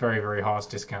it's very, very hard to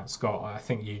discount Scott. I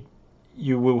think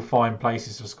you will find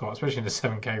places for Scott, especially in the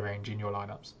 7K range in your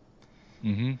lineups.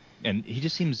 And he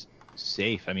just seems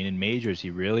safe. I mean, in majors, he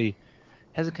really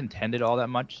hasn't contended all that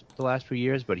much the last few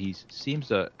years, but he seems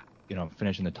to,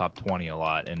 finish in the top 20 a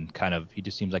lot, and kind of he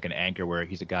just seems like an anchor where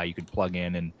he's a guy you could plug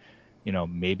in, and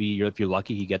maybe if you're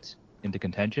lucky he gets into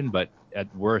contention, but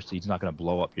at worst he's not going to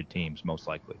blow up your teams most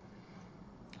likely.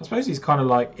 I suppose he's kind of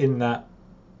like in that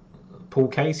Paul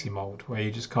Casey mold where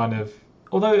you just kind of,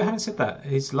 although having said that,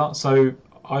 so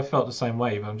I felt the same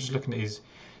way, but I'm just looking at his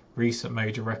recent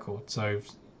major record. So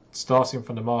starting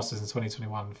from the Masters in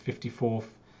 2021, 54th,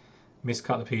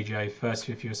 miscut the PGA,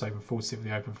 35th US Open, 40th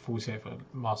the Open, 48th for the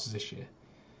Masters this year.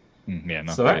 Yeah,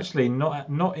 so great. Actually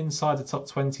not inside the top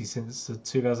 20 since the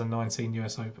 2019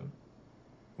 US Open.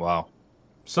 Wow.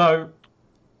 So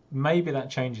maybe that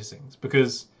changes things,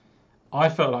 because I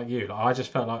felt like you. I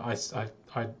just felt like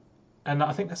I and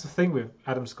I think that's the thing with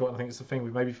Adam Scott. I think it's the thing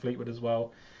with maybe Fleetwood as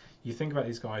well. You think about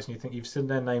these guys and you think you've seen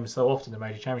their names so often in the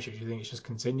major championships, you think it's just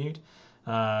continued.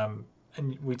 And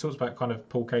we talked about kind of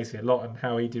Paul Casey a lot and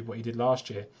how he did what he did last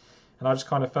year. And I just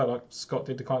kind of felt like Scott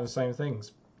did the kind of the same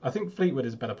things. I think Fleetwood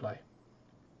is a better play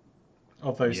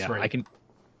of those three. I can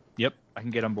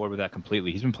get on board with that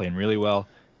completely. He's been playing really well,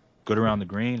 good around the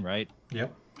green, right?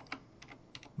 Yep.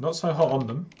 Not so hot on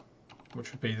them,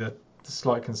 which would be the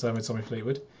slight concern with Tommy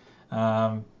Fleetwood.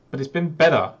 But it's been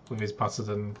better with his putter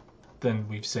than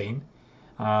we've seen.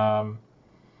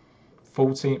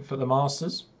 14th at the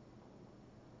Masters,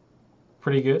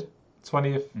 pretty good.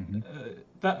 20th.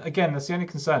 That's the only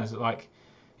concern, is that like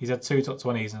he's had 2 top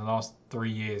 20s in the last 3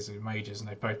 years in majors, and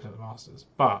they've both been at the Masters.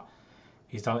 But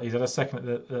he's had a second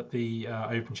at the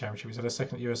Open Championship. He's had a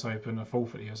second at the US Open, a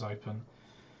fourth at the US Open.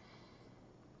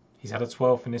 He's had a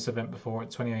 12th in this event before,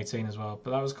 at 2018 as well. But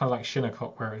that was kind of like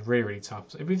Shinnecock, where it was really, really tough.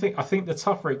 So I think the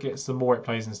tougher it gets, the more it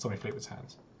plays in Tommy Fleetwood's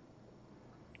hands.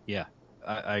 Yeah,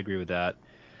 I agree with that.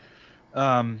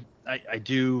 I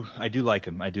do like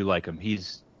him. I do like him.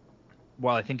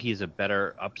 While I think he's a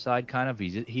better upside kind of,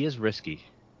 he is risky.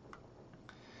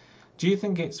 Do you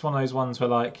think it's one of those ones where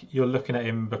like you're looking at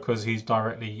him because he's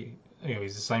directly,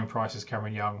 he's the same price as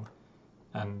Cameron Young,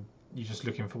 and you're just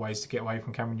looking for ways to get away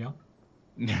from Cameron Young?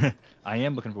 I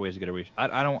am looking for ways to get away.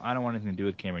 I don't want anything to do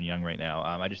with Cameron Young right now.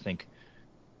 I just think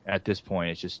at this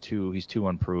point it's just he's too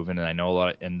unproven, and I know a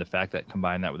lot. And the fact that,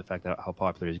 combine that with the fact that how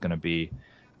popular he's going to be,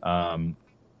 I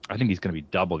think he's going to be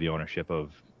double the ownership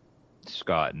of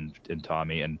Scott and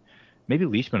Tommy, and maybe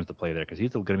Leishman at the play there, because he's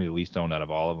going to be the least owned out of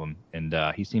all of them, and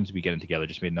he seems to be getting together.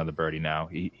 Just made another birdie now.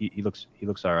 He looks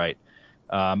all right.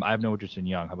 I have no interest in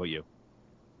Young. How about you?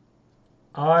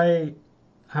 I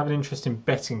have an interest in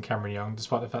betting Cameron Young,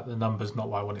 despite the fact that the number's not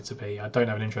what I want it to be. I don't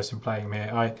have an interest in playing him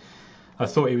here. I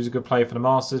thought he was a good player for the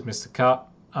Masters, missed the cut,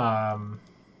 and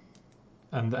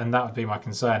that would be my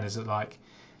concern, is that like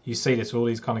you see this, all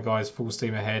these kind of guys full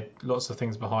steam ahead, lots of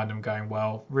things behind them going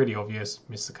well, really obvious,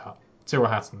 missed the cut. Tyrrell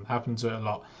Hatton happened to it a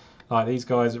lot. Like these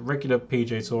guys, regular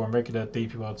PGA Tour and regular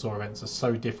DP World Tour events are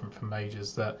so different from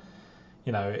majors that,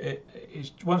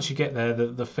 once you get there,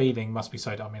 the feeling must be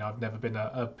so. I mean, I've never been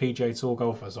a PGA Tour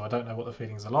golfer, so I don't know what the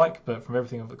feelings are like. But from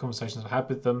everything of the conversations I've had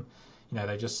with them,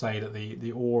 they just say that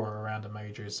the aura around a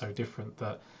major is so different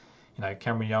that,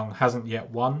 Cameron Young hasn't yet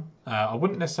won. I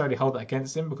wouldn't necessarily hold that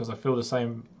against him, because I feel the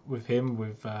same with him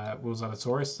with Will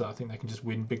Zalatoris, that I think they can just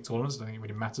win big tournaments. I don't think it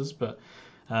really matters, but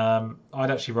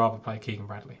I'd actually rather play Keegan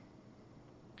Bradley.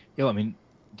 Yeah, I mean,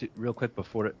 real quick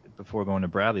before going to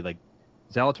Bradley, like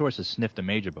Zalatoris has sniffed a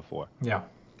major before. Yeah.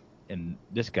 And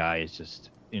this guy is just,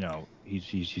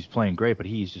 he's playing great, but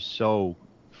he's just so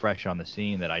fresh on the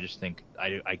scene that I just think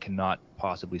I cannot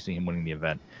possibly see him winning the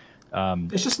event.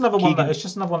 It's just another one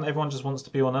that everyone just wants to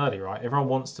be on early, right? Everyone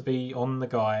wants to be on the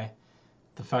guy,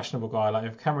 the fashionable guy. Like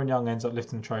if Cameron Young ends up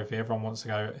lifting the trophy, everyone wants to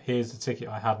go, here's the ticket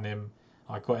I had in him.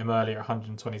 I got him earlier at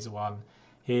 120 to 1.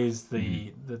 Here's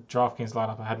the DraftKings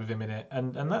lineup I had with him in it.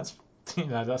 And that's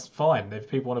that's fine. If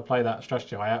people want to play that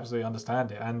strategy, I absolutely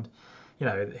understand it. And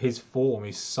his form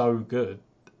is so good,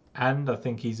 and I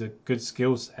think he's a good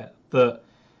skill set that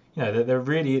they're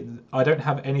really. I don't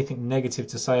have anything negative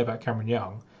to say about Cameron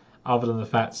Young, other than the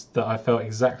fact that I felt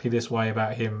exactly this way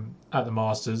about him at the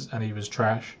Masters, and he was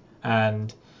trash,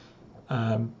 and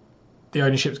the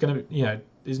ownership's going to,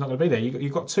 is not going to be there.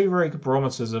 You've got two very good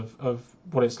barometers of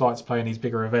what it's like to play in these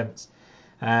bigger events,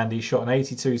 and he shot an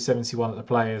 82-71 at the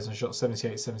Players and shot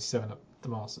 78-77 at the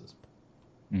Masters.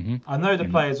 I know the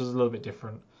Players was a little bit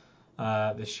different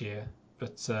this year,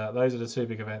 but those are the two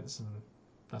big events, and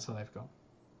that's how they've gone.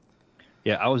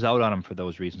 Yeah, I was out on him for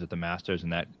those reasons at the Masters,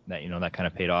 and that kind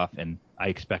of paid off. And I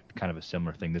expect kind of a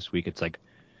similar thing this week. It's like,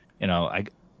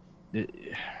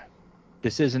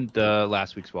 this isn't the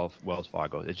last week's Wells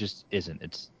Fargo. It just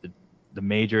isn't. The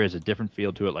major is a different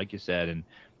feel to it, like you said, and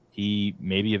he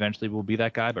maybe eventually will be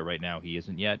that guy, but right now he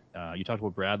isn't yet. You talked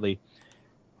about Bradley.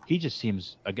 He just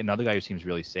seems, again, another guy who seems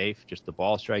really safe, just the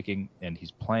ball striking, and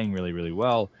he's playing really, really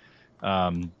well.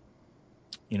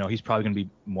 He's probably going to be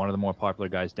one of the more popular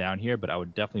guys down here, but I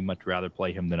would definitely much rather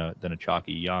play him than a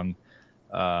chalky Young.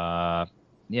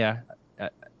 Yeah,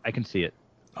 I can see it.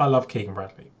 I love Keegan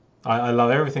Bradley. I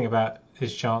love everything about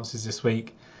his chances this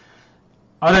week.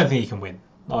 I don't think he can win.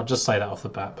 I'll just say that off the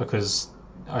bat because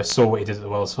I saw what he did at the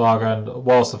Wells Fargo, and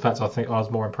whilst the fact I think I was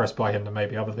more impressed by him than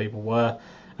maybe other people were,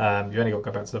 you only got to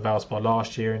go back to the Valspar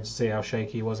last year and to see how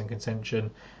shaky he was in contention.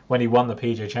 When he won the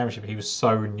PGA Championship, he was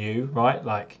so new, right?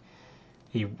 Like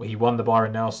he won the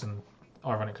Byron Nelson,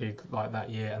 ironically, like that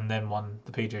year, and then won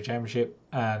the PGA Championship.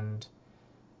 And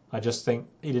I just think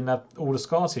he didn't have all the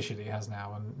scar tissue that he has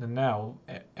now. And now,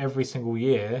 every single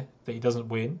year that he doesn't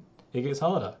win, it gets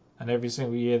harder. And every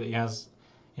single year that he has,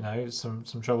 some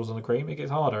troubles on the green, it gets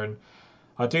harder. And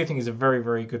I do think he's a very,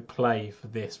 very good play for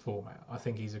this format. I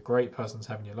think he's a great person to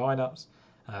have in your lineups.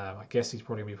 I guess he's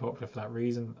probably going to be popular for that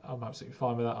reason. I'm absolutely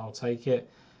fine with that. I'll take it.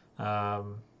 I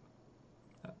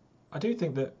do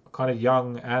think that kind of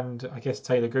Young and I guess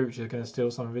Taylor Gooch are going to steal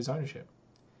some of his ownership.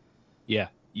 Yeah,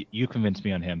 you convinced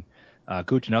me on him.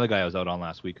 Gooch, another guy I was out on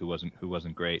last week who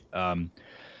wasn't great.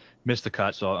 Missed the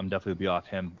cut, so I'm definitely be off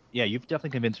him. Yeah, you've definitely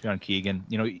convinced me on Keegan.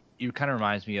 You kind of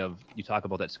reminds me of, you talk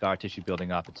about that scar tissue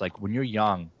building up. It's like when you're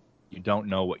young, you don't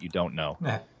know what you don't know.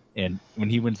 Yeah. And when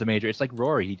he wins the major, it's like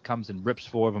Rory. He comes and rips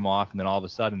four of them off, and then all of a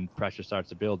sudden pressure starts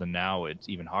to build, and now it's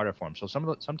even harder for him. So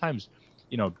sometimes,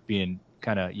 being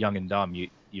kind of young and dumb, you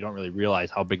don't really realize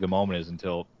how big the moment is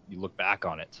until you look back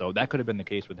on it. So that could have been the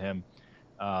case with him.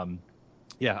 I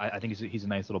think he's a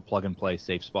nice little plug and play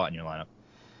safe spot in your lineup.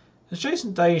 Has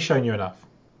Jason Day shown you enough?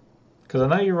 Because I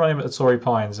know you run him at the Torrey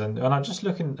Pines, and I'm just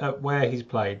looking at where he's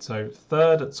played. So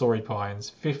 3rd at Torrey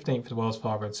Pines, 15th at Wells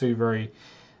Fargo, 2 very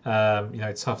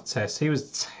tough tests. He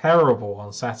was terrible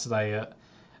on Saturday at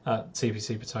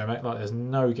TPC Potomac. Like there's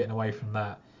no getting away from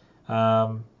that.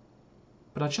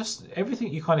 But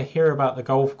everything you kind of hear about the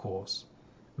golf course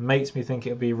makes me think it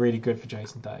would be really good for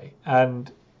Jason Day.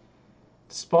 And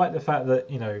despite the fact that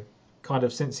kind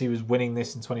of since he was winning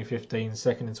this in 2015,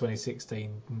 second in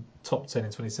 2016, top 10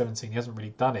 in 2017, he hasn't really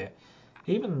done it.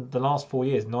 Even the last 4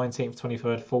 years, 19th,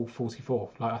 23rd, 4th,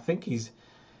 44th. Like I think he's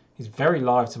very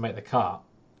live to make the cut,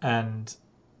 and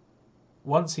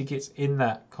once he gets in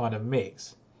that kind of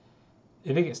mix,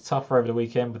 if it gets tougher over the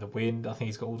weekend with the wind, I think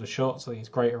he's got all the shots. I think he's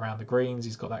great around the greens.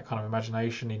 He's got that kind of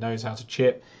imagination. He knows how to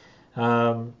chip.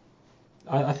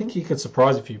 I think he could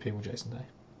surprise a few people, Jason Day.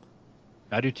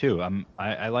 I do too.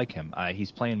 I like him.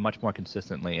 He's playing much more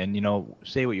consistently, and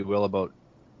say what you will about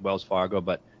Wells Fargo,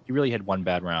 but he really had one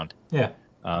bad round. Yeah.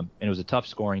 And it was a tough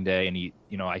scoring day, and he,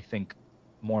 I think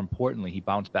more importantly, he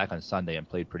bounced back on Sunday and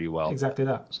played pretty well. Exactly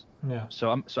that. Yeah.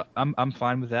 So I'm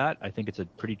fine with that. I think it's a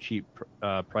pretty cheap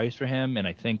price for him, and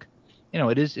I think,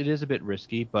 it is a bit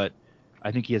risky, but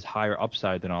I think he has higher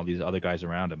upside than all these other guys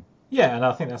around him. Yeah, and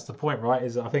I think that's the point, right?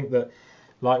 Is I think that,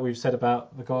 like we've said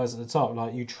about the guys at the top,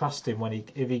 like you trust him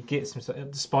if he gets himself,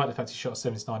 despite the fact he shot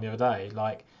 79 the other day,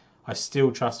 like I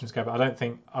still trust him to go. But I don't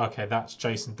think okay, that's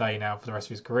Jason Day now for the rest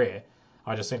of his career.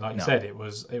 I just think, like you said, it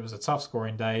was a tough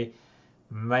scoring day.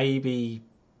 Maybe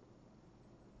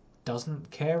doesn't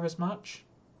care as much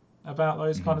about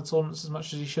those kind of tournaments as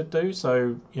much as he should do.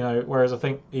 So whereas I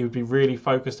think he would be really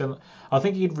focused in. I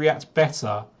think he'd react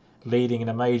better leading in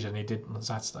a major than he did on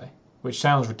Saturday. Which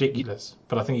sounds ridiculous,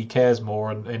 but I think he cares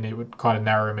more, and it would kind of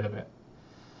narrow him in a bit.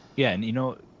 Yeah, and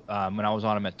when I was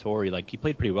on him at Torrey, like he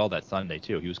played pretty well that Sunday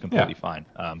too. He was completely fine.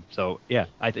 So yeah,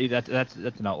 I think that's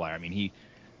an outlier. I mean,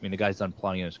 the guy's done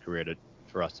plenty in his career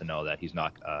for us to know that he's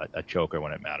not a choker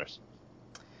when it matters.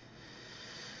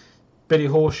 Billy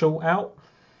Horschel out.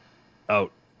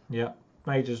 Out. Yeah,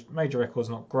 major record's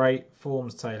not great.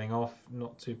 Form's tailing off.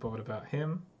 Not too bothered about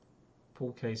him.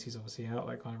 Paul Casey's obviously out.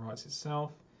 That kind of writes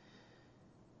itself.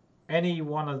 Any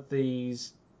one of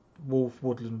these, Wolf,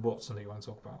 Woodland, Watson, that you want to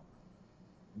talk about?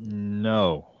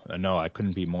 No, I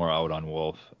couldn't be more out on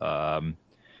Wolf.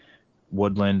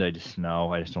 Woodland, I just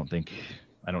don't think,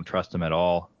 I don't trust him at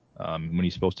all. When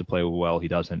he's supposed to play well, he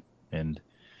doesn't, and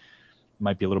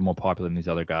might be a little more popular than these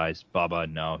other guys.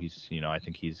 Bubba, no, he's, I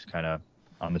think he's kind of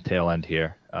on the tail end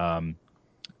here.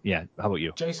 Yeah, how about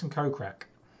you? Jason Kokrak.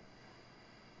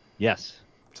 Yes.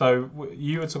 So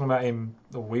you were talking about him,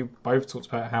 or we both talked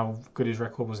about how good his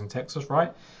record was in Texas,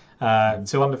 right? 2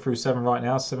 under through 7 right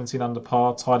now, 17 under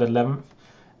par, tied 11th.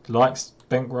 Likes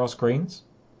bent grass greens.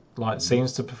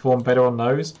 Seems to perform better on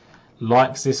those.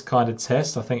 likes this kind of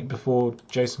test. I think before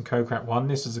Jason Kokrak won,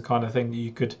 this is the kind of thing that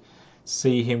you could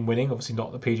see him winning. Obviously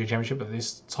not the PGA Championship, but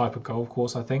this type of golf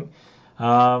course, I think.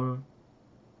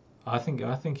 I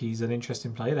think he's an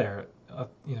interesting play there at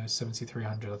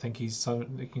 7,300. I think you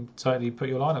can totally put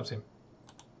your lineups in.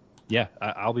 Yeah,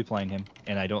 I'll be playing him,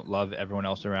 and I don't love everyone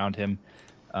else around him.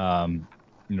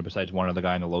 Besides one other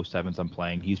guy in the low sevens I'm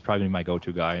playing, he's probably my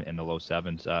go-to guy in the low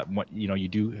sevens. You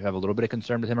do have a little bit of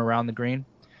concern with him around the green.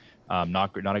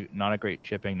 Not a great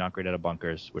chipping, not great out of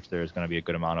bunkers, which there's going to be a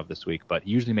good amount of this week. But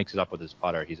he usually makes it up with his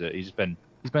putter. He's been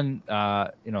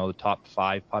the top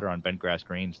 5 putter on bent grass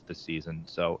greens this season.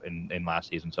 So in last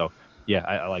season. So yeah,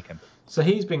 I like him. So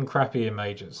he's been crappy in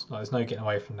majors. Like, there's no getting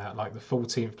away from that. Like the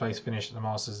 14th place finish at the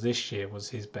Masters this year was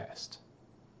his best,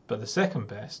 but the second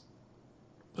best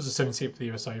was the 17th of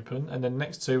the US Open, and then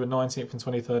next two were 19th and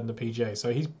 23rd in the PGA.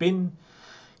 So he's been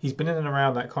in and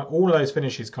around that kind. All of those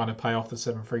finishes kind of pay off the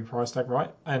 7-3 price tag,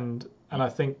 right? And I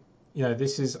think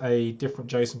this is a different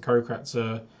Jason Kokrak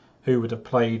to who would have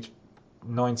played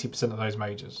 90% of those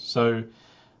majors. So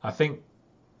I think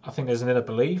there's an inner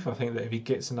belief. I think that if he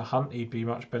gets in the hunt, he'd be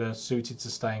much better suited to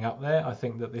staying up there. I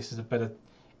think that this is a better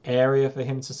area for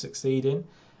him to succeed in.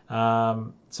 So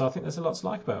I think there's a lot to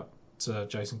like about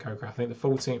Jason Kokrak. I think the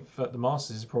 14th at the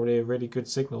Masters is probably a really good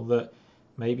signal that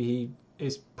maybe he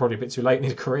is probably a bit too late in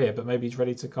his career, but maybe he's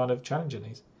ready to kind of challenge in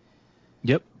these.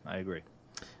 Yep, I agree.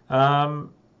 I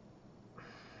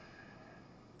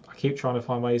keep trying to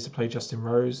find ways to play Justin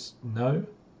Rose. No.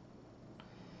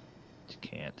 You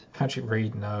can't. Patrick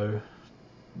Reed, no.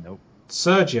 Nope.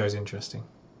 Sergio's interesting.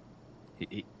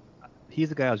 He's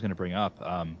the guy I was going to bring up.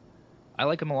 I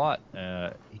like him a lot.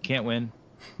 He can't win.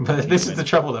 But this is the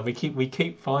trouble, though. We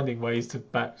keep finding ways to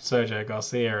back Sergio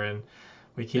Garcia, and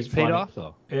we keep it's paid off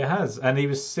though. It has, and he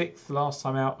was 6th last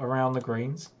time out around the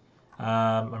greens.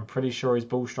 I'm pretty sure his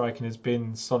ball striking has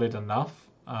been solid enough.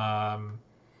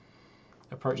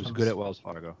 Approach he was good at Wells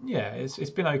Fargo. Yeah, it's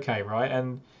been okay, right?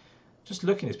 And just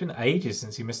looking, it's been ages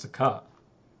since he missed a cut.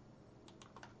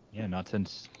 Yeah, not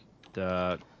since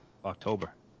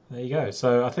October. There you go.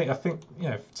 So I think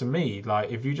to me,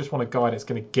 like, if you just want a guy that's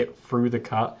going to get through the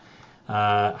cut,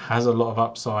 has a lot of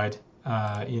upside.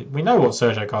 We know what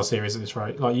Sergio Garcia is at this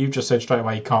rate. Like you just said straight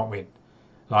away, he can't win.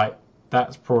 Like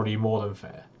that's probably more than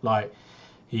fair. Like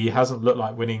he hasn't looked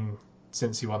like winning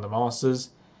since he won the Masters,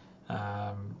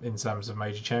 in terms of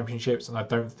major championships, and I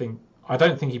don't think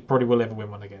he probably will ever win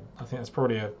one again. I think that's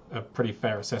probably a pretty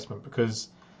fair assessment because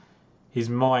his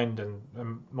mind and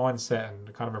mindset and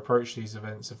the kind of approach to these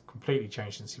events have completely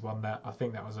changed since he won that. I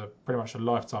think that was pretty much a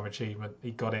lifetime achievement.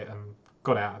 He got it and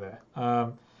got out of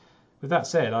there. With that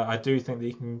said, I do think that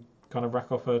he can kind of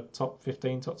rack off a top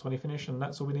 15, top 20 finish, and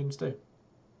that's all we need him to do.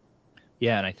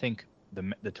 Yeah, and I think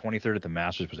the 23rd at the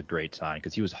Masters was a great sign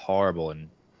because he was horrible in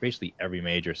basically every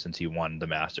major since he won the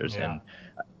Masters. Yeah. And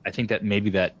I think that maybe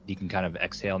that he can kind of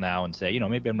exhale now and say,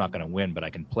 maybe I'm not going to win, but I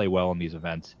can play well in these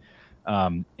events.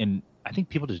 And I think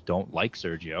people just don't like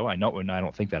Sergio. I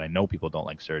don't think that. I know people don't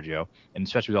like Sergio, and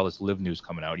especially with all this live news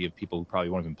coming out, you have people who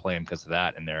probably won't even play him because of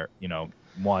that, and they're going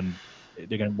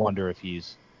to wonder if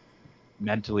he's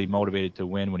mentally motivated to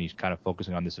win when he's kind of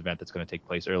focusing on this event that's going to take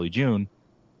place early June.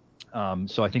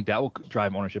 So I think that will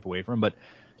drive ownership away from him. But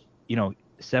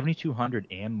 7,200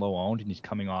 and low owned, and he's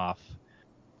coming off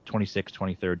 26th,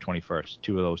 23rd, 21st.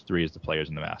 2 of those 3 is the players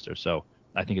in the Masters. So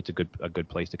I think it's a good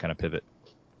place to kind of pivot.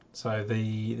 So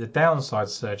the downside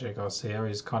to Sergio Garcia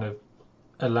is kind of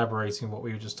elaborating what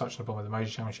we were just touching upon with the major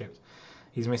championships.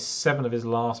 He's missed 7 of his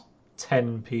last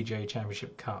 10 PGA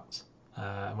Championship cuts.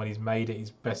 And when he's made it, he's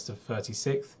best of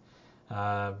 36th,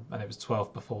 and it was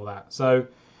 12th before that. So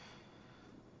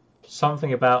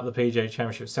something about the PGA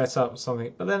Championship setup,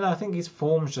 but then I think his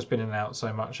form's just been in and out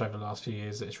so much over the last few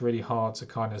years that it's really hard to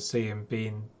kind of see him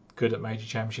being good at major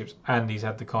championships, and he's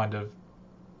had the kind of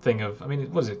thing of,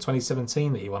 what is it,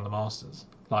 2017 that he won the Masters?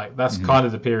 Like that's kind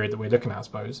of the period that we're looking at, I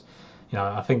suppose.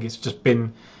 I think it's just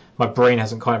been, my brain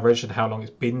hasn't kind of registered how long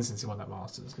it's been since he won that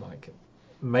Masters. Like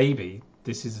maybe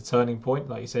this is a turning point,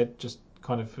 like you said, just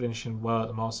kind of finishing well at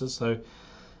the Masters. So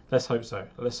let's hope so.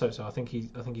 I think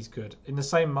he's good. In the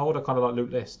same mold, I kind of like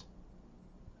Luke List.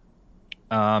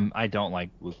 I don't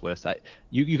like Luke List.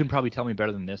 You can probably tell me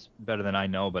better than I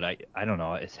know, but I don't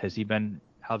know.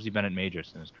 How's he been at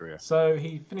majors in his career? So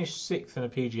he finished 6th in a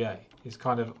PGA. Is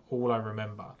kind of all I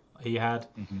remember. He had,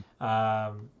 and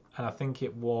I think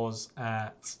it was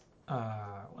at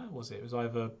where was it? It was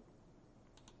either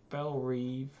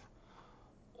Bellerive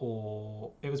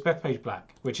or it was Bethpage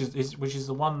Black, which is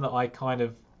the one that I kind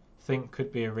of think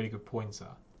could be a really good pointer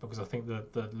because I think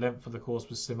the length of the course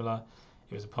was similar.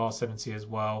 It was a par 70 as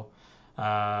well.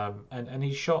 And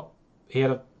he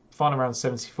had a final round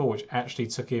 74, which actually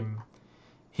took him.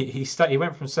 He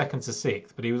went from second to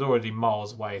sixth, but he was already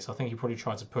miles away. So I think he probably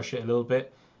tried to push it a little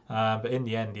bit. But in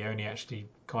the end, he only actually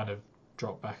kind of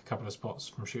dropped back a couple of spots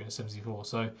from shooting a 74.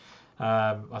 So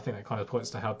I think that kind of points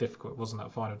to how difficult it was on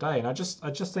that final day. And I just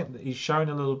think that he's shown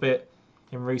a little bit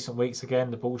in recent weeks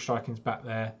again. The ball striking's back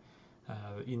there.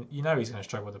 You know he's going to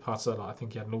struggle with the putter. Like, I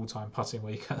think he had an all-time putting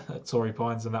week at Torrey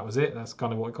Pines, and that was it. That's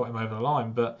kind of what got him over the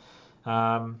line. But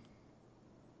I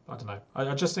don't know.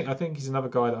 I think he's another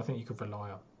guy that I think you could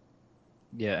rely on.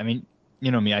 Yeah, I mean,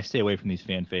 you know me, I stay away from these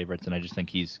fan favorites, and I just think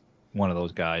he's one of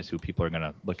those guys who people are going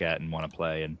to look at and want to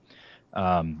play. And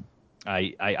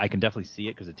I can definitely see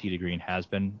it because the tee to green has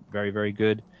been very, very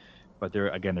good. But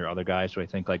there are other guys who I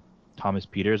think, like Thomas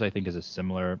Peters, I think is a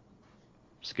similar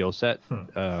skill set.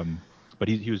 But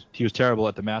he was terrible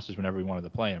at the Masters whenever we wanted to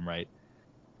play him, right?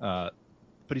 But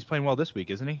he's playing well this week,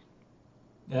 isn't he?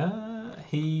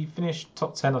 He finished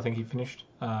top 10. I think he finished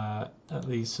at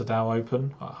the Sadao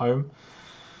Open at home.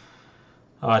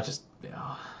 I'm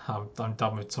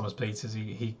done with Thomas Peters.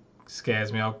 He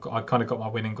scares me. I kind of got my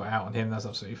win and got out on him. That's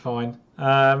absolutely fine.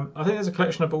 I think there's a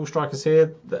collection of ball strikers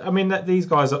here. I mean, these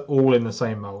guys are all in the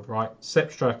same mould, right?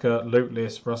 Sepp Straka, Luke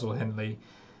List, Russell Henley.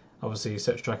 Obviously,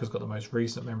 Sepp Straka's got the most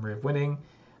recent memory of winning.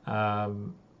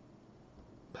 Siwoo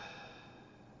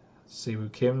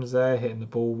Kim's there, hitting the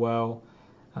ball well.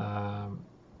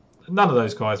 None of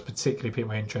those guys particularly piqued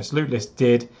my interest. Luke List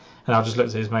did, and I just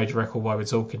looked at his major record while we're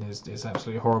talking. It's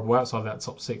absolutely horrible. Outside of that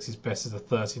top six, his best is the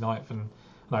 39th and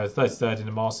 33rd in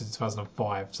the Masters in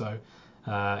 2005. So,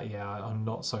 I'm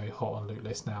not so hot on Luke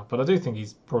List now, but I do think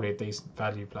he's probably a decent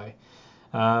value play.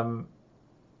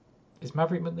 Is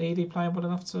Maverick McNeely playing well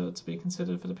enough to be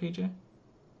considered for the PGA?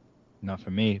 Not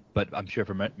for me, but I'm sure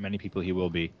for many people he will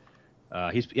be.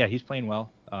 He's playing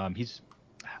well.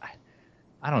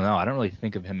 I don't know. I don't really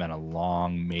think of him in a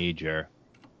long major.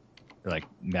 Like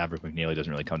Maverick McNeely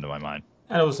doesn't really come to my mind.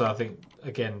 And also, I think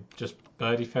again, just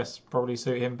Birdie Fest probably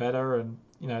suit him better, and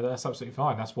that's absolutely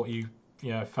fine. That's what you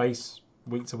face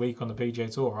week to week on the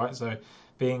PGA Tour, right? So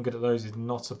being good at those is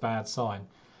not a bad sign.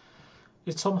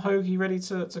 Is Tom Hoge ready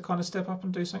to kind of step up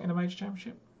and do something in a major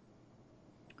championship?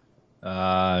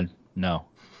 No.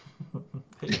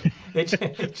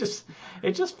 it just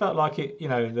felt like it.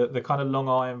 The kind of long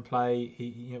iron play.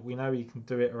 We know he can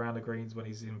do it around the greens when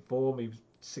he's in form. He was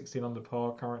 16 under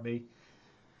par currently.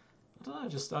 I don't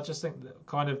know. I just think that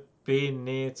kind of being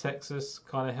near Texas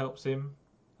kind of helps him.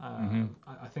 I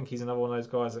think he's another one of those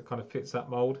guys that kind of fits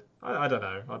that mold. I don't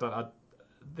know.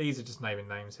 These are just naming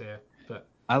names here, but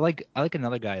I like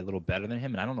another guy a little better than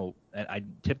him, and I don't know. And I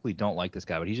typically don't like this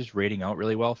guy, but he's just rating out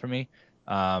really well for me.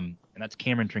 And that's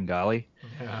Cameron Tringali.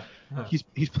 yeah.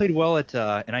 He's played well at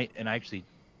and I actually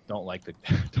don't like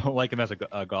don't like him as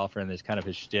a golfer, and there's kind of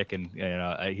his shtick, and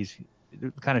he's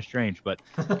kind of strange, but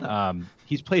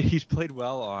he's played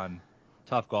well on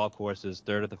tough golf courses.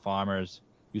 Third at the Farmers.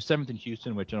 He was seventh in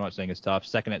Houston, which I'm not saying is tough.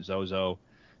 Second at Zozo.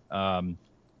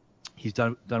 He's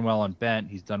done well on bent.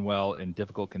 He's done well in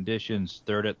difficult conditions.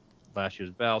 Third at last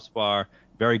year's Valspar.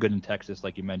 Very good in Texas,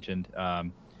 like you mentioned.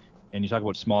 And you talk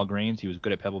about small greens. He was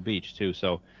good at Pebble Beach too.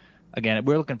 So again,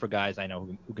 we're looking for guys I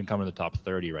know who can come in the top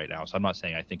 30 right now. So I'm not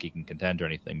saying I think he can contend or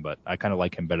anything, but I kind of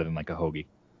like him better than like a Hoagie.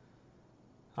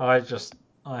 I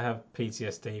have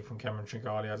PTSD from Cameron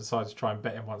Tringali. I decided to try and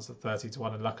bet him once at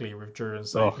 30-1, and luckily he withdrew and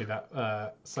saved me that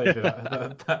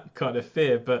kind of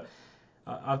fear. But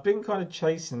I've been kind of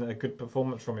chasing a good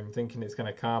performance from him, thinking it's going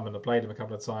to come. And I played him a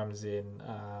couple of times in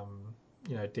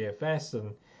DFS,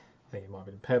 and I think it might have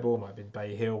been Pebble, might have been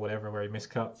Bay Hill, whatever, where he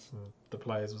miscuts, and the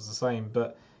players was the same.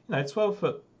 But 12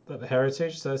 foot at the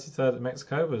Heritage, 33rd at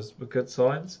Mexico was good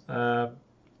signs.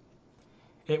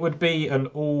 It would be an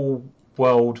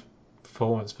all-world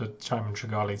performance for Cameron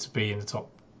Tringali to be in the top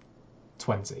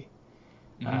 20.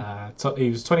 Mm-hmm. He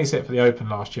was 26th for the Open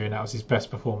last year, and that was his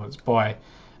best performance by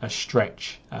a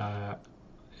stretch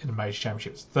in the major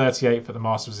championships. 38th at the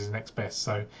Masters is his next best,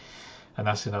 and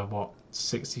that's in a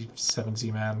 60,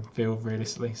 70 man field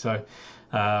realistically. So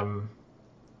I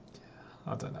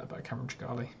don't know about Cameron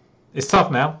Tringali. It's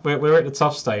tough now. We're at the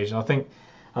tough stage, and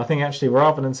I think actually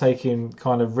rather than taking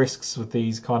kind of risks with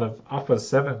these kind of upper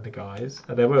 70 guys,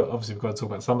 there will obviously we've got to talk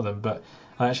about some of them, but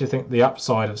I actually think the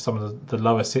upside of some of the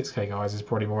lower 6K guys is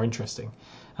probably more interesting.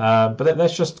 But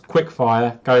let's just quick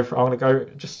fire go for. I'm going to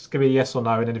go. Just give me a yes or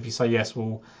no, and then if you say yes,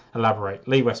 we'll elaborate.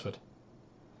 Lee Westwood.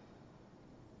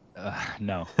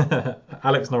 No.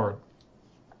 Alex Noren.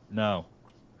 No.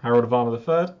 Harold Varner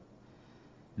III.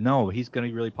 No, he's going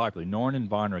to be really popular. Noren and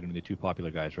Varner are going to be the two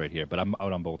popular guys right here, but I'm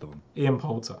out on both of them. Ian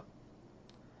Poulter.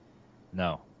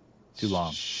 No. Too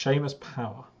long. Seamus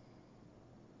Power.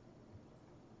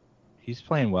 He's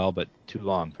playing well, but too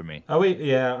long for me. Are we?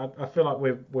 Yeah, I feel like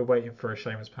we're waiting for a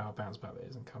Seamus Power bounce back that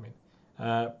isn't coming.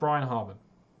 Brian Harman.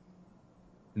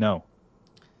 No.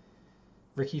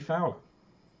 Ricky Fowler.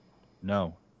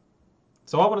 No.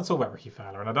 So I want to talk about Ricky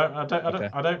Fowler, and Okay.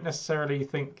 I don't necessarily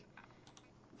think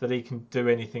that he can do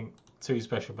anything too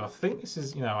special. But I think this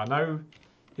is, I know,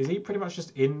 is he pretty much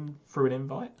just in through an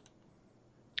invite?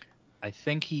 I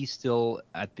think he's still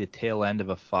at the tail end of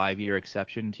a 5-year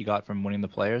exception he got from winning the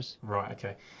Players. Right.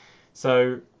 Okay.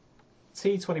 So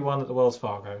T21 at the Wells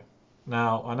Fargo.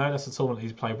 Now I know that's a tournament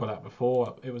he's played well at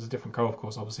before. It was a different golf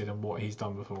course, obviously, than what he's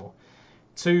done before.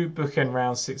 2 bookend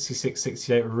rounds, 66,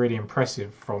 68 were really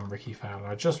impressive from Ricky Fowler.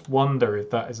 I just wonder if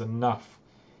that is enough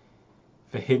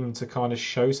for him to kind of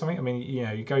show something. I mean,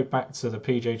 you go back to the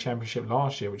PGA Championship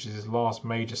last year, which is his last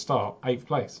major start, 8th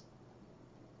place.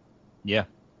 Yeah.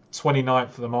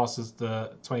 29th for the Masters,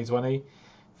 the 2020,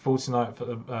 49th for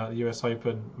the US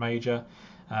Open major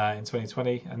in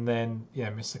 2020, and then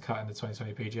missed the cut in the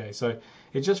 2020 PGA. So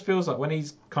it just feels like when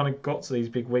he's kind of got to these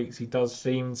big weeks, he does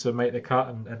seem to make the cut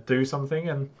and do something.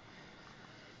 And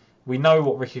we know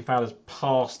what Ricky Fowler's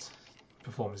past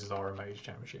performances are in major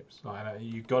championships. Like,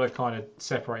 you've got to kind of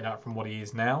separate that from what he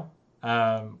is now,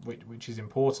 which is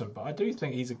important. But I do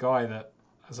think he's a guy that,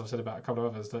 as I've said about a couple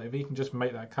of others, that if he can just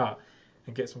make that cut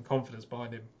and get some confidence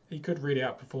behind him, he could really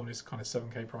outperform this kind of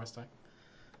 7K price tag.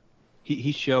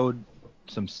 He showed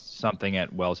something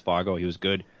at Wells Fargo. He was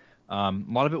good. A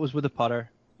lot of it was with a putter,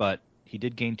 but he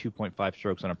did gain 2.5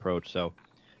 strokes on approach. So,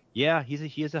 yeah,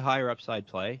 he is a higher upside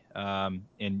play.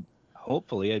 And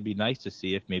hopefully it'd be nice to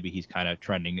see if maybe he's kind of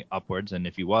trending upwards. And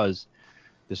if he was,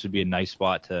 this would be a nice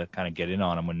spot to kind of get in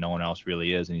on him when no one else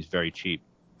really is, and he's very cheap.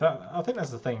 I think that's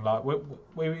the thing. Like we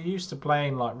were used to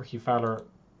playing like Ricky Fowler,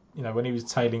 when he was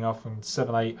tailing off from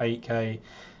 7-8, 8K,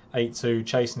 8-2,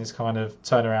 chasing this kind of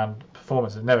turnaround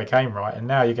performance. It never came right, and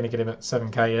now you're going to get him at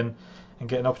 7K and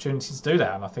get an opportunity to do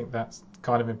that, and I think that's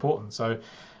kind of important. So,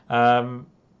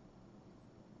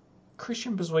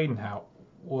 Christian Bezuidenhout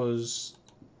was.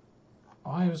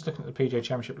 I was looking at the PGA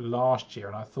Championship last year,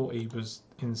 and I thought he was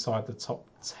inside the top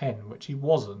 10, which he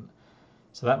wasn't.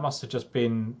 So that must have just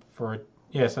been so it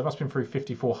must have been through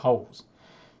 54 holes.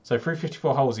 So through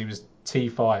 54 holes, he was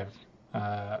T5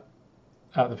 at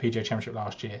the PGA Championship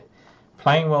last year.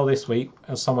 Playing well this week,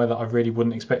 as somewhere that I really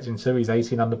wouldn't expect him to. He's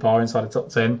 18 under par inside the top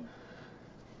 10.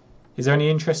 Is there any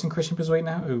interest in Christian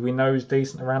Bezuidenhout, who we know is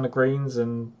decent around the greens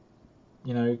and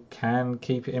can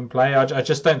keep it in play? I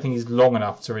just don't think he's long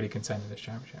enough to really contend in this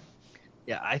championship.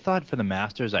 Yeah, I thought for the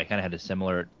Masters, I kind of had a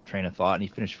similar train of thought, and he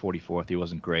finished 44th. He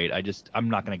wasn't great. I'm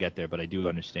not going to get there, but I do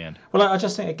understand. Well, I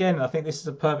just think, again, I think this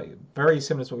is very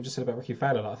similar to what we just said about Ricky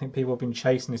Fowler. I think people have been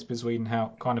chasing this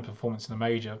Bezuidenhout kind of performance in the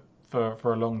major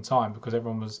for a long time because there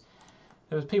was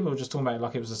people were just talking about it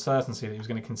like it was a certainty that he was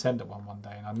going to contend at one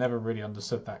day, and I never really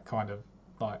understood that kind of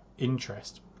like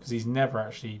interest because he's never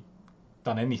actually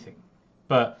done anything.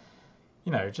 But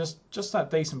just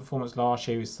that decent performance last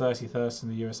year. He was 31st in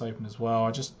the US Open as well.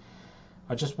 I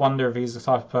just wonder if he's the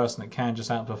type of person that can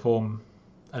just outperform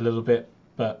a little bit.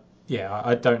 But yeah,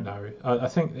 I don't know. I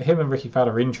think him and Ricky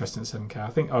Fowler are interesting at 7K. I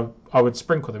think I would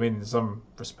sprinkle them in some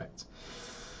respect.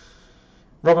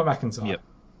 Robert McIntyre. Yep.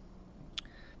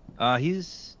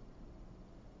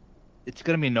 It's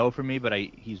gonna be a no for me, but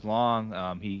he's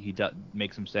long. He does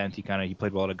make some sense. He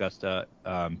played well at Augusta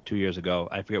 2 years ago.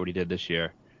 I forget what he did this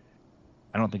year.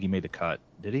 I don't think he made the cut.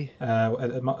 Did he? At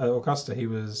Augusta, he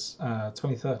was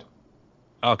 23rd.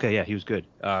 Okay, yeah, he was good.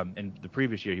 And the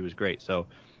previous year he was great. So,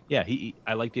 yeah,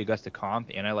 I like the Augusta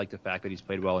comp, and I like the fact that he's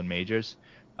played well in majors.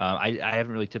 I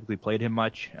haven't really typically played him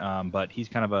much, but he's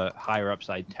kind of a higher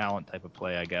upside talent type of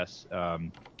play, I guess,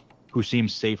 who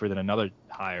seems safer than another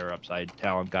higher upside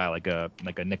talent guy like a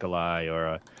Nikolai or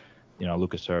a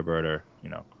Lucas Herbert or.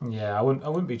 Yeah, I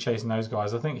wouldn't be chasing those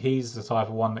guys. I think he's the type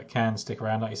of one that can stick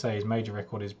around. Like you say, his major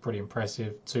record is pretty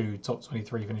impressive. 2 top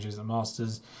 23 finishes at the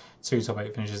Masters, 2 top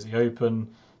 8 finishes at the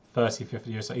Open, 35th at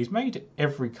the USA. He's made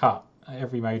every cut at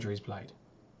every major he's played.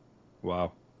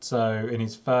 Wow. So in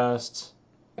his first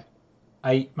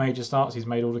 8 major starts, he's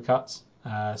made all the cuts.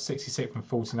 66th and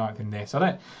 49th in this.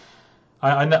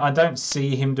 I don't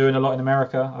see him doing a lot in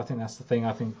America. I think that's the thing.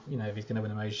 I think if he's going to win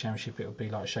a major championship, it would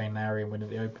be like Shane Lowry and winning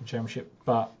the Open Championship.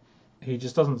 But he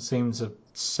just doesn't seem to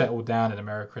settle down in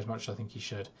America as much as I think he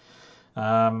should.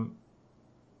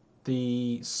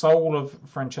 The soul of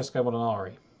Francesco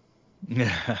Molinari.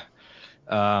 Yeah.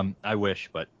 I wish,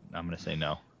 but I'm going to say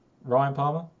no. Ryan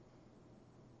Palmer.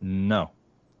 No.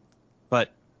 But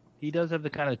he does have the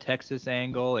kind of Texas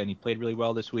angle, and he played really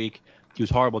well this week. He was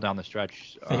horrible down the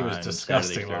stretch He was on Saturday.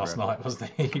 disgusting last night,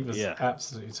 wasn't he? He was Yeah.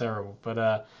 absolutely terrible.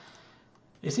 But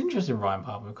it's interesting, Ryan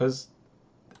Palmer, because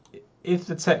if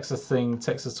the Texas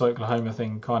to Oklahoma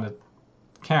thing kind of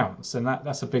counts, then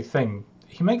that's a big thing.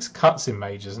 He makes cuts in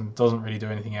majors and doesn't really do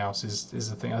anything else, is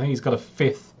the thing. I think he's got a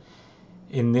fifth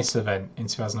in this event in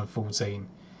 2014.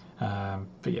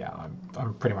 But yeah,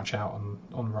 I'm pretty much out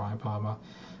on Ryan Palmer.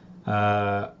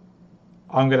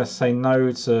 I'm going to say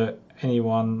no to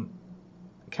anyone.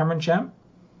 Cameron Champ?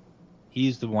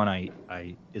 He's the one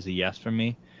I is a yes for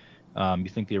me. You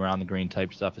think the around the green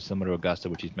type stuff is similar to Augusta,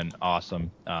 which he's been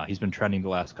awesome. He's been trending the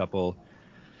last couple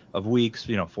of weeks,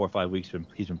 4 or 5 weeks.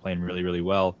 He's been playing really, really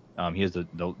well. He has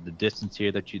the distance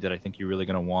here that I think you're really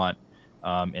going to want.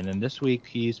 And then this week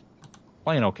he's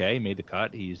playing okay. Made the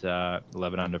cut. He's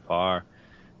 11 under par.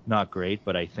 Not great,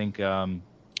 but I think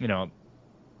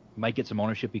might get some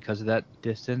ownership because of that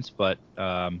distance. But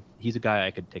he's a guy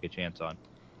I could take a chance on.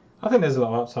 I think there's a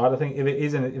lot of upside. I think if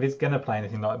it's going to play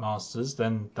anything like Masters,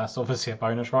 then that's obviously a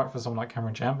bonus, right, for someone like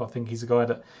Cameron Champ. I think he's a guy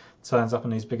that turns up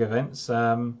in these big events.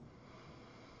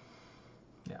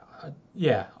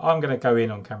 Yeah, I'm going to go in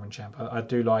on Cameron Champ. I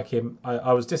do like him.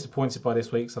 I was disappointed by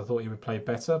this week, so I thought he would play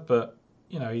better. But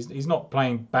he's not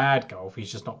playing bad golf.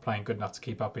 He's just not playing good enough to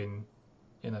keep up in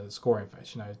the scoring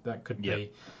phase. That could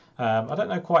be. I don't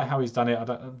know quite how he's done it.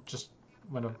 I'm just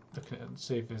when I'm looking at it and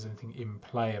see if there's anything in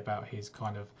play about his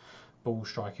kind of ball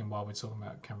striking while we're talking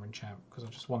about Cameron Champ, because I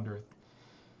just wonder if.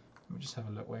 Let me just have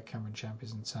a look where Cameron Champ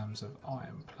is in terms of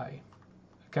iron play.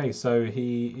 Okay, so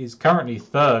he is currently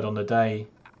third on the day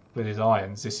with his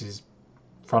irons. This is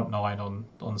front nine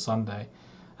on Sunday.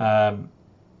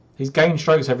 He's gained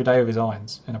strokes every day with his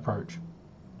irons in approach.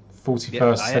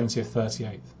 41st, 70th,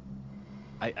 38th.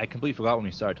 I completely forgot when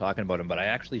we started talking about him, but I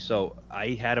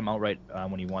had him outright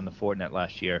when he won the Fortinet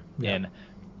last year, and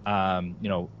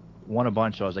won a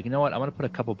bunch. So I was like, you know what, I'm gonna put a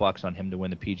couple bucks on him to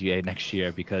win the PGA next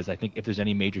year, because I think if there's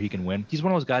any major he can win, he's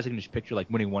one of those guys I can just picture like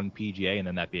winning one PGA and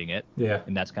then that being it. Yeah.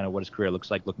 And that's kind of what his career looks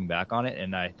like looking back on it.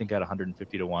 And I think at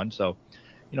 150 to 1. So,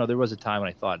 there was a time when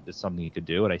I thought there's something he could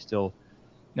do, and I still,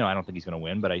 I don't think he's gonna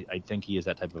win, but I think he is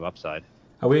that type of upside.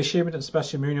 Are we assuming that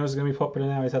Sebastian Munoz is going to be popular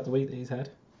now? He's had the week that he's had.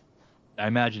 I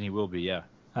imagine he will be, yeah.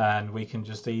 And we can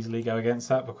just easily go against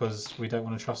that because we don't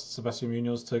want to trust Sebastian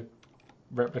Munoz to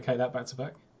replicate that back to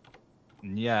back.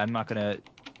 Yeah, I'm not gonna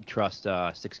trust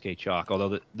 6K chalk.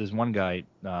 Although there's one guy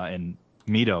in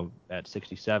Mito at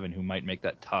 67 who might make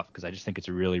that tough, because I just think it's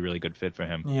a really, really good fit for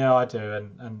him. Yeah, I do,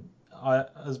 and I,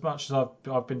 as much as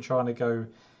I've been trying to go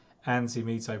anti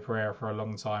Mito Pereira for a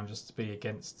long time just to be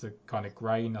against the kind of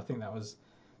grain. I think that was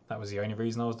the only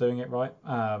reason I was doing it, right.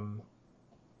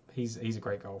 He's a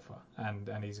great golfer,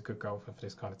 and he's a good golfer for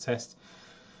this kind of test.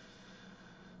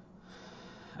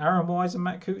 Aaron Wise and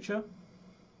Matt Kuchar.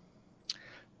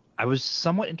 I was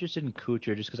somewhat interested in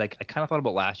Kuchar just because I kind of thought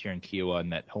about last year in Kiowa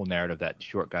and that whole narrative that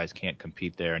short guys can't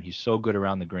compete there, and he's so good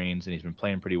around the greens and he's been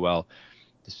playing pretty well.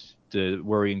 The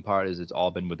worrying part is it's all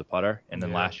been with the putter, and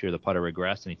then last year the putter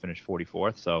regressed and he finished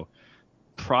 44th, so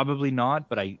probably not,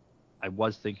 but I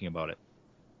was thinking about it.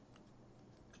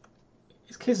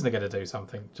 Is Kisner going to do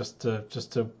something just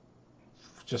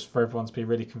for everyone to be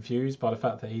really confused by the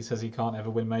fact that he says he can't ever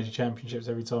win major championships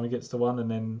every time he gets to one,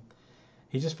 and then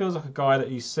he just feels like a guy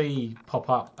that you see pop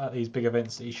up at these big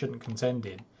events that he shouldn't contend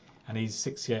in, and he's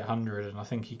 6,800, and I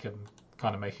think he can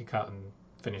kind of make a cut and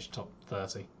finish top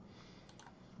 30.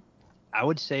 I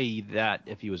would say that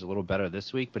if he was a little better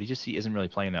this week, but he isn't really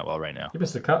playing that well right now. He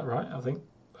missed the cut, right? I think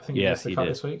he missed the cut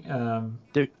this week.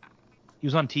 He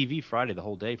was on TV Friday the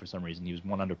whole day for some reason. He was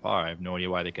 1 under par. I have no idea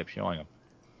why they kept showing him.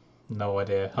 No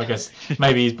idea. I guess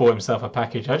maybe he's bought himself a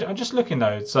package. I'm just looking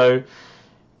though. So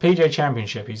PGA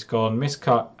Championship, he's gone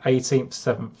miscut 18th,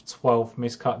 7th, 12th,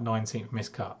 miscut 19th,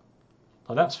 miscut.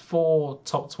 Like that's 4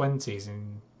 top 20s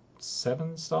in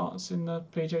 7 starts in the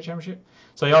PGA Championship.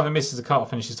 So he either misses a cut or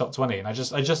finishes top 20. And I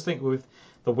just think with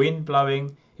the wind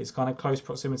blowing, it's kind of close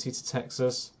proximity to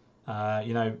Texas.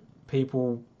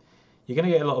 People. You're going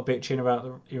to get a lot of bitching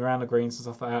around the greens and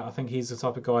stuff like that. I think he's the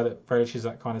type of guy that relishes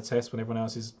that kind of test when everyone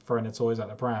else is throwing their toys at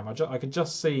the pram. I could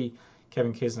just see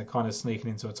Kevin Kisner kind of sneaking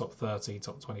into a top 30,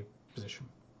 top 20 position.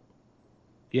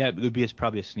 Yeah, it would be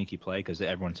probably a sneaky play because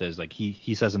everyone says, like,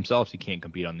 he says himself he can't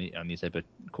compete on these type of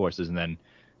courses, and then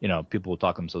people will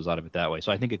talk themselves out of it that way.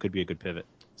 So I think it could be a good pivot.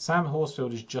 Sam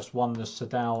Horsfield has just won the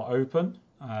Sadal Open.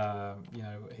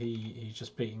 He's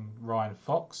just beating Ryan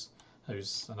Fox,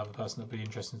 who's another person that'll be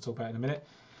interesting to talk about in a minute.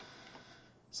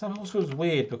 Sam Horsfield's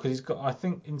weird because he's got. I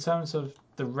think in terms of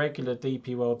the regular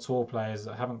DP World Tour players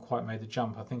that haven't quite made the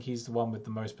jump, I think he's the one with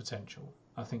the most potential.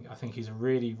 I think he's a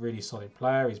really really solid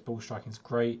player. His ball striking's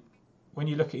great. When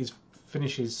you look at his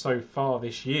finishes so far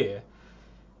this year,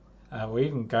 or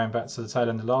even going back to the tail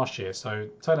end of last year. So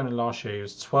tail end of last year, he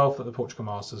was 12th at the Portugal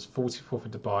Masters, 44th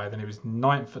at Dubai. Then he was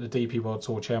 9th at the DP World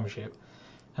Tour Championship,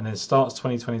 and then starts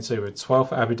 2022 with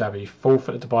 12th at Abu Dhabi, 4th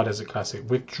at the Dubai Desert Classic.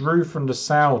 Withdrew from the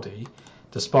Saudi,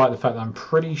 despite the fact that I'm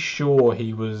pretty sure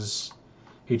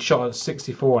he'd shot at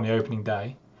 64 on the opening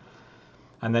day,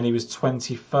 and then he was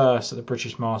 21st at the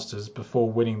British Masters before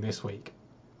winning this week.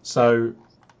 So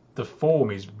the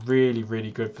form is really,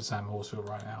 really good for Sam Horsfield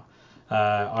right now.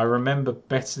 I remember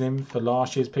betting him for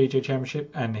last year's PGA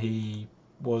Championship, and he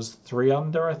was 3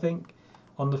 under, I think,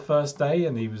 on the first day,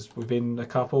 and he was within a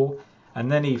couple.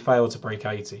 And then he failed to break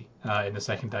 80 in the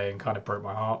second day and kind of broke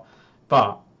my heart.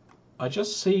 But I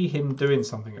just see him doing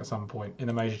something at some point in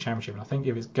a major championship. And I think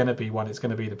if it's going to be one, it's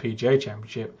going to be the PGA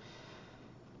Championship.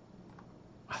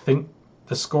 I think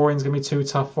the scoring's going to be too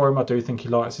tough for him. I do think he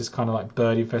likes this kind of like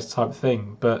birdie fest type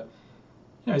thing. But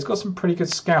he's got some pretty good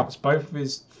scouts. Both of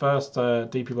his first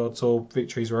DP World Tour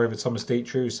victories were over Thomas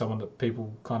Detry, who's someone that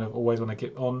people kind of always want to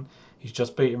get on. He's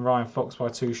just beaten Ryan Fox by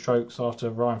 2 strokes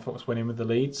after Ryan Fox went in with the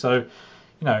lead. So,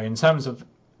 in terms of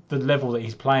the level that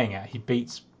he's playing at, he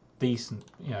beats decent,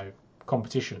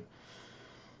 competition.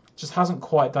 Just hasn't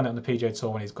quite done it on the PGA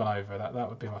Tour when he's gone over. That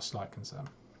would be my slight concern.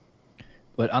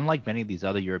 But unlike many of these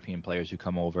other European players who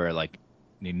come over, like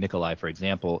Nikolai, for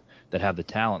example, that have the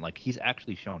talent, like he's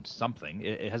actually shown something.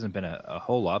 It hasn't been a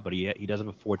whole lot, but he does have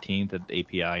a 14th at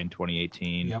API in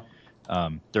 2018, Yep.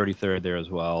 33rd there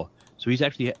as well. So he's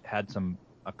actually had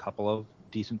a couple of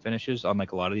decent finishes,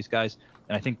 unlike a lot of these guys.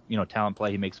 And I think, talent play,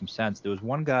 he makes some sense. There was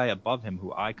one guy above him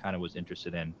who I kind of was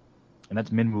interested in, and that's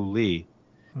Minwoo Lee,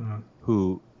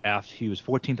 who after he was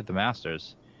 14th at the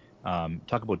Masters.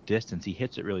 Talk about distance, he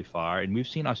hits it really far, and we've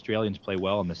seen Australians play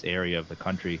well in this area of the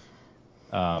country.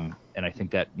 And I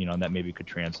think that that maybe could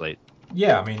translate.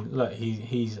 Yeah, I mean, look,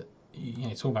 he's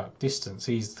talking about distance.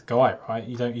 He's the guy, right?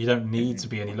 You don't need to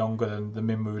be any longer than the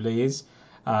Minwoo Lee is.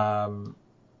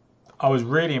 I was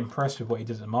really impressed with what he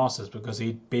did at the Masters because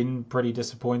he'd been pretty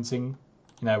disappointing.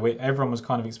 Everyone was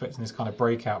kind of expecting this kind of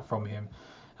breakout from him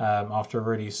after a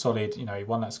really solid. He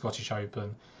won that Scottish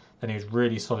Open, then he was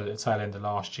really solid at the tail end of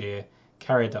last year.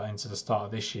 Carried that into the start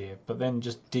of this year, but then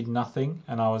just did nothing.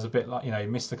 And I was a bit like, he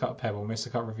missed the cut at Pebble, missed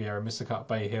the cut at Riviera, missed the cut at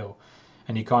Bay Hill.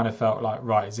 And you kind of felt like,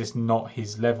 right, is this not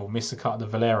his level? Missed the cut at the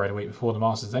Valero the week before the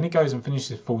Masters. Then he goes and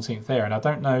finishes 14th there. And I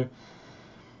don't know,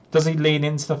 does he lean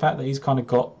into the fact that he's kind of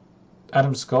got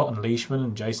Adam Scott and Leishman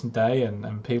and Jason Day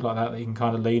and people like that he can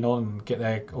kind of lean on and get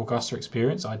their Augusta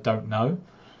experience? I don't know.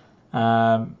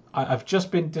 I've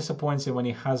just been disappointed when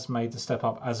he has made the step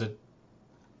up as a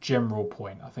general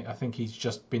point. I think he's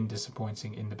just been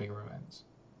disappointing in the bigger events.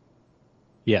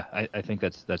 Yeah, I think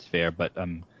that's fair, but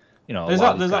there's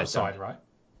upside, right?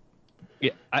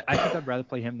 Yeah, I think I'd rather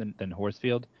play him than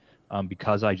Horsfield,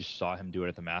 because I just saw him do it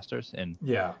at the Masters, and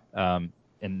yeah,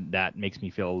 and that makes me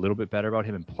feel a little bit better about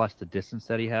him, and plus the distance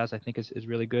that he has, I think is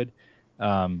really good.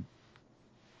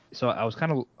 So I was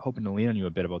kind of hoping to lean on you a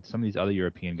bit about some of these other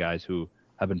European guys who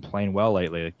have been playing well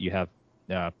lately. Like you have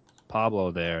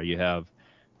Pablo there, you have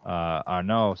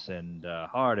Arnaus and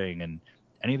Harding, and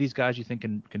any of these guys you think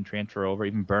can transfer over,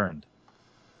 even Bernd?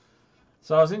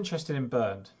 So I was interested in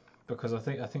Bernd because I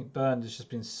think Bernd has just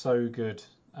been so good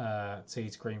tee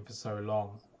to green for so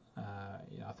long.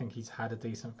 I think he's had a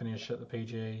decent finish at the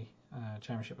PGA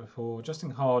Championship before. Justin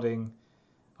Harding,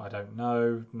 I don't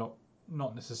know,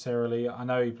 not necessarily. I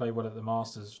know he played well at the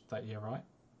Masters that year, right?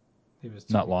 He was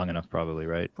not long enough, probably,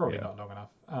 right? Probably not long enough.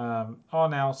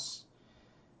 Arnaus,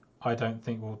 I don't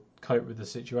think will cope with the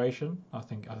situation. I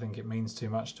think it means too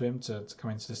much to him to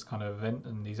come into this kind of event,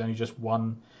 and he's only just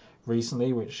won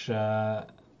recently, which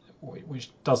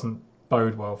doesn't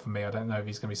bode well for me. I don't know if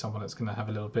he's going to be someone that's going to have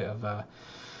a little bit of a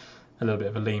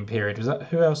lean period.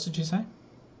 Who else did you say?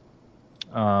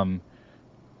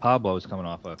 Pablo is coming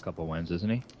off a couple of wins, isn't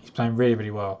he? He's playing really,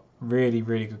 really well. Really,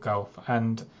 really good golf.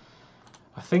 And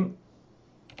I think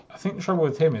the trouble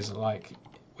with him is like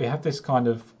we have this kind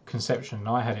of conception, and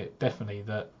I had it definitely,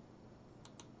 that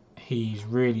he's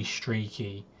really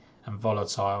streaky and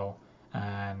volatile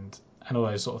and all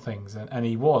those sort of things, and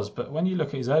he was. But when you look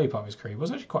at his early part of his career, he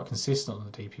was actually quite consistent on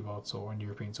the DP World Tour and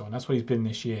European Tour, and that's what he's been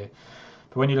this year.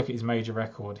 But when you look at his major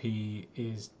record, he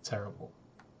is terrible,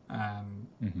 and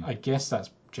I guess that's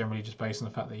generally just based on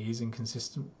the fact that he is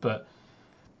inconsistent. But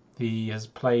he has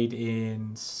played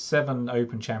in 7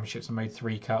 Open Championships and made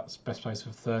 3 cuts, best place for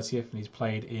 30th, and he's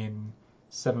played in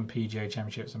 7 PGA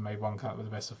Championships and made one cut with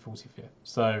the best of 45th.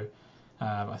 So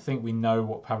I think we know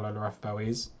what Pablo Larrazábal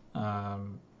is.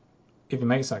 If he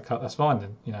makes that cut, that's fine.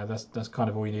 Then that's kind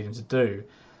of all you need him to do.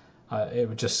 It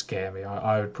would just scare me.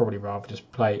 I would probably rather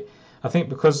just play. I think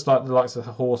because like the likes of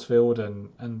Horsfield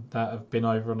and that have been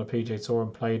over on the PGA Tour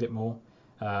and played it more,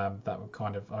 that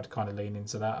would I'd kind of lean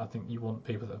into that. I think you want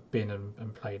people that have been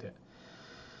and played it.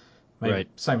 Maybe, Right.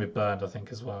 Same with Bernd, I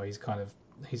think as well. He's kind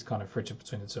of frigid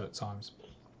between the two at times.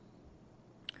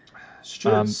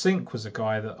 Stuart Sink was a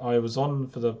guy that I was on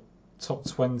for the top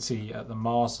 20 at the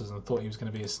Masters and thought he was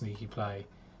going to be a sneaky play,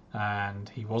 and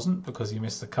he wasn't because he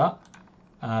missed the cut.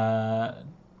 By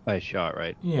a shot,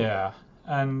 right? Yeah,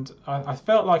 and I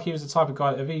felt like he was the type of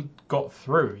guy that if he got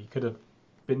through, he could have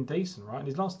been decent, right? In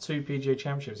his last 2 PGA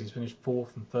Championships, he's finished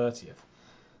 4th and 30th.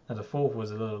 Now the 4th was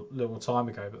a little time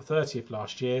ago, but 30th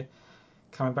last year,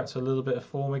 coming back to a little bit of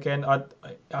form again. I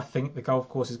think the golf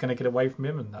course is going to get away from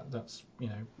him, and that's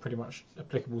pretty much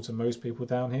applicable to most people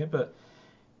down here. But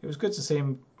it was good to see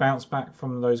him bounce back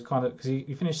from those because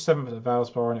he finished 7th at the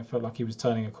Valspar and it felt like he was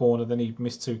turning a corner. Then he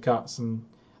missed 2 cuts and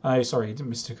he didn't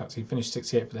miss 2 cuts. He finished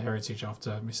 68th for the Heritage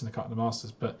after missing the cut at the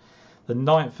Masters. But the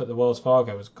 9th at the Wells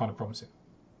Fargo was kind of promising.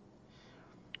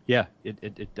 Yeah,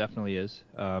 it definitely is.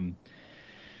 I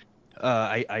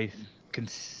can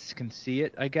see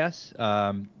it, I guess.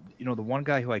 The one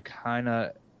guy who I kind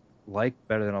of like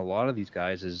better than a lot of these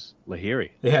guys is Lahiri.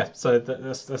 Yeah, so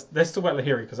let's talk about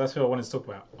Lahiri because that's who I wanted to talk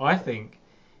about. I think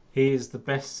he is the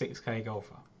best 6K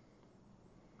golfer.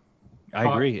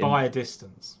 I agree. By a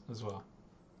distance as well.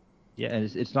 Yeah,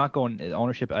 and it's not going.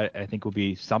 Ownership, I think, will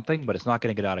be something, but it's not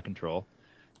going to get out of control.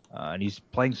 And he's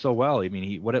playing so well. I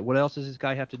mean, what else does this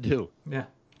guy have to do? Yeah,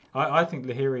 I think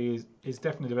Lahiri is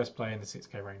definitely the best player in the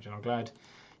 6K range, and I'm glad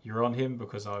you're on him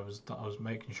because I was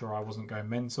making sure I wasn't going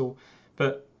mental.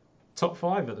 But top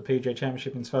 5 at the PGA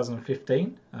Championship in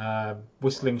 2015,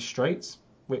 Whistling Straits,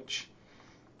 which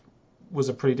was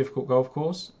a pretty difficult golf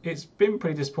course. It's been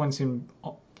pretty disappointing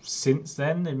since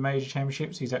then in major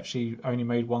championships. He's actually only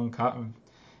made 1 cut, and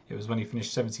it was when he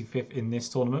finished 75th in this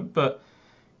tournament. But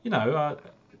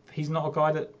he's not a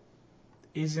guy that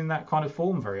is in that kind of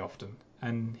form very often,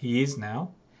 and he is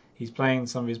now. He's playing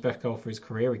some of his best golf for his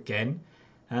career again,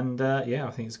 and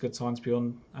I think it's a good time to be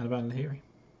on Anirban Lahiri.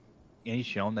 And he's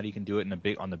shown that he can do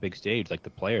it on the big stage, like the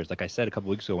players. Like I said a couple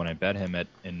weeks ago when I bet him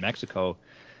in Mexico,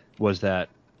 was that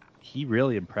he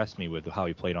really impressed me with how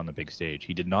he played on the big stage.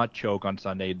 He did not choke on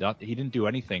Sunday. He didn't do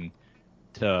anything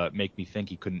to make me think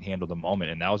he couldn't handle the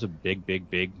moment, and that was a big, big,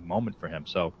 big moment for him.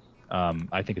 So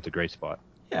I think it's a great spot.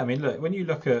 Yeah, I mean, look, when you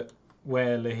look at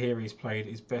where Lahiri's played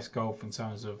his best golf in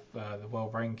terms of the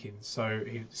world rankings, so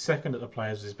he's second at the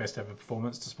Players with his best ever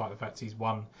performance, despite the fact he's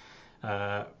won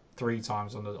 3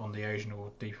 times on the Asian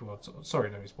or DP World Tour. Sorry,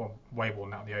 no, he's won way more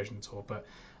than that on the Asian Tour, but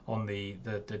on the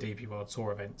DP World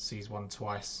Tour events, he's won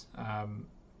twice.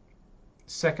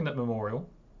 Second at Memorial,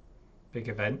 big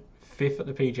event. 5th at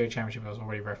the PGA Championship, as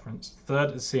already referenced. 3rd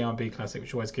at the CRB Classic,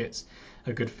 which always gets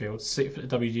a good field. 6th at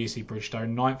the WGC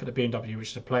Bridgestone. 9th at the BMW,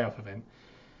 which is a playoff event.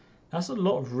 That's a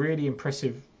lot of really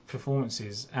impressive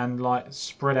performances and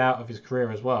spread out of his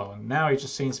career as well. And now he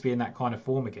just seems to be in that kind of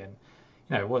form again.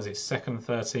 What is it? 2nd,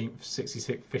 13th,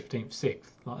 66th, 15th,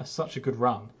 6th. That's such a good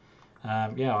run. I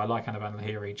like Anirban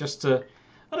Lahiri.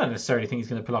 I don't necessarily think he's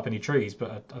going to pull up any trees,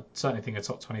 but I certainly think a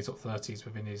top 20, top 30 is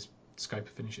within his scope of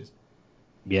finishes.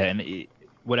 Yeah, and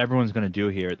what everyone's going to do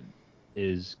here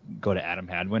is go to Adam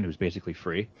Hadwin, who's basically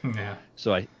free. Yeah.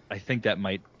 So I think that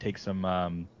might take some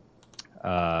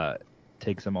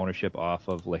ownership off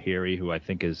of Lahiri, who I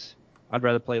think is. I'd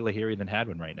rather play Lahiri than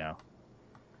Hadwin right now.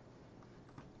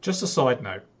 Just a side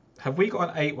note, have we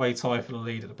got an 8-way tie for the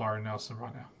lead at the Byron Nelson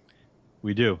right now?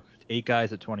 We do. 8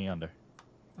 guys at 20 under.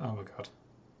 Oh my god.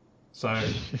 So,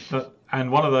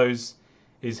 and one of those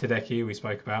is Hideki, who we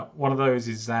spoke about. One of those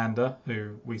is Xander,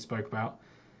 who we spoke about.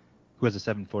 Who has a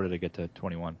 7-footer to get to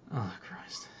 21. Oh,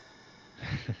 Christ.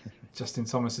 Justin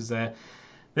Thomas is there.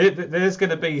 There's going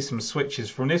to be some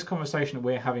switches from this conversation that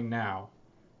we're having now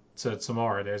to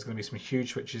tomorrow. There's going to be some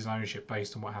huge switches in ownership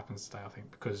based on what happens today, I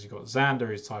think, because you've got Xander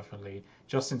who's tied for lead,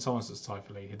 Justin Thomas is tied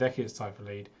for lead, Hideki is tied for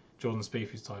lead, Jordan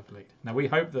Spieth is tied for lead. Now, we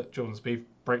hope that Jordan Spieth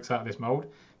breaks out of this mould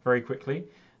very quickly.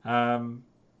 Wow.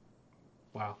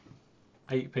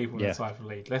 8 people in the tied for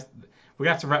lead. We're going to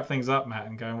have to wrap things up, Matt,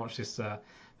 and go and watch this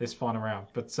final round.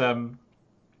 But, I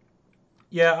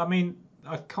mean,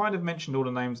 I've kind of mentioned all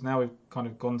the names. Now we've kind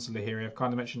of gone to Lahiri. I've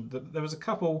kind of mentioned that there was a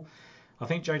couple. I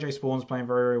think JJ Spawn's playing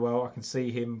very, very well. I can see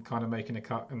him kind of making a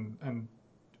cut and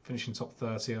finishing top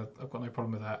 30. I've got no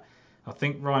problem with that. I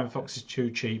think Ryan Fox is too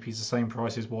cheap. He's the same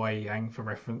price as Wai Yang for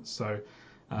reference. So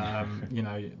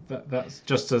That's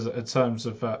just as in terms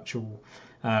of actual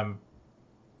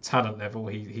talent level,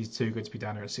 he's too good to be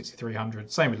down here at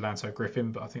 6,300. Same with Lanto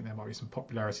Griffin, but I think there might be some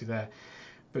popularity there.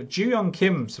 But Joo-Young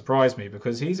Kim surprised me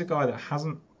because he's a guy that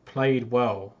hasn't played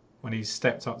well when he's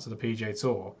stepped up to the PGA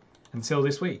Tour until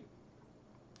this week.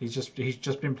 He's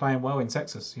just been playing well in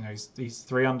Texas. He's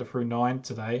 3 under through 9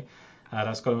 today.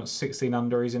 That's got him at 16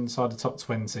 under. He's inside the top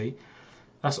 20.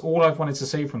 That's all I've wanted to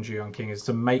see from Joo-Young Kim is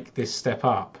to make this step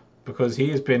up because he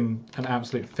has been an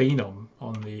absolute phenom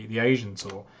on the Asian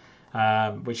Tour.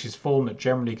 Which is form that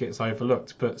generally gets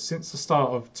overlooked. But since the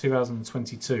start of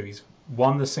 2022, he's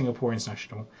won the Singapore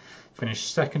International,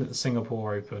 finished second at the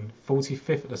Singapore Open,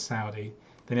 45th at the Saudi,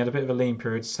 then he had a bit of a lean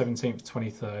period, 17th to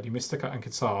 23rd. He missed the cut in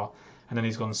Qatar, and then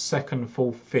he's gone second,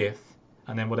 fourth, fifth,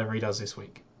 and then whatever he does this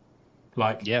week.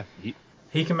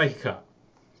 He can make a cut.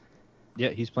 Yeah,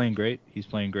 he's playing great.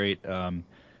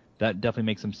 That definitely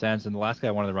makes some sense. And the last guy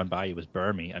I wanted to run by you was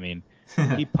Burmy. I mean,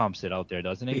 he pumps it out there,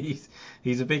 doesn't he?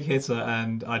 He's a big hitter,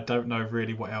 and I don't know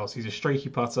really what else. He's a streaky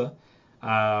putter.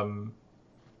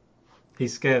 He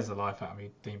scares the life out of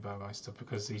me, Dean Burmeister,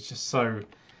 because he's just so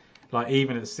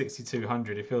even at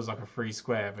 6,200, it feels like a free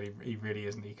square, but he really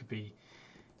isn't.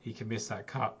 He can miss that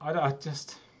cut. I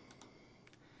just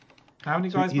how many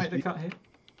guys make the cut here?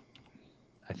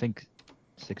 I think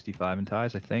 65 in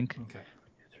ties. I think. Okay.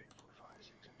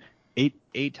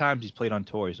 8 times he's played on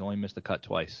tour. He's only missed the cut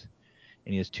twice.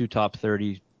 And he has 2 top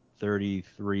 33s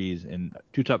and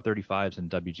 2 top 35s in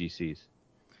WGCs.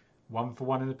 1 for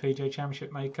 1 in the PGA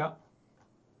Championship made cut.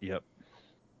 Yep.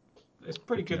 It's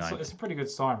pretty 59. good. It's a pretty good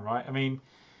sign, right? I mean,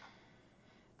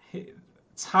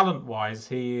 talent-wise,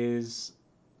 he is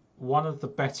one of the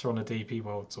better on the DP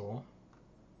World Tour,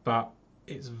 but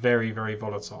it's very, very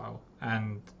volatile,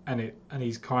 and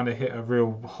he's kind of hit a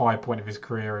real high point of his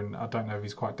career, and I don't know if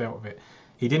he's quite dealt with it.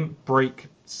 He didn't break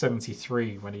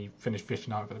 73 when he finished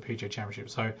 59th at the PGA Championship,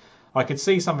 so I could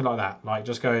see something like that, like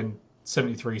just going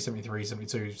 73, 73,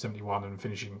 72, 71 and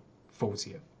finishing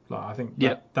 40th. I think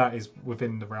that is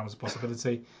within the realms of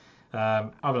possibility.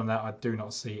 Other than that, I do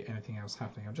not see anything else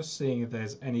happening. I'm just seeing if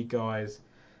there's any guys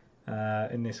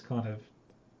in this kind of,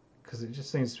 because it just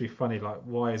seems to be funny,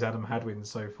 why is Adam Hadwin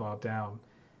so far down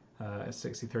at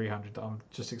 6,300? I'm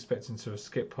just expecting to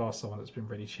skip past someone that's been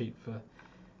really cheap for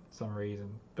some reason.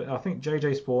 But I think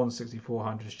JJ Spawn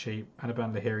 6,400 is cheap.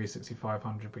 Anaban Lahiri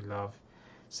 6,500 we love.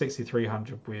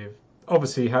 6,300 with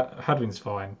obviously Hadwin's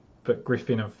fine, but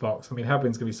Griffin and Fox. I mean,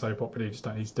 Hadwin's going to be so popular, you just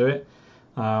don't need to do it.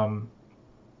 I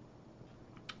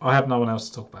have no one else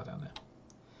to talk about down there.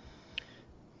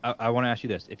 I want to ask you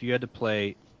this: if you had to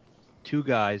play 2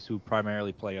 guys who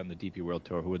primarily play on the DP World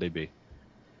Tour, who would they be?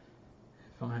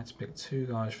 If I had to pick 2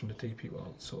 guys from the DP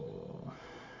World Tour,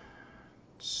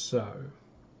 so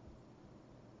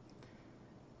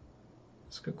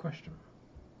that's a good question.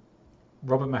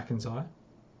 Robert McIntyre.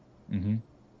 Mm-hmm.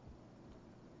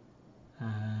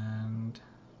 And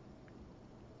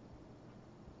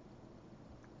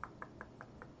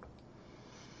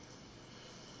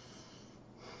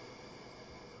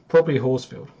probably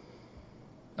Horsfield.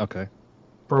 Okay.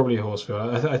 Probably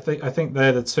Horsfield. I think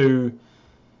they're the 2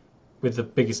 with the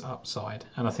biggest upside,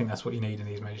 and I think that's what you need in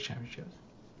these major championships.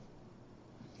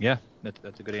 Yeah,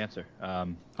 that's a good answer.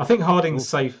 I think Harding's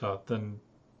safer than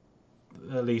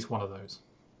at least one of those.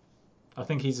 I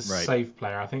think he's a safe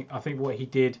player. I think what he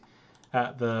did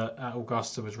at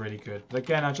Augusta was really good. But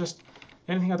again,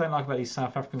 the only thing I don't like about these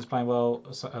South Africans playing well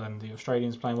and the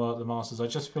Australians playing well at the Masters, I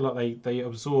just feel like they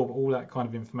absorb all that kind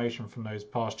of information from those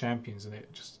past champions, and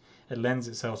it lends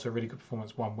itself to a really good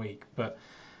performance one week. But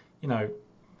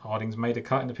Harding's made a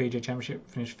cut in the PGA Championship,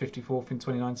 finished 54th in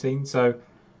 2019. So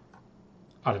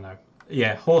I don't know.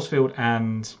 Yeah, Horsfield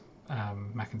and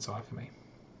McIntyre for me.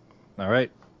 All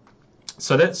right.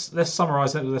 So let's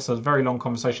summarise that. This is a very long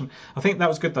conversation. I think that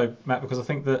was good though, Matt, because I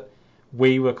think that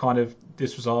we were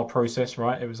this was our process,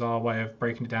 right? It was our way of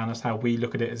breaking it down. That's how we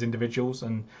look at it as individuals,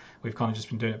 and we've kind of just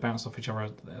been doing it bounced off each other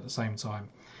at the same time.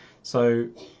 So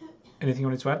anything you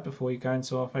wanted to add before we go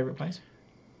into our favourite plays?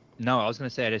 No, I was going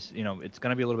to say it's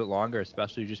going to be a little bit longer,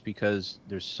 especially just because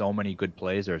there's so many good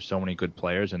plays, there are so many good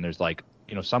players, and there's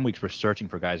some weeks we're searching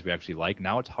for guys we actually like.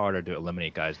 Now it's harder to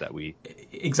eliminate guys that we...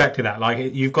 Exactly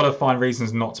that. You've got to find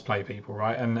reasons not to play people,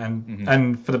 right?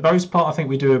 And for the most part, I think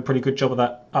we do a pretty good job of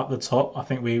that up the top. I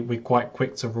think we're quite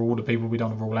quick to rule the people we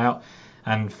don't rule out.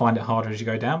 and find it harder as you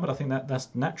go down. But I think that's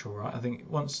natural, right? I think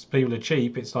once people are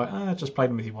cheap, it's like, just play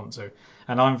them if you want to.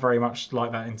 And I'm very much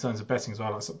like that in terms of betting as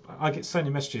well. Like, I get so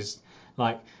many messages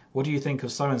like, what do you think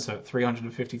of so-and-so at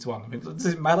 350 to 1? I mean, does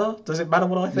it matter? Does it matter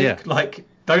what I think? Yeah. Like,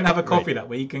 don't have a coffee that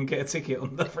week and get a ticket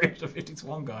on the 350 to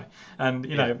 1 guy. And,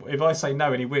 if I say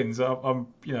no and he wins, I'm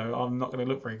not going to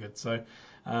look very good. So,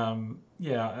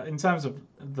 in terms of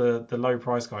the low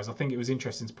price guys, I think it was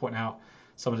interesting to point out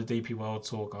some of the DP World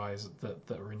Tour guys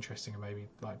that were interesting, and maybe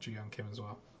like Ju Young Kim as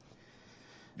well.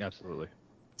 Absolutely.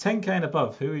 10k and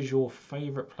above, who is your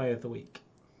favourite player of the week?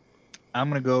 I'm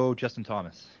going to go Justin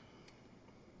Thomas.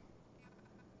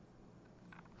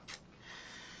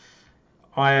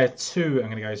 I too am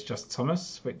going to go to Justin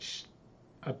Thomas, which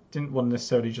I didn't want to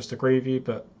necessarily just agree with you,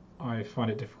 but I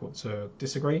find it difficult to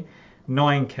disagree.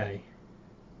 9k.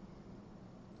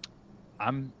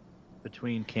 I'm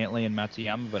between Cantlay and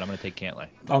Matsuyama, but I'm going to take Cantlay.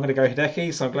 I'm going to go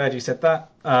Hideki, so I'm glad you said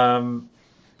that.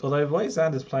 Although the way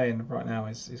Xander's playing right now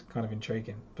is kind of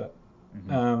intriguing. But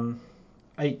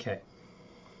 8k.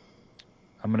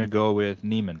 I'm going to go with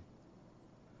Neiman.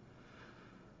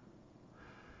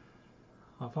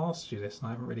 I've asked you this and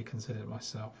I haven't really considered it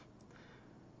myself.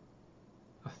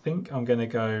 I think I'm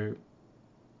just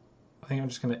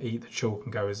going to eat the chalk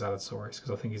and go with Zalatoris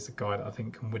because I think he's the guy that I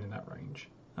think can win in that range.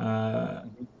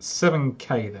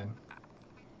 7k then.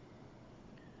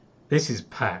 This is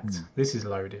packed. This is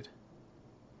loaded.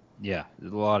 Yeah,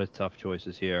 there's a lot of tough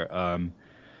choices here.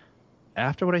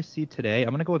 After what I see today, I'm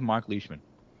going to go with Mark Leishman.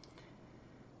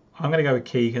 I'm going to go with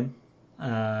Keegan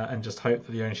and just hope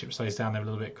that the ownership stays down there a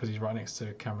little bit because he's right next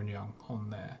to Cameron Young on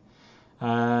there.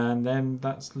 And then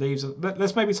that leaves.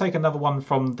 Let's maybe take another one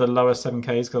from the lower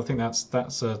 7Ks because I think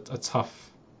that's a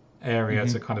tough area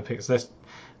to kind of pick. So let's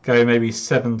go maybe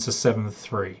 7 to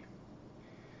 7.3.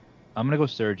 I'm going to go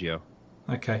Sergio.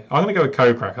 Okay, I'm going to go with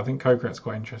Kokrak. I think Kokrak's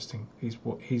quite interesting. He's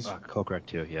Kokrak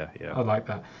too. Yeah. I like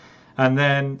that. And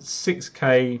then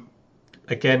 6K.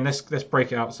 Again, let's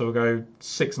break it up. So we'll go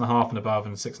 6.5 and above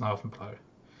and 6.5 and below.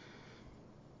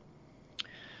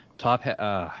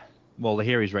 Well,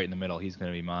 Lahiri's right in the middle. He's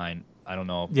going to be mine. I don't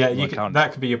know. Yeah,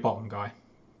 that could be your bottom guy.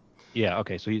 Yeah.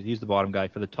 Okay. So he's the bottom guy.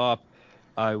 For the top,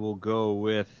 I will go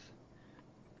with.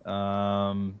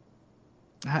 I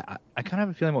kind of have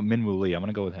a feeling about Minwoo Lee. I'm going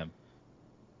to go with him.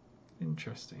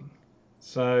 Interesting.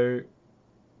 So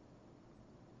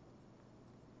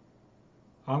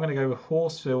I'm going to go with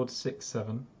Horsfield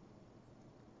 6-7,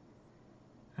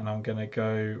 and I'm going to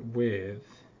go with.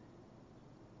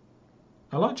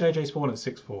 I like JJ Spawn at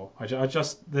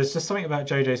 6-4. There's just something about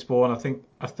JJ Spawn. I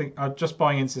think I'm just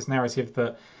buying into this narrative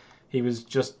that he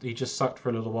just sucked for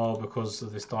a little while because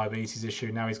of this diabetes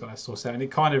issue. Now he's got that source out, and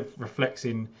it kind of reflects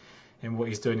in what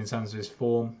he's doing in terms of his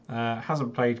form.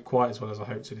 Hasn't played quite as well as I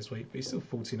hoped to this week, but he's still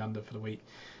 14 under for the week.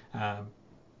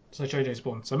 So JJ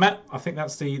Spawn. So Matt, I think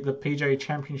that's the PGA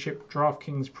Championship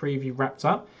DraftKings preview wrapped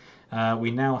up.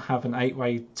 We now have an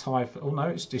 8-way tie for. Oh no,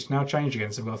 it's now changed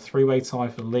again. So we've got a 3-way tie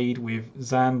for lead with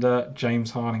Xander,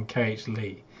 James Hahn, and KH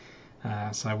Lee.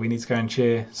 So we need to go and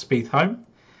cheer Spieth home.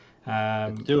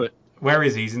 Let's do it. Where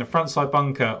is he? He's in the front side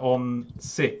bunker on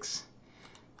 6.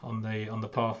 On the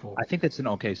par 4. I think that's an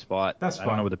okay spot. That's fine. I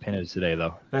don't know where the pin is today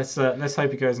though. Let's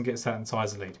hope he goes and gets that and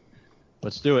ties the lead.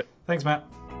 Let's do it. Thanks, Matt.